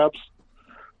tabs,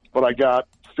 but I got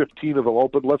 15 of them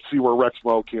open. Let's see where Rex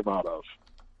Moe came out of.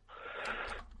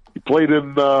 He played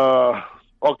in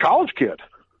college kid.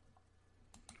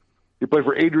 He played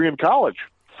for Adrian College,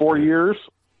 4 years.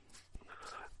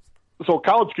 So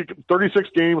college kid, 36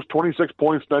 games, 26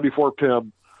 points, 94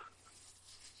 PIM.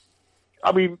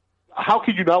 I mean, how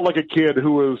could you not like a kid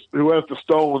who has the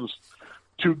stones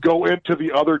to go into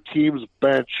the other team's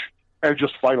bench and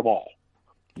just fight them all?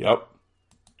 Yep.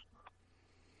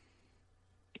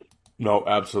 No,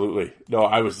 absolutely. No,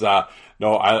 I was, I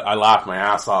laughed my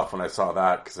ass off when I saw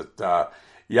that because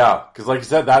because like you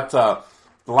said, that,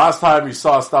 the last time you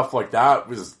saw stuff like that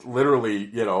was literally,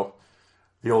 the old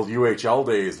UHL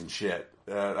days and shit.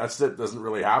 It doesn't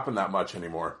really happen that much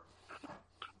anymore.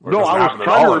 No, I was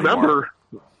trying to remember.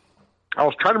 I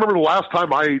was trying to remember the last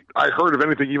time I heard of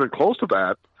anything even close to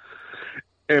that.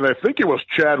 And I think it was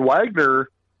Chad Wagner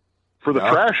for the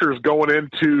Trashers going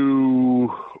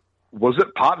into, was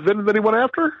it Potvin that he went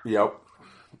after? Yep.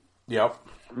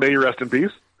 May you rest in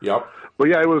peace. Yep. But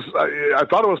yeah, it was. I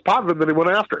thought it was Potvin that he went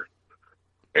after.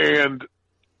 And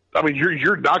I mean,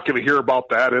 you're not going to hear about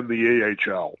that in the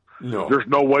AHL. No, there's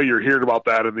no way you're hearing about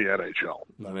that in the NHL.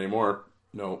 Not anymore.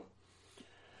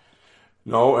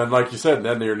 No, and like you said,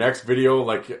 then your next video,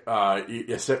 like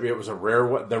you sent me, it was the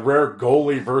rare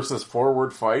goalie versus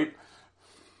forward fight.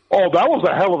 Oh, that was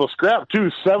a hell of a scrap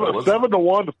too.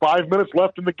 7-1, 5 minutes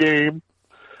left in the game.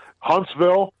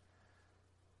 Huntsville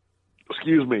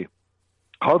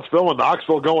and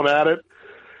Knoxville going at it,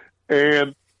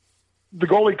 and the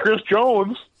goalie Chris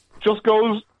Jones just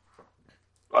goes.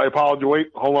 I apologize. Wait,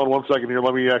 hold on 1 second here.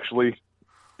 Let me actually.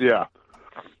 Yeah.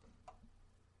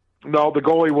 No, the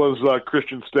goalie was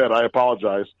Christian Stead. I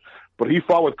apologize, but he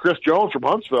fought with Chris Jones from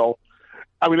Huntsville.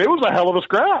 I mean, it was a hell of a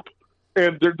scrap,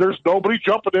 and there's nobody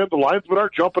jumping in. The linesmen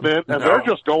aren't jumping in, and they're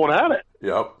just going at it.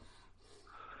 Yep.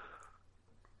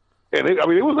 And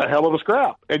it was a hell of a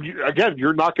scrap. And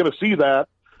you're not going to see that.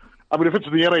 I mean, if it's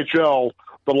in the NHL,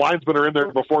 the linesmen are in there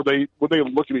when they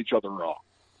look at each other wrong.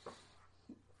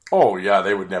 Oh yeah,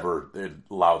 they'd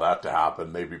allow that to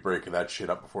happen. They'd be breaking that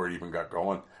shit up before it even got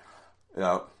going.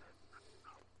 Yeah.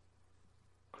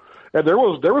 And there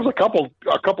was a couple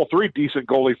 3 decent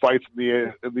goalie fights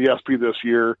in the SP this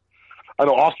year. I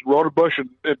know Austin Rodenbush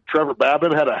and Trevor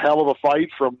Babin had a hell of a fight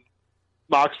from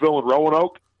Knoxville and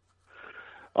Roanoke.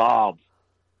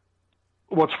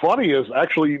 what's funny is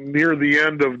actually near the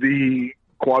end of the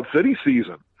Quad City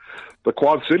season, the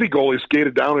Quad City goalie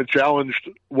skated down and challenged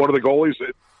one of the goalies.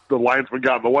 The linesman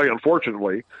got in the way,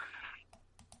 unfortunately.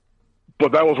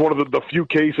 But that was one of the few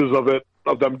cases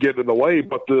of them getting in the way.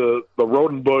 But the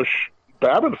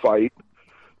Rodenbush-Babin fight,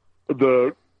 it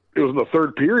was in the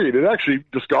third period. It actually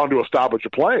just gone to a stoppage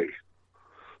of play.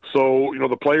 So,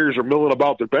 the players are milling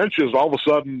about their benches. All of a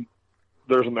sudden,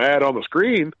 there's an ad on the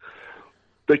screen.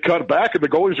 They cut back, and the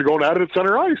goalies are going at it at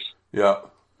center ice. Yeah.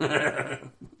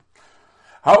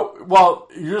 Well,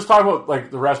 you're just talking about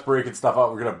like the refs breaking stuff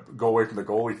out. We're going to go away from the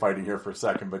goalie fighting here for a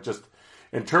second, but just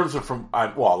in terms of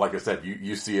like I said,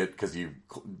 you see it because you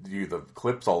do the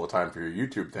clips all the time for your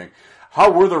YouTube thing.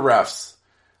 How were the refs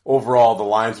overall? The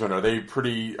linesmen, are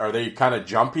they kind of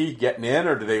jumpy getting in,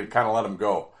 or do they kind of let them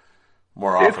go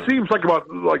more often? It seems like about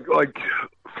like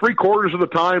 3/4 of the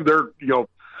time they're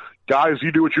guys,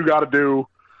 you do what you got to do.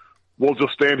 We'll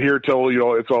just stand here till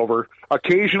it's over.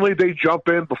 Occasionally they jump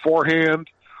in beforehand,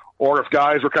 or if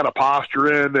guys are kind of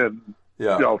posturing and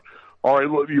all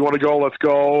right, you want to go, let's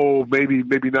go. Maybe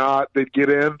not. They'd get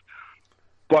in,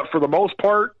 but for the most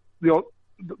part,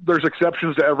 there's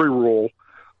exceptions to every rule.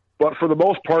 But for the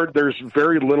most part, there's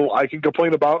very little I can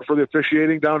complain about for the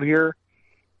officiating down here.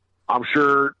 I'm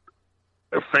sure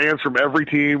fans from every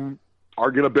team are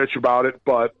going to bitch about it,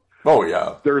 but oh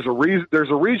yeah, there's a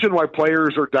reason why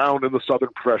players are down in the Southern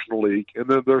Professional League, and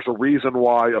then there's a reason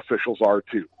why officials are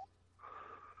too.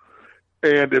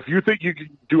 And if you think you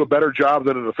can do a better job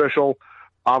than an official,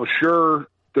 I'm sure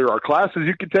there are classes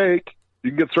you can take. You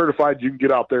can get certified. You can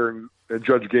get out there and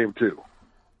judge a game too.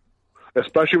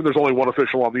 Especially when there's only one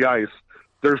official on the ice,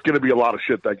 there's going to be a lot of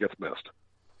shit that gets missed.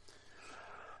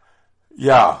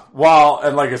 Yeah, well,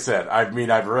 and like I said, I've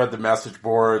read the message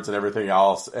boards and everything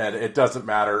else, and it doesn't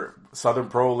matter. Southern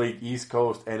Pro League, East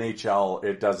Coast, NHL,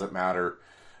 it doesn't matter.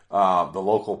 The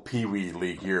local Pee Wee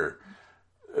League here,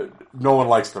 no one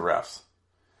likes the refs.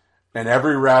 And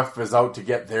every ref is out to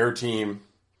get their team,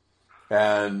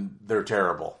 and they're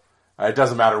terrible. It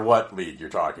doesn't matter what league you're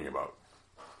talking about.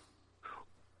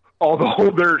 Although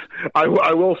I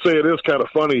will say it is kind of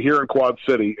funny here in Quad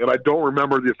City, and I don't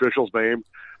remember the official's name,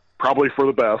 probably for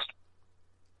the best.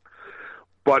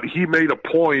 But he made a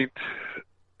point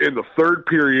in the third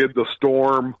period. The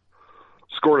Storm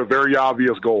scored a very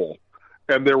obvious goal,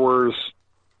 and there was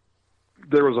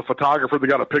a photographer that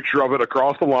got a picture of it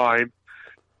across the line.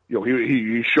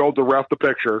 He showed the ref the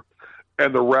picture,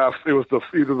 and the ref, it was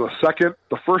either the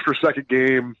first or second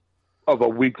game of a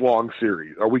weekend-long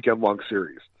series.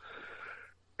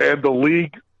 And the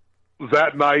league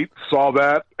that night saw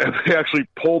that, and they actually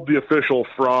pulled the official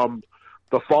from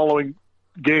the following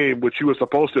game, which he was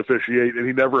supposed to officiate, and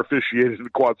he never officiated in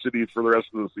Quad Cities for the rest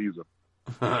of the season.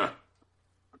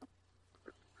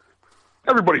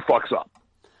 Everybody fucks up.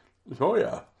 Oh,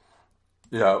 yeah.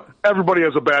 Yeah. Everybody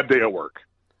has a bad day at work.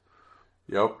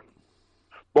 Yep.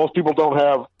 Most people don't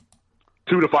have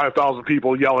 2,000 to 5,000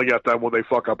 people yelling at them when they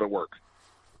fuck up at work.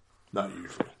 Not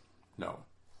usually.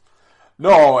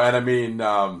 No, and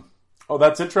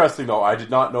that's interesting, though. I did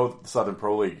not know that the Southern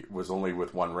Pro League was only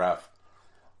with one ref.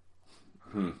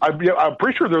 I'm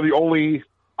pretty sure they're the only...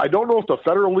 I don't know if the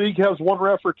Federal League has one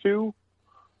ref or two,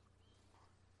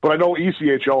 but I know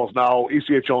ECHL and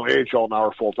AHL now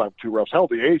are full-time two refs. Hell,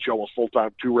 the AHL was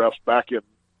full-time two refs back in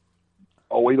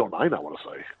 08, 09, I want to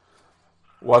say.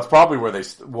 Well, it's probably where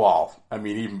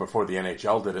even before the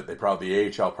NHL did it, the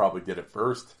AHL probably did it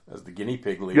first as the guinea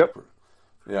pig league. Yep.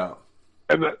 Yeah.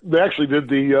 And they actually did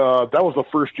that was the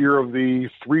first year of the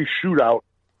 3 shootout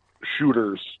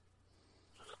shooters.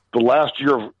 The last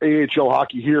year of AHL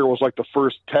hockey here was like the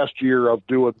first test year of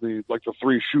doing the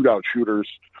 3 shootout shooters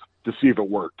to see if it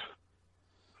worked.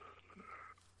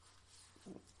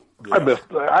 Yeah.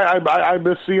 I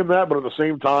miss seeing that, but at the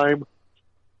same time,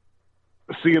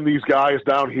 seeing these guys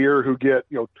down here who get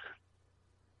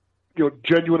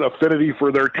genuine affinity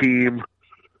for their team,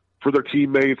 for their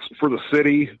teammates, for the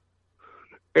city,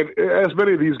 and as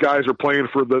many of these guys are playing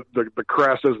for the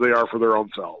crest as they are for their own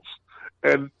selves,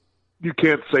 and you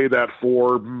can't say that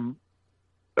for,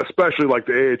 especially like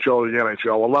the AHL or the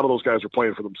NHL. A lot of those guys are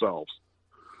playing for themselves.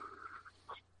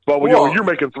 But when you're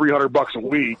making $300 a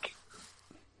week,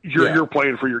 you're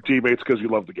playing for your teammates because you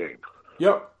love the game.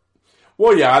 Yep.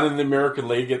 Well, yeah, and in the American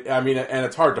League, and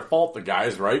it's hard to fault the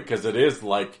guys, right? Because it is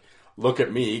like, look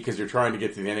at me, because you're trying to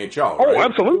get to the NHL, right? Oh,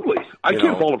 absolutely. I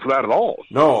can't fault them for that at all.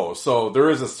 No, so there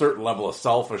is a certain level of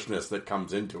selfishness that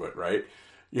comes into it, right?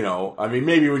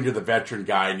 Maybe when you're the veteran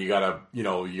guy and you got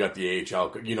the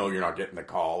AHL, you're not getting the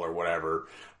call or whatever.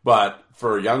 But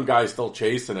for a young guy still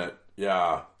chasing it,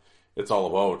 yeah, it's all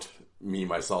about me,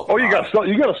 myself. Oh, you got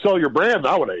to sell your brand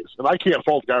nowadays, and I can't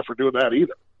fault the guy for doing that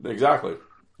either. Exactly.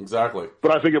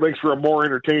 But I think it makes for a more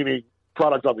entertaining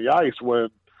product on the ice when,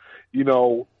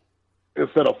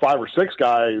 instead of 5 or 6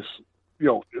 guys,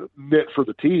 knit for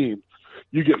the team,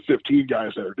 you get 15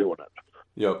 guys that are doing it.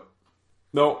 Yep.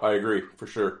 No, I agree for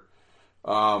sure.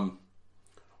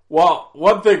 Well,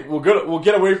 one thing we'll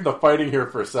get away from the fighting here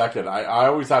for a second. I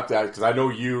always have to ask because I know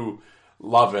you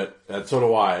love it, and so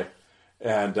do I.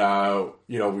 And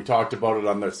we talked about it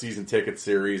on the season ticket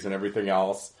series and everything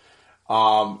else.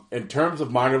 In terms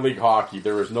of minor league hockey,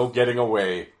 there is no getting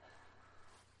away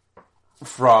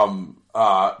from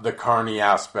the Carney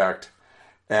aspect.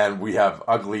 And we have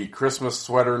ugly Christmas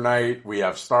sweater night. We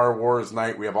have Star Wars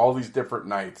night. We have all these different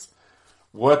nights.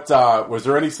 What was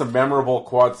there some memorable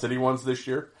Quad City ones this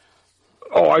year?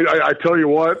 Oh, I tell you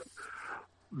what,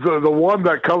 the one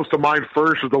that comes to mind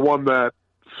first is the one that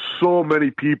so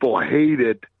many people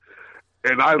hated,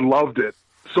 and I loved it.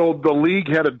 So the league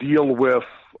had a deal with,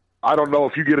 I don't know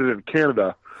if you get it in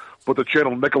Canada, but the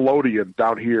channel Nickelodeon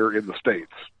down here in the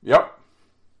States. Yep.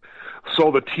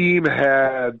 So the team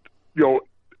had,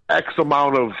 X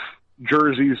amount of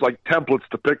jerseys, like templates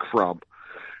to pick from.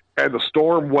 And the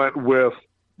Storm went with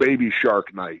Baby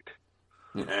Shark Night.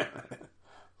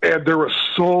 And there were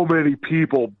so many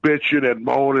people bitching and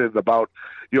moaning about,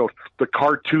 the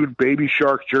cartoon Baby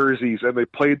Shark jerseys, and they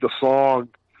played the song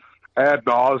ad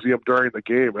nauseum during the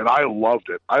game, and I loved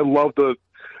it. I loved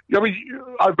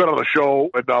I've been on the show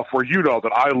enough where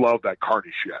that I love that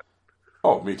Carney shit.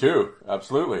 Oh, me too.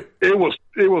 Absolutely. It was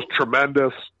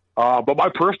tremendous. But my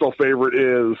personal favorite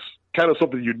is kind of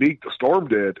something unique the Storm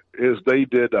did, is they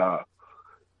did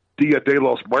Dia de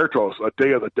los Muertos, a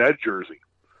Day of the Dead jersey.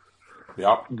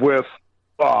 Yep. With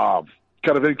kind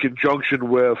of in conjunction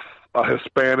with a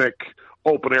Hispanic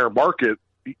open air market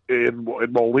in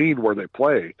Moline where they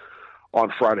play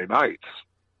on Friday nights.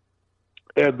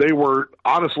 And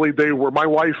my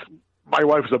wife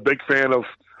is a big fan of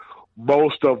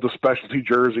most of the specialty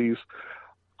jerseys.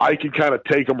 I can kind of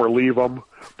take them or leave them,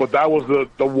 but that was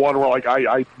the one where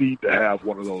I need to have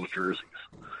one of those jerseys.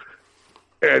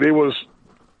 And it was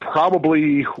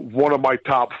probably one of my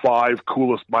top 5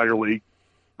 coolest minor league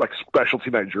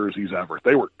specialty night jerseys ever.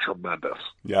 They were tremendous.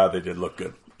 Yeah, they did look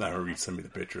good. I remember you sent me the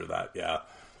picture of that. Yeah.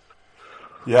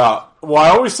 Yeah. Well, I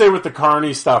always say with the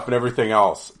Carney stuff and everything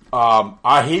else,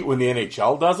 I hate when the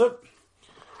NHL does it.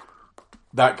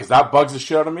 Because that bugs the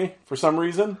shit out of me for some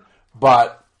reason.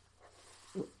 But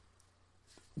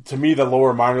to me, the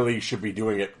lower minor league should be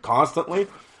doing it constantly.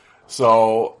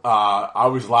 So I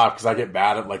always laugh because I get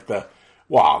mad at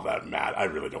I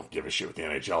really don't give a shit what the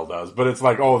NHL does. But it's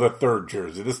the third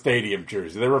jersey, the stadium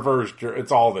jersey, the reverse jersey.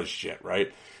 It's all this shit,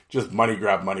 right? Just money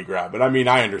grab. And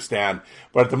I understand.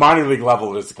 But at the minor league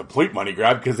level, it's a complete money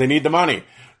grab because they need the money,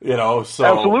 so.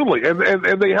 Absolutely.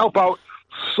 And they help out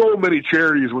so many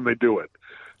charities when they do it.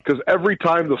 Because every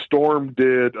time the Storm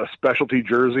did a specialty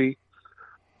jersey,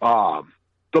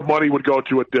 the money would go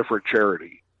to a different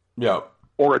charity. Yeah.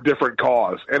 Or a different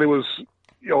cause. And it was,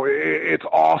 it's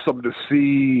awesome to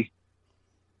see.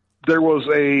 There was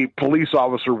a police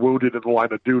officer wounded in the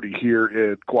line of duty here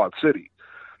in Quad City.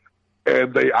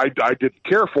 And I didn't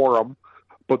care for him,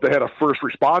 but they had a first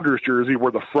responders jersey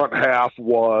where the front half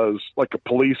was like a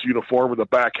police uniform and the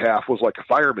back half was like a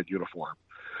fireman uniform.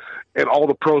 And all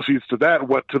the proceeds to that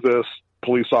went to this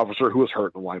police officer who was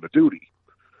hurt in the line of duty.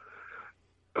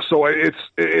 So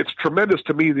it's tremendous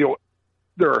to me.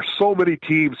 There are so many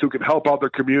teams who can help out their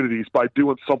communities by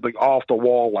doing something off the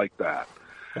wall like that.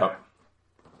 Yep.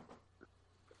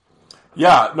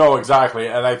 Yeah, no, exactly.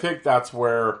 And I think that's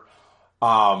where,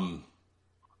 like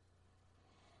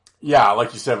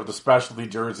you said, with the specialty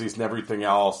jerseys and everything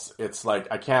else, it's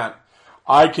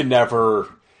I can never,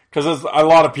 because there's a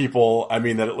lot of people,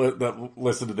 that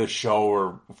listen to this show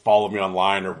or follow me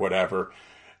online or whatever.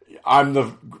 I'm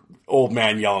the old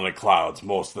man yelling at clouds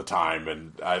most of the time,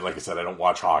 and like I said, I don't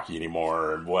watch hockey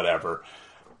anymore and whatever.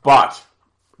 But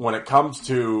when it comes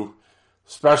to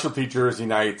specialty jersey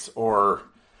nights or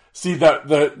see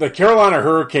the Carolina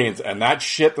Hurricanes and that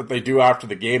shit that they do after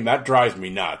the game, that drives me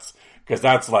nuts because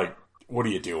that's what are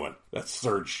you doing? That's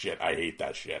surge shit. I hate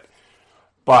that shit.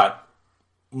 But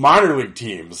minor league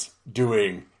teams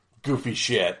doing goofy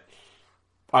shit,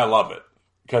 I love it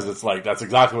because it's that's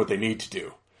exactly what they need to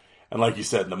do. And like you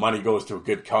said, the money goes to a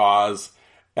good cause.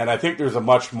 And I think there's a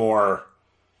much more,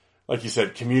 like you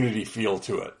said, community feel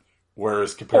to it.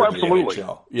 Whereas compared to the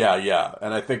NHL. Yeah.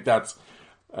 And I think that's,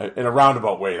 in a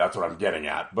roundabout way, that's what I'm getting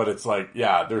at. But it's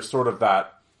there's sort of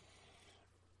that,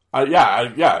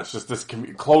 it's just this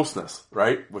closeness,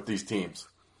 right, with these teams.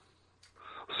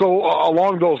 So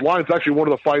along those lines, actually, one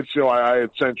of the fights I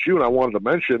had sent you and I wanted to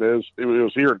mention is it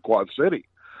was here in Quad City.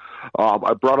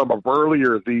 I brought him up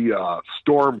earlier. The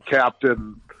Storm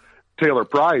captain Taylor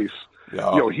Price.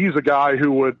 Yeah. He's a guy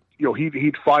who would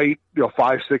he'd fight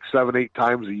 5, 6, 7, 8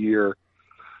 times a year,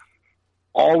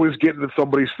 always getting in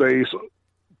somebody's face,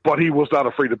 but he was not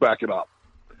afraid to back it up.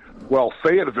 Well,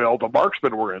 Fayetteville, the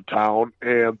Marksmen were in town,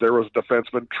 and there was a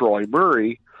defenseman, Troy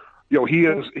Murray. He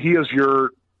is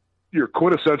your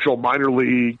quintessential minor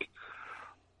league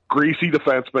greasy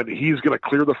defenseman. He's going to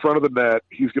clear the front of the net.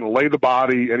 He's going to lay the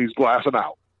body, and he's glassing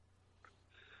out.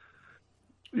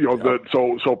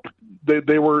 So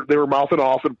they were mouthing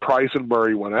off, and Price and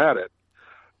Murray went at it,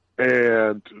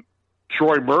 and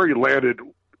Troy Murray landed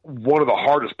one of the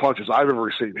hardest punches I've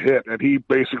ever seen hit, and he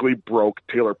basically broke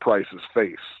Taylor Price's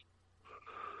face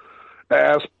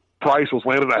as Price was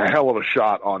landing a hell of a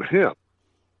shot on him.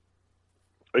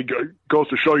 It goes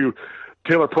to show you,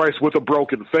 Taylor Price with a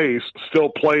broken face still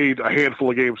played a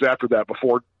handful of games after that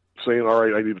before saying, all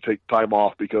right, I need to take time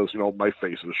off because, my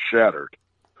face is shattered.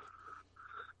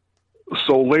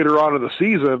 So later on in the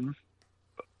season,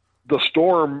 the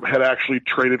Storm had actually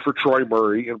traded for Troy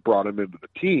Murray and brought him into the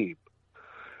team.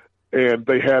 And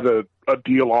they had a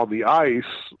deal on the ice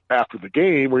after the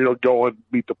game where, go and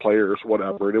meet the players,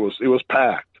 whatever. And it was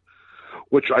packed,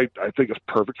 which I think is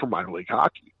perfect for minor league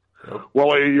hockey. Yep.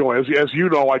 Well, as you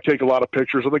know, I take a lot of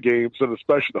pictures of the games, and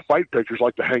especially the fight pictures,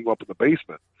 like to hang them up in the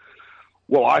basement.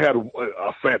 Well, I had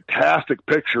a fantastic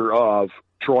picture of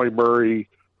Troy Murray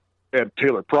and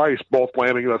Taylor Price both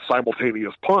landing a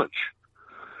simultaneous punch.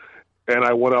 And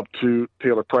I went up to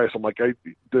Taylor Price. I'm like,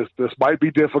 this might be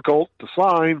difficult to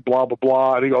sign, blah, blah,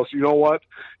 blah. And he goes, you know what?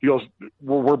 He goes,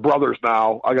 we're brothers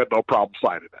now. I got no problem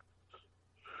signing it.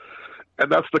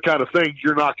 And that's the kind of thing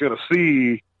you're not going to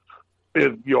see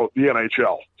in the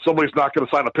NHL. Somebody's not going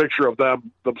to sign a picture of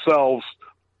themselves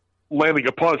landing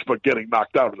a punch but getting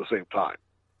knocked out at the same time.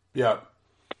 Yeah.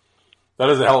 That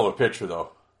is a hell of a picture,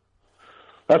 though.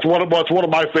 That's one of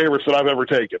my favorites that I've ever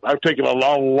taken. I've taken a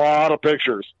lot of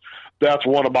pictures. That's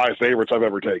one of my favorites I've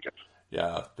ever taken.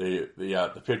 Yeah,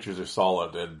 the pictures are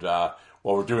solid, and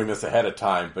we're doing this ahead of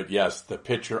time, but yes, the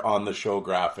picture on the show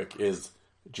graphic is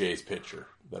Jay's picture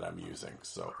that I'm using.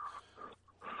 So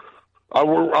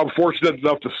I'm fortunate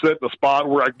enough to sit in the spot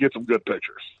where I can get some good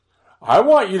pictures. I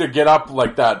want you to get up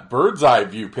like that bird's eye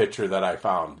view picture that I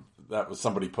found. That was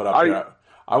somebody put up there.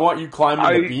 I want you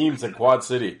climbing the beams in Quad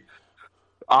City.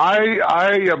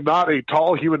 I am not a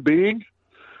tall human being.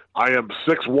 I am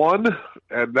 6'1",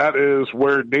 and that is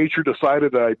where nature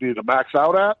decided that I needed to max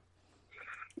out at.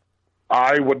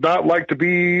 I would not like to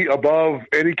be above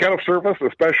any kind of surface,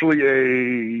 especially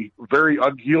a very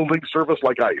unyielding surface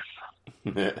like ice.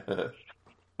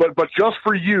 But just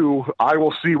for you, I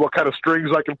will see what kind of strings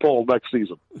I can pull next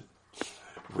season.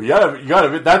 You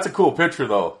gotta. That's a cool picture,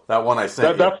 though. That one I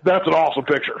sent you. That's an awesome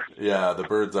picture. Yeah, the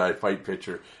bird's eye fight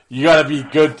picture. You gotta be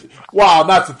good. Wow,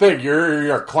 that's the thing.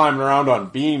 You're climbing around on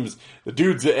beams. The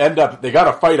dudes they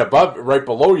gotta fight right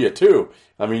below you too.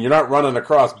 I mean, you're not running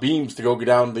across beams to go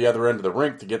down the other end of the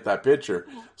rink to get that picture.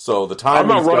 So the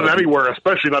time. I'm not running anywhere,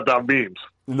 especially not down beams.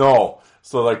 No.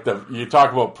 So like you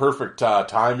talk about perfect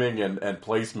timing and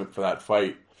placement for that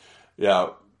fight. Yeah.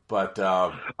 But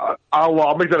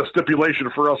I'll make that a stipulation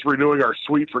for us renewing our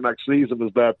suite for next season.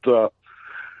 Is that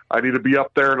I need to be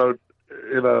up there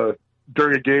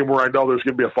during a game where I know there's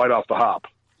going to be a fight off the hop.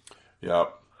 Yeah.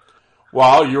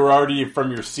 Well, you're already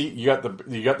from your seat. You got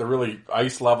the really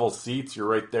ice level seats. You're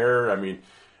right there. I mean,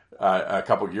 a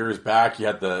couple of years back, you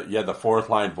had the fourth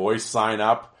line voice sign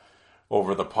up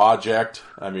over the project.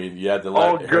 I mean, you had to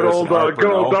let good old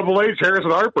Double H Harrison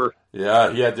Harper.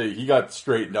 Yeah, he got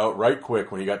straightened out right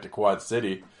quick when he got to Quad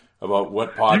City about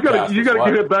what podcast. You got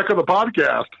to get him back on the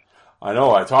podcast. I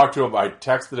know. I talked to him. I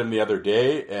texted him the other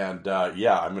day, and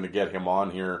I'm going to get him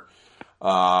on here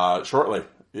shortly.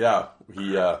 Yeah,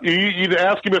 you'd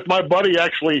ask him if my buddy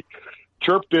actually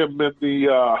chirped him in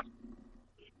the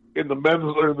men's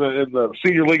in the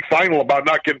senior league final about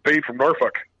not getting paid from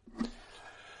Norfolk.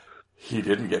 He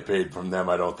didn't get paid from them,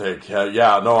 I don't think. I'm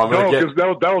going to get... No,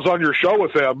 because that was on your show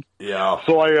with him. Yeah.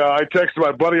 So I texted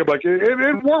my buddy. I'm like,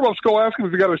 in warm-ups, go ask him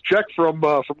if he got his check from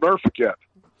Norfolk yet.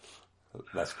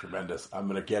 That's tremendous. I'm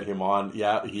going to get him on.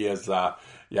 Yeah, he is.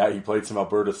 He played some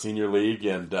Alberta Senior League,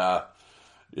 and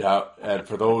and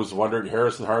for those wondering,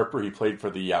 Harrison Harper, he played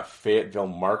for the Fayetteville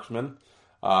Marksmen.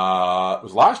 It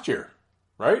was last year,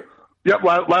 right? Yep,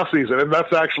 last season, and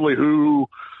that's actually who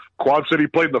Quad City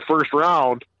played in the first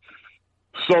round.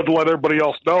 So to let everybody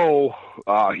else know,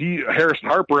 Harrison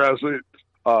Harper has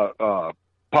a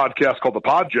podcast called The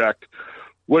Project,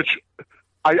 which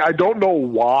I don't know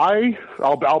why.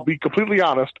 I'll be completely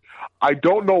honest. I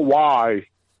don't know why,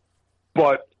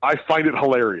 but I find it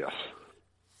hilarious.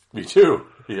 Me too.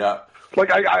 Yeah.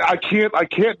 Like I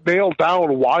can't nail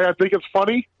down why I think it's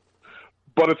funny,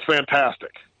 but it's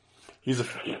fantastic. He's an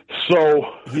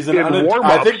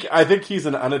I think he's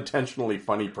an unintentionally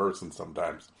funny person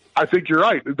sometimes. I think you're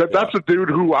right. That's a dude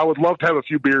who I would love to have a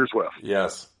few beers with.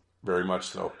 Yes, very much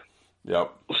so.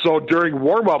 Yep. So during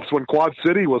warm-ups when Quad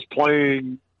City was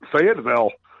playing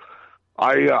Fayetteville,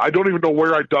 I don't even know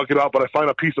where I dug it up, but I found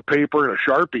a piece of paper and a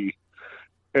Sharpie,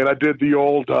 and I did the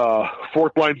old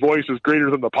fourth line voice is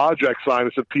greater than the project sign.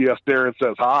 It said, P.S. Darren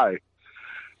says hi.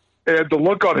 And the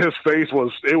look on his face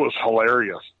was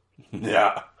hilarious.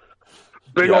 Yeah.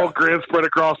 Big old grin spread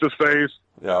across his face.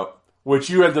 Yeah. Which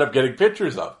you ended up getting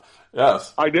pictures of.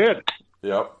 Yes. I did.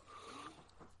 Yep.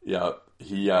 Yeah.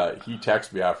 He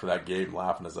texted me after that game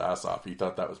laughing his ass off. He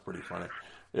thought that was pretty funny.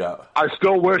 Yeah. I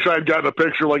still wish I had gotten a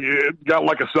picture, got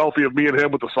like a selfie of me and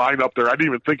him with the sign up there. I didn't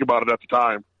even think about it at the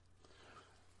time.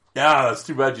 Yeah, that's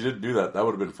too bad you didn't do that. That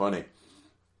would have been funny.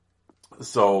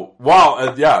 So,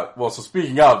 so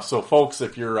speaking of, so folks,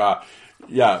 if you're,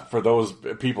 for those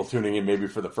people tuning in maybe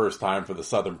for the first time, for the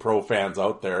Southern Pro fans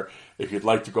out there, if you'd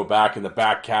like to go back in the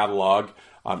back catalog,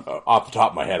 off the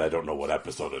top of my head, I don't know what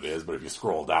episode it is, but if you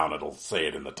scroll down, it'll say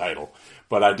it in the title.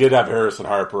 But I did have Harrison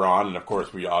Harper on, and of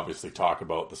course we obviously talk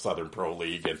about the Southern Pro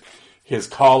League and his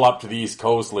call up to the East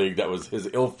Coast League. That was his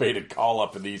ill-fated call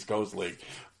up in the East Coast League.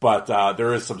 But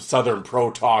there is some Southern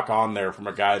Pro talk on there from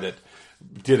a guy that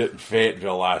did it in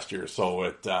Fayetteville last year. So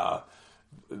it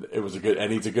was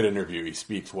he's a good interview. He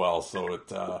speaks well. So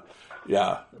but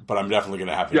I'm definitely going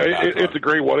to have him back on. It's a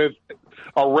great one. It's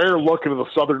a rare look into the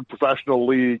Southern Professional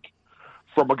League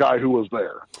from a guy who was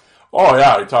there. Oh,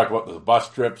 yeah. We talk about the bus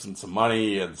trips and some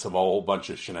money and some whole bunch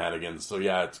of shenanigans. So,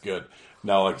 yeah, it's good.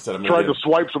 Now, like I said, tried to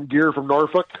swipe some gear from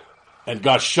Norfolk. And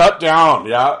got shut down.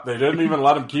 Yeah, they didn't even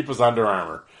let him keep his Under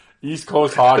Armour. East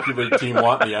Coast Hockey League team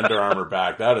wanting the Under Armour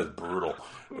back. That is brutal.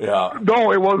 Yeah.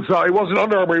 No, it wasn't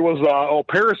Under Armour. It was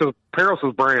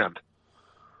Paris's brand.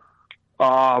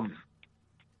 Violent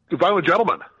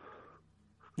Gentleman.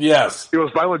 Yes. It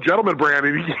was Violent Gentleman brand,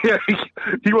 and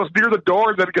he was near the door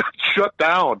and then it got shut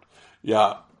down.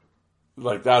 Yeah.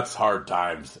 Like, that's hard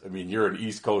times. I mean, you're an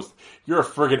East Coast, you're a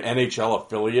friggin' NHL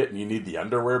affiliate and you need the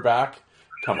underwear back?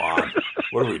 Come on.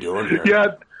 What are we doing here? Yeah.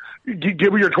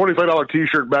 Give me your $25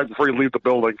 T-shirt back before you leave the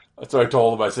building. That's what I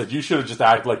told him. I said, you should have just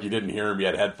acted like you didn't hear him. You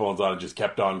had headphones on and just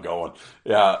kept on going.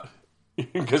 Yeah.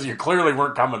 Because you clearly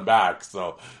weren't coming back.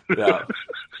 So, yeah.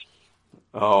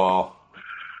 Oh,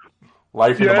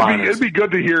 life in the minors. It'd be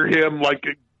good to hear him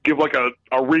give a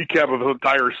recap of his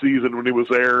entire season when he was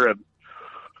there, and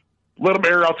let him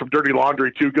air out some dirty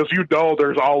laundry too, because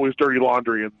there's always dirty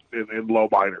laundry in low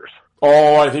minors.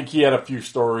 Oh, I think he had a few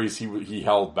stories he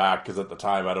held back because at the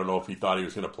time I don't know if he thought he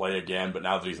was going to play again, but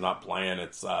now that he's not playing,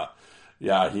 it's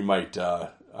he might.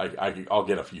 I'll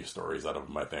get a few stories out of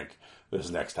him, I think, this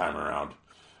next time around.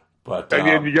 But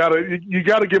and you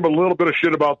gotta give him a little bit of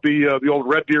shit about the old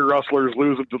Red Deer Rustlers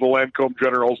losing to the Lancome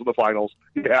Generals in the finals.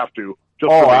 You have to.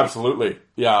 Absolutely.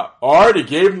 Yeah, I already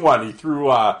gave him one. He threw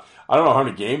I don't know how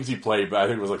many games he played, but I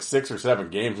think it was like 6 or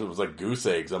 7 games. It was like goose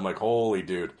eggs. I'm like, holy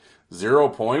dude, 0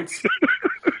 points.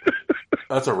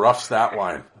 That's a rough stat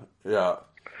line. Yeah.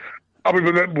 I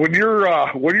mean, but when you're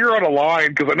on a line,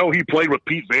 because I know he played with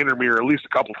Pete Vandermeer at least a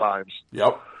couple times.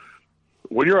 Yep.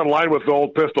 When you're on line with the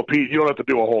old Pistol Pete, you don't have to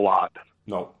do a whole lot.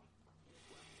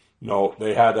 No,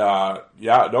 they had,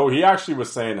 he actually was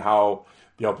saying how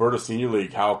the Alberta Senior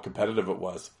League, how competitive it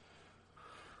was.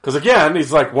 Because again,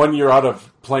 he's like 1 year out of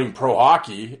playing pro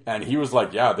hockey, and he was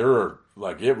like,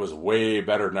 it was way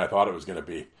better than I thought it was going to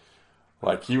be.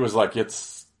 Like, he was like,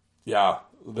 there's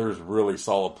really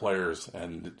solid players,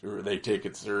 and they take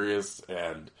it serious,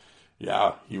 and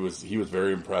he was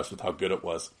very impressed with how good it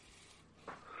was.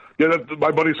 Yeah,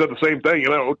 my buddy said the same thing.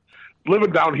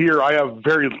 Living down here, I have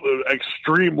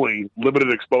extremely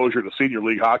limited exposure to senior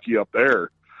league hockey up there.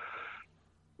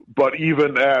 But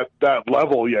even at that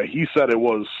level, he said it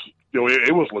was,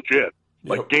 it was legit.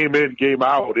 Like game in, game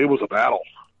out, it was a battle.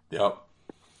 Yep.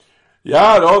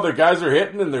 Yeah, no, the guys are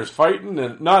hitting and there's fighting,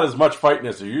 and not as much fighting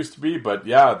as there used to be, but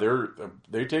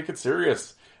they take it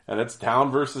serious, and it's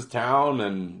town versus town,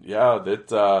 and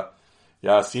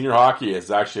senior hockey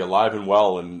is actually alive and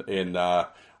well in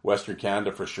Western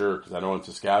Canada for sure, because I know in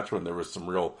Saskatchewan there was some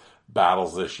real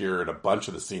battles this year in a bunch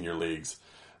of the senior leagues.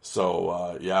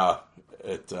 So,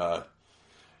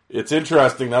 it's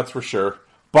interesting, that's for sure.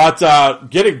 But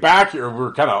getting back here,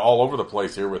 we're kind of all over the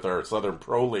place here with our Southern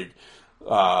Pro League.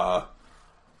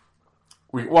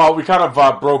 we kind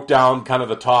of broke down kind of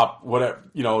the top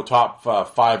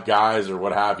top 5 guys or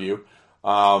what have you.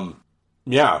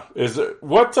 Yeah,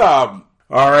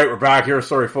 all right, we're back here.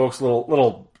 Sorry, folks,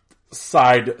 little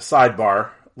sidebar,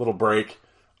 little break.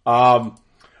 No,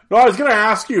 I was going to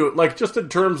ask you, like, just in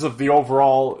terms of the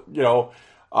overall,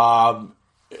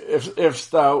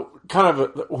 if the kind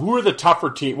of who are the tougher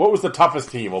team? What was the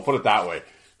toughest team? We'll put it that way.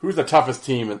 Who's the toughest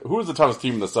team? And who was the toughest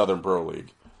team in the Southern Pro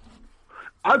League?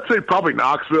 I'd say probably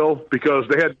Knoxville, because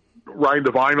they had Ryan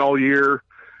Devine all year,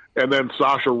 and then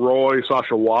Sasha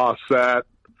Waugh sat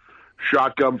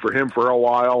shotgun for him for a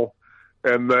while,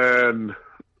 and then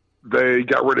they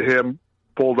got rid of him,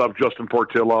 pulled up Justin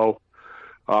Portillo.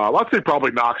 I'd say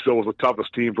probably Knoxville was the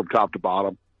toughest team from top to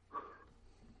bottom.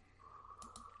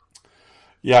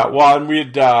 Yeah, well, and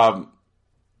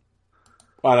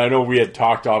and I know we had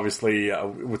talked, obviously,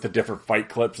 with the different fight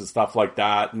clips and stuff like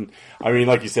that. And, I mean,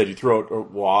 like you said, you throw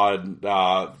out Waugh and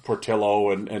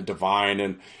Portillo and Devine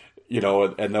and,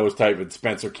 and those type of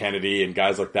Spencer Kennedy and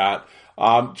guys like that.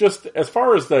 Just as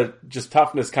far as the just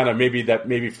toughness kind of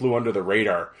maybe flew under the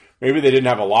radar. Maybe they didn't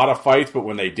have a lot of fights, but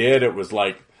when they did, it was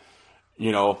like,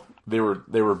 they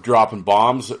were dropping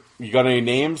bombs. You got any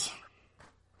names?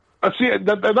 See,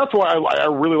 that's why I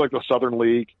really like the Southern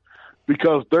League,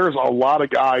 because there's a lot of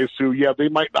guys who, they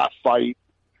might not fight,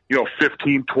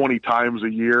 15, 20 times a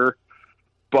year,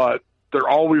 but they're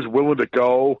always willing to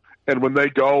go. And when they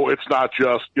go, it's not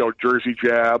just, jersey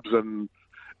jabs and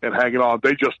hanging on.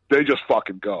 They just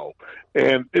fucking go.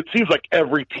 And it seems like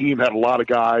every team had a lot of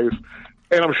guys,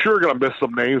 and I'm sure going to miss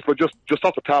some names, but just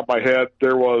off the top of my head,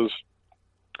 there was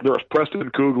Preston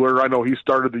Kugler. I know he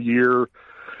started the year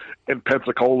in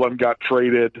Pensacola and got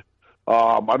traded.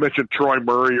 I mentioned Troy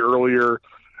Murray earlier,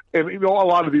 and a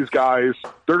lot of these guys,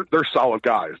 they're solid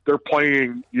guys. They're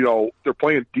playing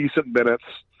decent minutes,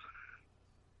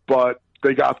 but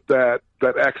they got that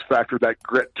X factor, that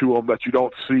grit to them that you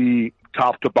don't see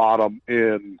top to bottom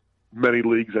in many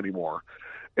leagues anymore.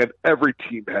 And every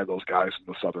team had those guys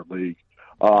in the Southern League.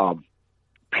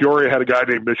 Peoria had a guy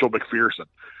named Mitchell McPherson,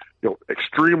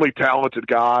 extremely talented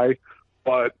guy,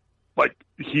 but like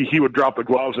he would drop the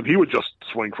gloves and he would just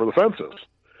swing for the fences.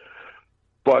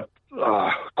 But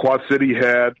Quad City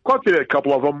had a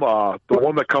couple of them. The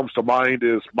one that comes to mind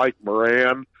is Mike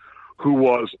Moran, who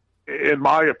was, in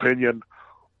my opinion,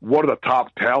 one of the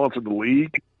top talents in the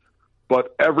league.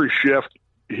 But every shift,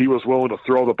 he was willing to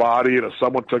throw the body, and if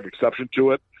someone took exception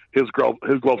to it, his gloves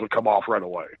would come off right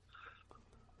away.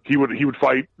 He would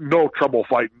fight, no trouble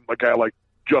fighting a guy like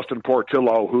Justin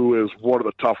Portillo, who is one of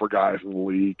the tougher guys in the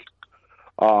league.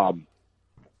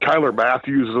 Kyler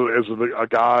Matthews is a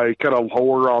guy kind of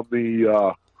lower on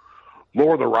the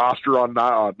roster on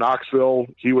Knoxville.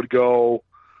 He would go.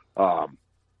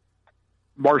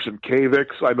 Marcin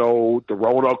Kavix, I know the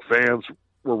Roanoke fans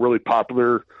were really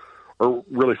popular or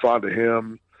really fond of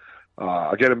him.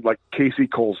 Again, like Casey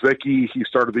Kolzicki, he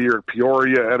started the year in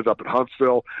Peoria, ended up in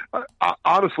Huntsville.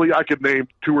 Honestly, I could name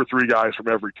 2 or 3 guys from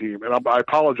every team, and I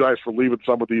apologize for leaving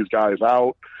some of these guys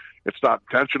out. It's not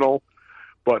intentional,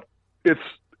 but that's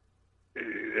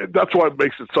why it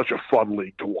makes it such a fun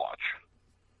league to watch.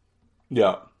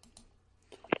 Yeah.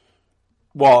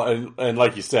 Well, and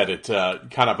like you said, it's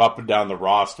kind of up and down the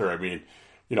roster. I mean,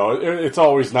 it's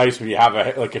always nice when you have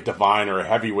a Devine or a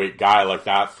heavyweight guy like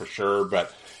that, for sure.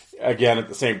 But again, at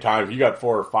the same time, if you got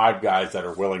 4 or 5 guys that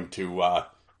are willing to,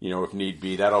 if need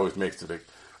be, that always makes it, a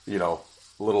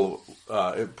little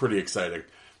pretty exciting.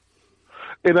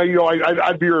 And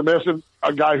I'd be remiss in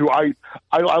a guy who I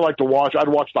like to watch. I'd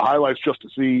watch the highlights just to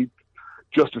see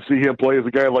him play, as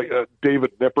a guy like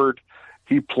David Nippert.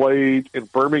 He played in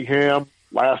Birmingham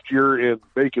last year and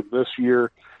Macon this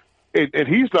year, and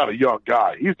he's not a young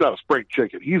guy. He's not a spring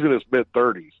chicken. He's in his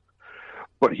mid-30s,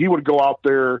 but he would go out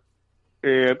there,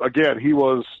 and again, he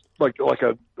was like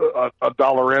a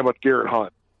Dollarama Garrett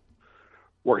Hunt,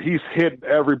 where he's hitting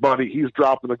everybody. He's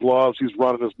dropping the gloves. He's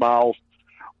running his mouth.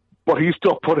 But he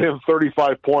still put in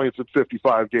 35 points in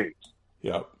 55 games.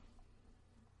 Yep.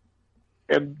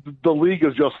 And the league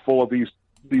is just full of these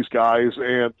guys.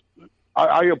 And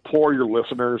I implore your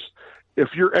listeners, if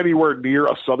you're anywhere near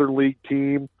a Southern League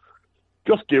team,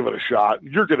 just give it a shot.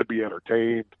 You're going to be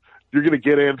entertained. You're going to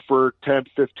get in for $10,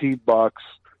 $15. You're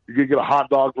going to get a hot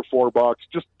dog for $4.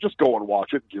 Just go and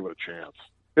watch it and give it a chance.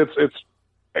 It's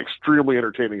extremely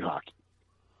entertaining hockey.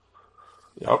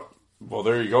 Yep. Well,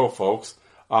 there you go, folks.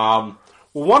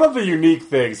 One of the unique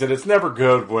things, and it's never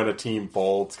good when a team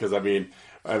folds, because cause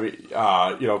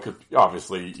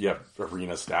obviously you have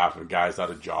arena staff and guys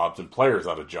out of jobs and players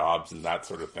out of jobs and that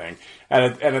sort of thing,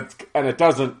 and it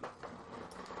doesn't.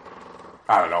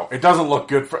 I don't know. It doesn't look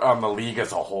good on the league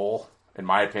as a whole, in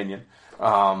my opinion.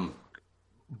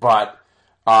 But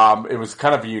it was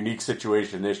kind of a unique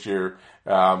situation this year.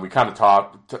 We kind of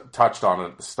touched on it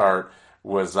at the start,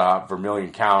 was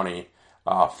Vermilion County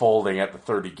folding at the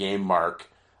 30-game mark.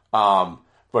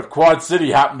 But Quad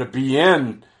City happened to be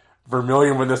in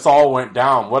Vermilion when this all went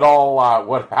down.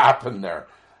 What happened there?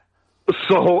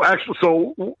 So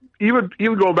even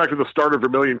going back to the start of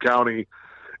Vermilion County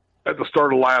at the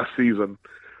start of last season,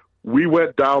 we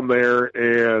went down there,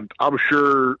 and I'm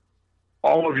sure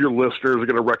all of your listeners are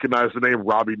going to recognize the name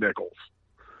Robbie Nichols.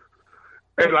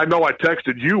 And I know I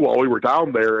texted you while we were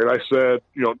down there, and I said,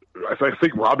 I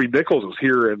think Robbie Nichols is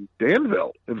here in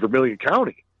Danville in Vermilion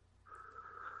County.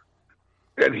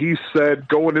 And he said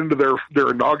going into their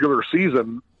inaugural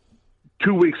season,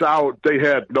 2 weeks out, they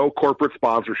had no corporate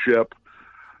sponsorship.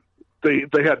 They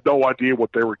had no idea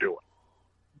what they were doing,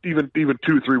 even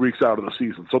 2-3 weeks out of the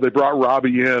season. So they brought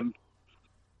Robbie in,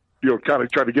 kind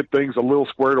of trying to get things a little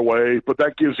squared away, but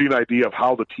that gives you an idea of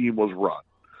how the team was run.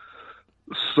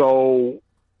 So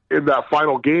in that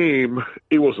final game,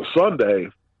 it was a Sunday,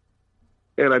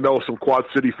 and I know some Quad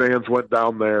City fans went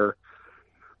down there.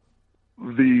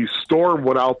 The Storm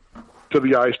went out to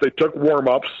the ice. They took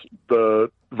warm-ups. The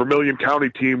Vermilion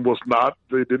County team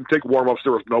they didn't take warm-ups.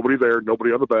 There was nobody there,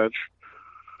 nobody on the bench.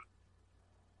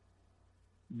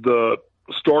 The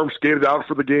Storm skated out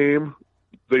for the game.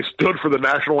 They stood for the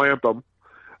national anthem.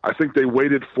 I think they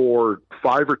waited for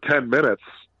 5 or 10 minutes,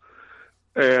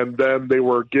 and then they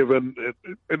were given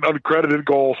an uncredited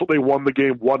goal, so they won the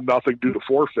game 1-0 due to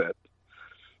forfeit.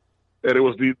 And it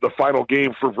was the final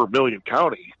game for Vermilion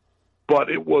County. But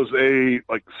it was a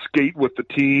skate with the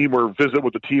team or visit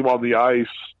with the team on the ice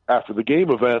after the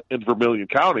game event in Vermilion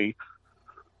County.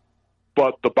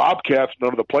 But the Bobcats,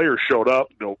 none of the players showed up.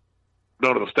 None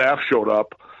of the staff showed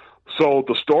up. So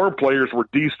the Storm players were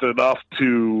decent enough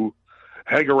to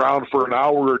hang around for an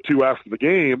hour or two after the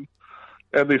game,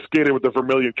 and they skated with the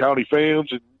Vermilion County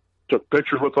fans and took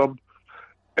pictures with them.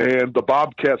 And the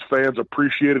Bobcats fans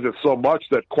appreciated it so much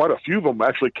that quite a few of them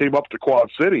actually came up to Quad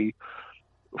City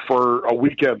for a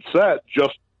weekend set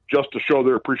just to show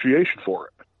their appreciation for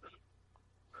it.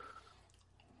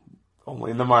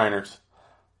 Only in the minors.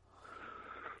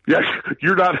 Yeah,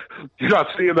 you're not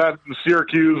seeing that in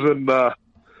Syracuse and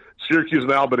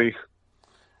Albany.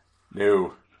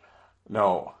 No.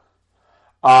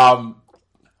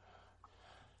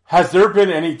 Has there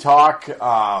been any talk,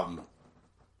 about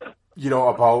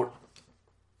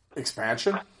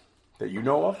expansion that you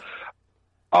know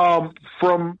of?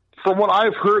 From what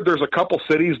I've heard, there's a couple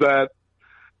cities that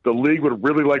the league would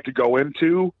really like to go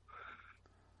into.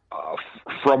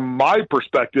 From my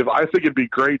perspective, I think it'd be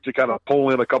great to kind of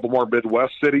pull in a couple more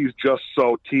Midwest cities just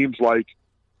so teams like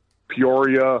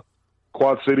Peoria,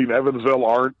 Quad City, and Evansville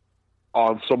aren't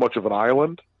on so much of an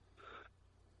island.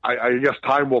 I guess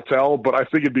time will tell, but I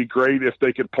think it'd be great if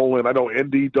they could pull in. I know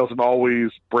Indy doesn't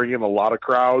always bring in a lot of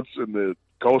crowds in the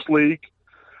Coast League.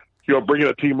 Bringing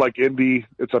a team like Indy,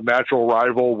 it's a natural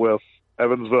rival with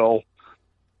Evansville.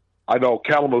 I know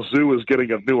Kalamazoo is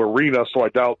getting a new arena, so I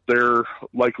doubt they're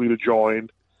likely to join.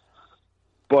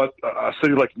 But a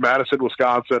city like Madison,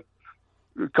 Wisconsin,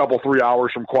 a couple 3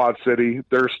 hours from Quad City,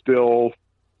 they're still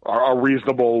a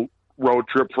reasonable road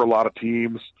trip for a lot of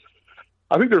teams.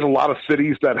 I think there's a lot of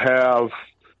cities that have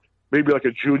maybe like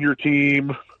a junior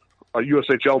team, a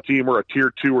USHL team, or a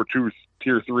Tier 2 or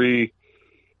Tier 3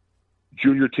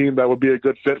 junior team that would be a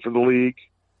good fit for the league.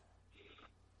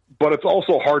 But it's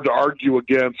also hard to argue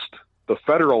against the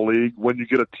Federal League when you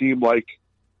get a team like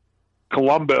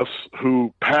Columbus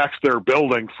who packs their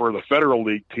building for the Federal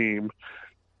League team,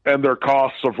 and their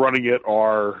costs of running it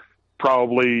are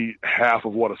probably half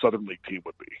of what a Southern League team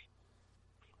would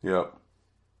be. Yep.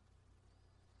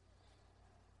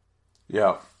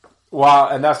 Yeah. Well,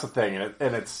 and that's the thing.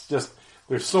 And it's just,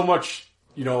 there's so much,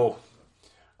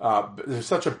 there's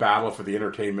such a battle for the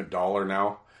entertainment dollar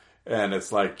now. And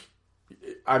it's like,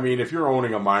 I mean, if you're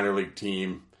owning a minor league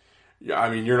team,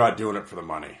 you're not doing it for the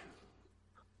money.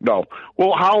 No.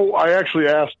 Well, how I actually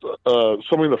asked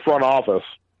somebody in the front office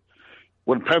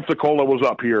when Pensacola was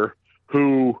up here,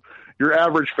 who your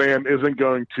average fan isn't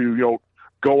going to,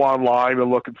 go online and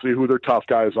look and see who their tough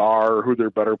guys are or who their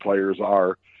better players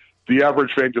are. The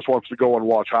average fan just wants to go and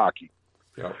watch hockey.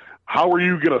 Yeah. How are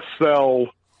you going to sell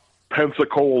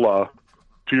Pensacola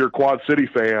to your Quad City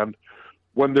fan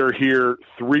when they're here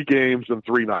 3 games in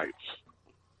 3 nights?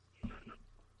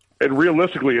 And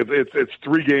realistically, it's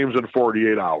 3 games in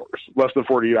 48 hours, less than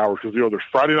 48 hours, because there's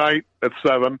Friday night at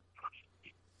 7,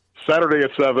 Saturday at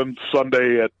 7,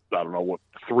 Sunday at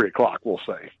 3 o'clock, we'll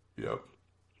say. Yep.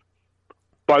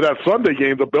 by that Sunday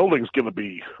game, the building's going to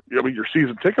be, I mean, your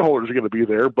season ticket holders are going to be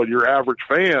there, but your average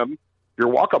fan, your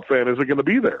walk-up fan isn't going to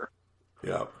be there.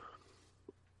 Yeah.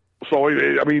 So,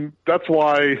 I mean, that's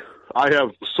why I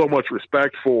have so much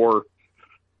respect for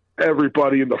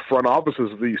everybody in the front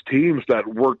offices of these teams that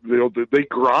work, they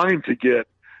grind to get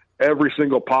every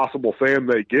single possible fan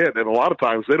they get. And a lot of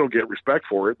times they don't get respect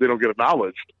for it. They don't get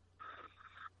acknowledged.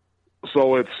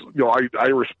 So it's, I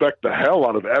respect the hell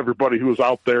out of everybody who's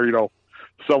out there,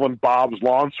 selling Bob's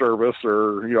Lawn Service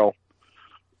or,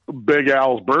 Big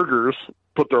Al's Burgers,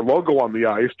 put their logo on the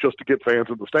ice just to get fans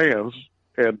in the stands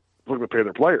and look to pay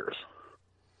their players.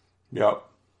 Yep.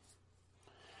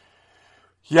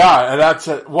 Yeah, and that's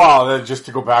then just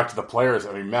to go back to the players.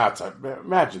 I mean, Matt,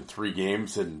 imagine 3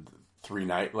 games in 3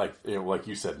 nights, like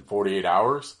you said, in 48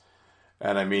 hours.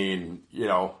 And I mean,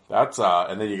 that's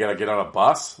and then you got to get on a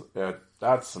bus.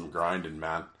 That's some grinding,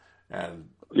 man. And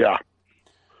yeah,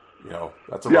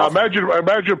 that's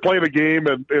imagine playing a game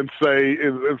in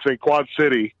say Quad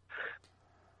City,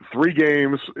 3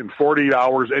 games in 48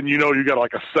 hours, and you got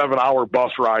like a 7-hour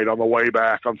bus ride on the way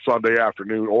back on Sunday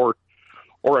afternoon, or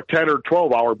a 10 or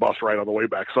 12-hour bus ride on the way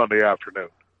back Sunday afternoon.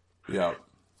 Yeah.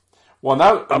 Well,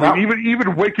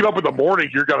 even waking up in the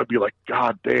morning, you're gonna be like,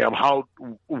 God damn,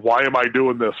 why am I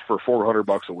doing this for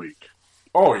 $400 a week?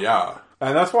 Oh yeah,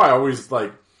 and that's why I always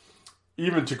like,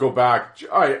 even to go back.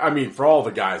 I mean, for all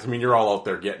the guys, I mean, you're all out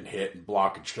there getting hit and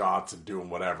blocking shots and doing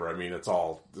whatever. I mean, it's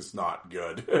not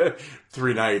good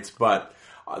 3 nights, but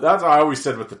that's what I always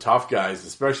said with the tough guys,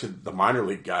 especially the minor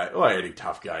league guy. Well, any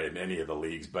tough guy in any of the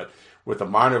leagues, but with the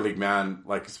minor league man,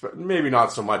 like maybe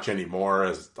not so much anymore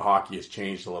as hockey has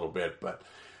changed a little bit, but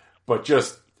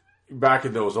just back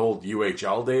in those old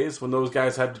UHL days when those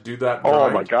guys had to do that.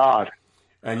 Oh my God!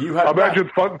 And you had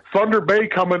imagine Thunder Bay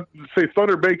coming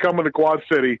to Quad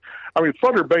City. I mean,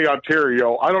 Thunder Bay,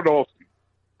 Ontario. I don't know if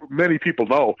many people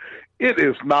know it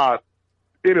is not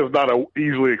a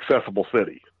easily accessible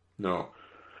city. No.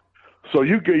 So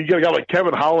you get a guy like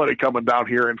Kevin Holliday coming down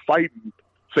here and fighting,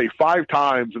 say, 5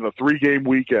 times in a 3-game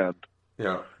weekend.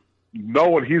 Yeah.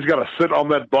 Knowing he's got to sit on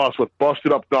that bus with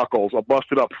busted up knuckles, a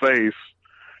busted up face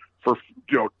for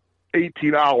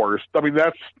 18 hours. I mean,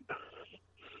 that's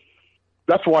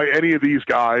why any of these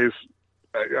guys.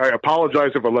 I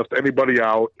apologize if I left anybody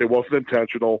out. It wasn't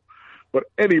intentional, but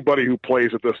anybody who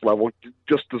plays at this level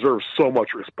just deserves so much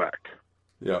respect.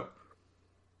 Yeah.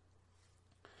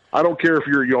 I don't care if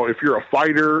you're a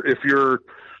fighter, if you're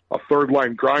a third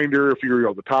line grinder, if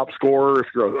you're the top scorer, if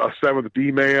you're a 7th D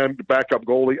man, backup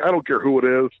goalie. I don't care who it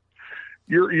is.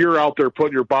 You're out there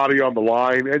putting your body on the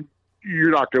line, and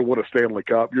you're not going to win a Stanley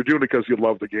Cup. You're doing it because you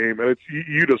love the game, and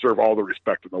you deserve all the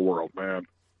respect in the world, man.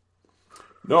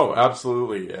 No,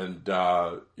 absolutely, and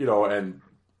I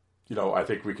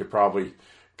think we could probably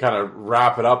kind of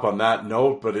wrap it up on that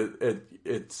note. But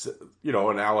it's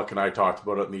and Alec and I talked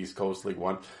about it in the East Coast League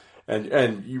one.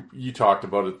 And you talked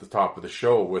about it at the top of the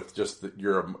show with just that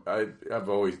you're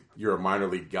a minor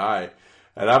league guy,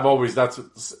 and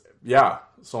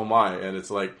so am I, and it's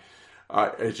like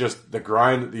it's just the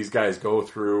grind that these guys go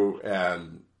through,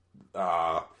 and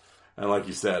like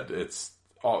you said, it's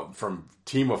all from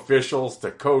team officials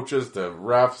to coaches to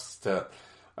refs to,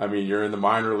 I mean, you're in the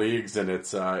minor leagues, and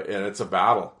it's a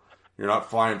battle. You're not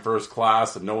flying first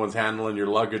class, and no one's handling your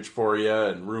luggage for you,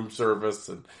 and room service,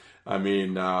 and I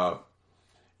mean, not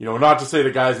to say the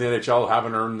guys in the NHL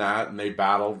haven't earned that and they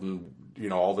battled and,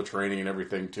 all the training and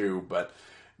everything too, but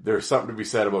there's something to be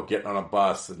said about getting on a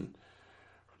bus and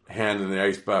handing the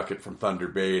ice bucket from Thunder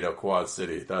Bay to Quad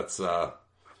City. That's,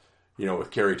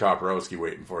 with Kerry Toporowski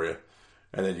waiting for you.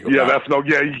 And then you go back.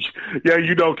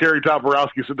 Kerry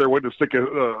Toporowski sit there waiting to stick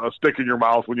a stick in your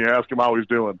mouth when you ask him how he's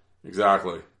doing.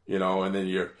 Exactly. And then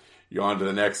you're on to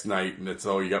the next night, and it's,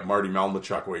 you got Marty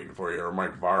Melnichuk waiting for you, or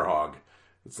Mike Varhog.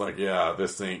 It's like, yeah,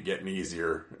 this ain't getting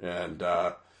easier. And,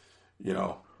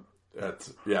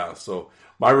 so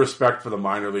my respect for the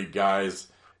minor league guys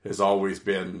has always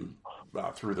been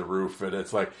through the roof. And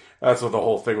it's like, that's what the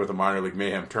whole thing with the minor league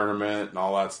mayhem tournament and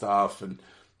all that stuff and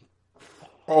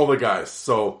all the guys.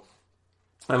 So,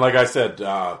 and like I said,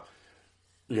 I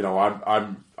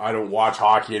don't watch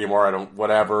hockey anymore. I don't,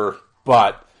 whatever,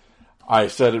 but I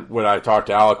said it when I talked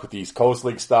to Alec with the East Coast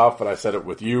League stuff, and I said it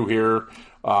with you here,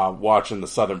 watching the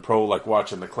Southern Pro, like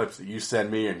watching the clips that you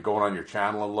send me and going on your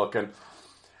channel and looking.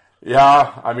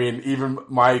 Yeah, I mean, even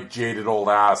my jaded old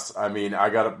ass, I mean,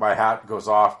 my hat goes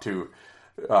off to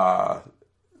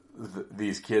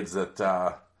these kids that,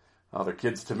 they're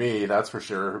kids to me, that's for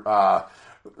sure,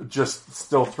 just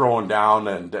still throwing down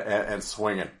and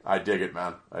swinging. I dig it,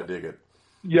 man. I dig it.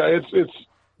 Yeah, it's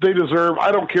they deserve.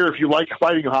 I don't care if you like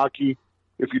fighting hockey,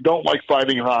 if you don't like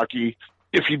fighting in hockey,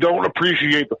 if you don't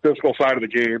appreciate the physical side of the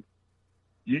game,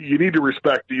 you need to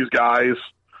respect these guys.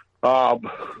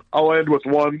 I'll end with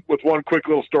one quick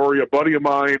little story. A buddy of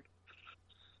mine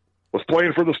was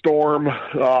playing for the Storm.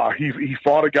 He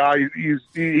fought a guy.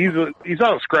 He's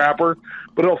not a scrapper,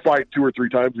 but he'll fight 2 or 3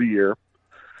 times a year.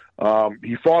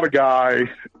 He fought a guy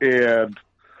and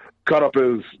cut up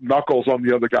his knuckles on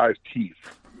the other guy's teeth.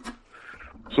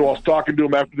 So I was talking to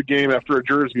him after the game, after a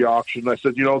jersey auction. I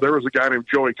said, there was a guy named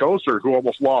Joey Koser who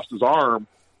almost lost his arm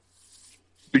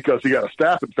because he got a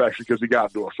staph infection because he got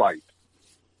into a fight.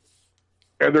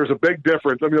 And there's a big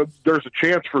difference. I mean, there's a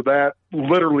chance for that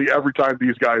literally every time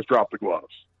these guys drop the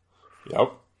gloves.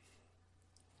 Yep.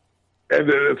 And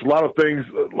it's a lot of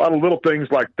little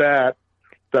things like that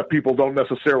people don't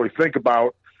necessarily think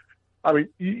about. I mean,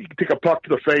 you can take a puck to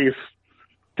the face,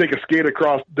 take a skate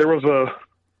across. There was a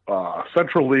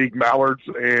Central League Mallards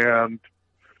and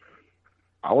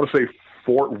I want to say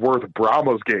Fort Worth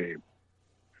Brahmas game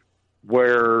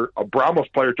where a Brahmas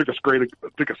player took a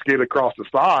skate across his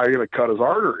thigh and it cut his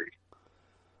artery.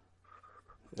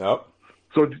 Yep.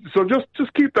 So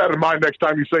just keep that in mind next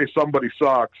time you say somebody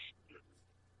sucks.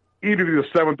 Even if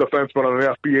he's the 7th defenseman on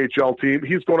an SPHL team,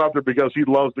 he's going out there because he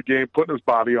loves the game, putting his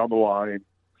body on the line.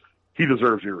 He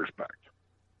deserves your respect.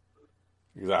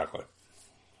 Exactly.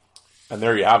 And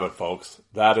there you have it, folks.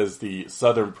 That is the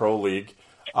Southern Pro League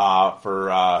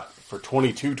for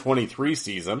 22-23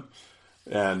 season.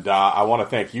 And I want to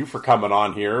thank you for coming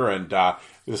on here. And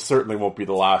this certainly won't be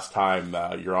the last time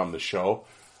you're on the show.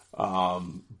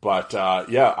 But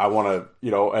I want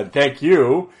to, and thank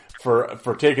you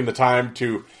for taking the time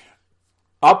to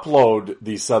upload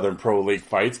these Southern Pro League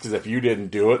fights, because if you didn't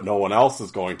do it, no one else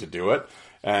is going to do it.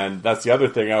 And that's the other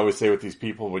thing I always say with these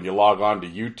people when you log on to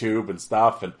YouTube and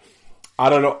stuff. And I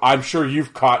don't know, I'm sure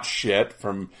you've caught shit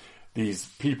from these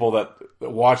people that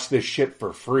watch this shit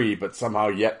for free, but somehow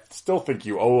yet still think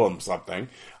you owe them something.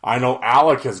 I know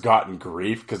Alec has gotten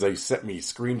grief because they sent me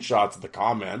screenshots of the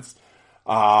comments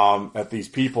at these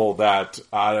people that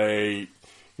they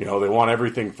want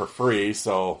everything for free.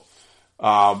 So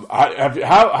how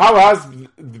has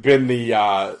been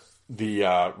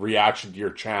the reaction to your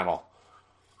channel?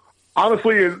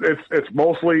 Honestly, it's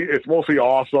mostly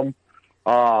awesome.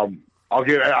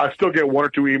 I still get 1 or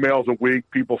 2 emails a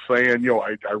week, people saying,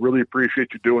 I really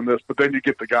appreciate you doing this. But then you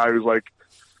get the guy who's like,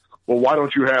 well, why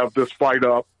don't you have this fight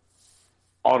up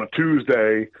on a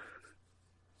Tuesday?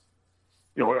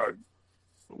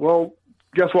 Well,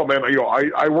 guess what, man?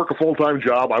 I work a full-time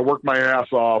job. I work my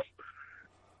ass off.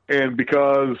 And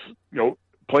because,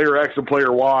 player X and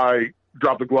player Y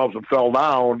dropped the gloves and fell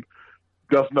down,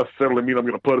 doesn't necessarily mean I'm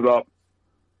going to put it up,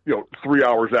 3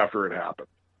 hours after it happened.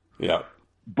 Yeah.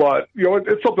 But,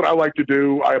 it's something I like to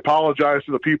do. I apologize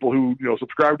to the people who,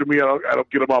 subscribe to me. I don't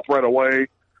get them up right away.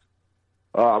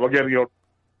 Again,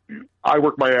 I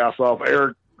work my ass off.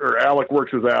 Alec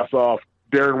works his ass off.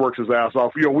 Darren works his ass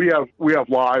off. We have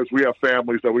lives. We have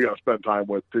families that we got to spend time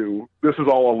with too. This is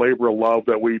all a labor of love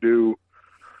that we do.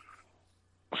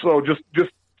 So just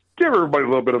give everybody a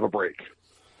little bit of a break.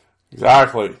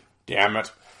 Exactly. Damn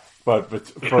it. But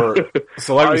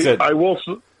so like we said, I will.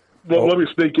 Well, let me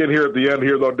sneak in here at the end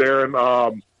here, though,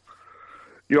 Darren.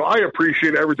 I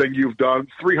appreciate everything you've done.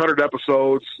 300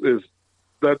 episodes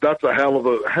that's a hell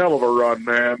of a run,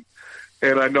 man.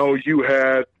 And I know you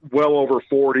had well over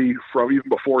 40 from even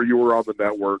before you were on the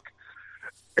network.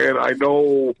 And I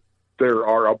know there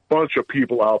are a bunch of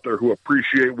people out there who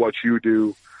appreciate what you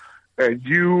do. And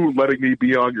you letting me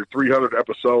be on your 300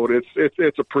 episode,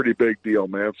 it's a pretty big deal,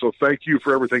 man. So thank you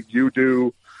for everything you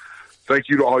do. Thank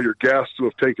you to all your guests who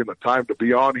have taken the time to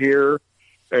be on here.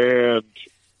 And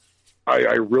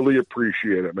I really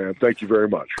appreciate it, man. Thank you very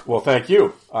much. Well, thank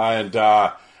you. And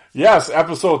yes,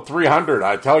 episode 300.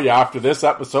 I tell you, after this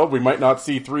episode, we might not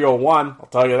see 301. I'll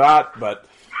tell you that. But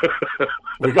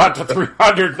we got to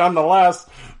 300 nonetheless.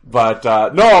 But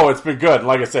no, it's been good.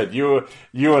 Like I said, you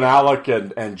and Alec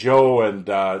and Joe and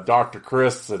Dr.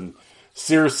 Chris and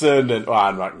Searson and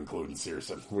I'm not including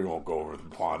Searson. We won't go over the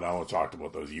pond. I won't talk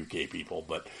about those UK people,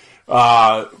 but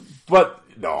no,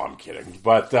 I'm kidding.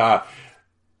 But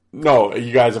no,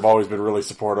 you guys have always been really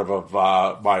supportive of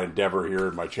my endeavor here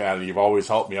in my channel. You've always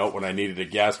helped me out when I needed a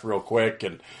guest real quick,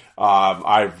 and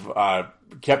I've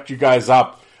kept you guys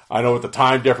up. I know with the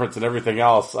time difference and everything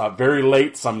else, very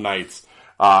late some nights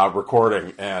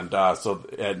recording, and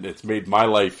it's made my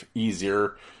life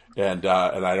easier. And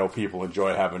I know people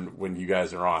enjoy having when you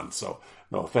guys are on. So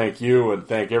no, thank you, and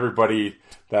thank everybody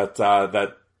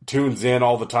that tunes in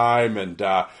all the time and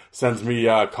sends me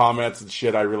comments and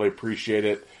shit. I really appreciate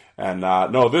it. And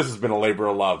no, this has been a labor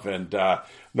of love. And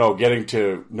no, getting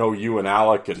to know you and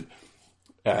Alec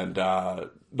and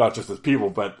not just as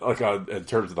people, but like in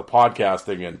terms of the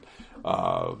podcasting and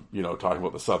talking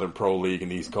about the Southern Pro League and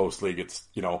the East Coast League, it's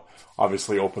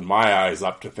obviously opened my eyes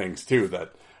up to things too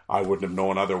that I wouldn't have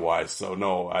known otherwise. So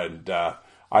no, and I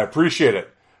appreciate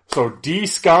it. So D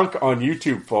Skunk on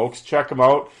YouTube, folks, check him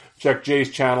out. Check Jay's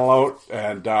channel out,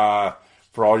 and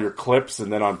for all your clips,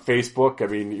 and then on Facebook, I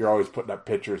mean, you're always putting up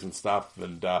pictures and stuff,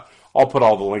 and I'll put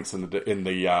all the links in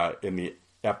the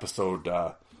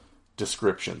episode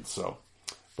description. So,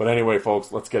 but anyway,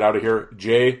 folks, let's get out of here.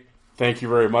 Jay, thank you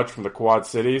very much from the Quad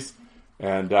Cities,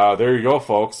 and there you go,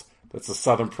 folks. That's the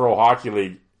Southern Pro Hockey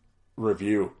League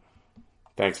review.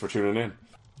 Thanks for tuning in.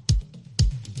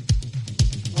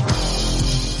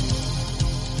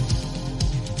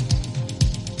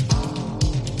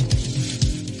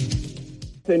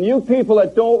 And you people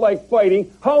that don't like fighting,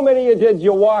 how many of you did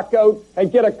you walk out and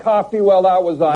get a coffee while that was on?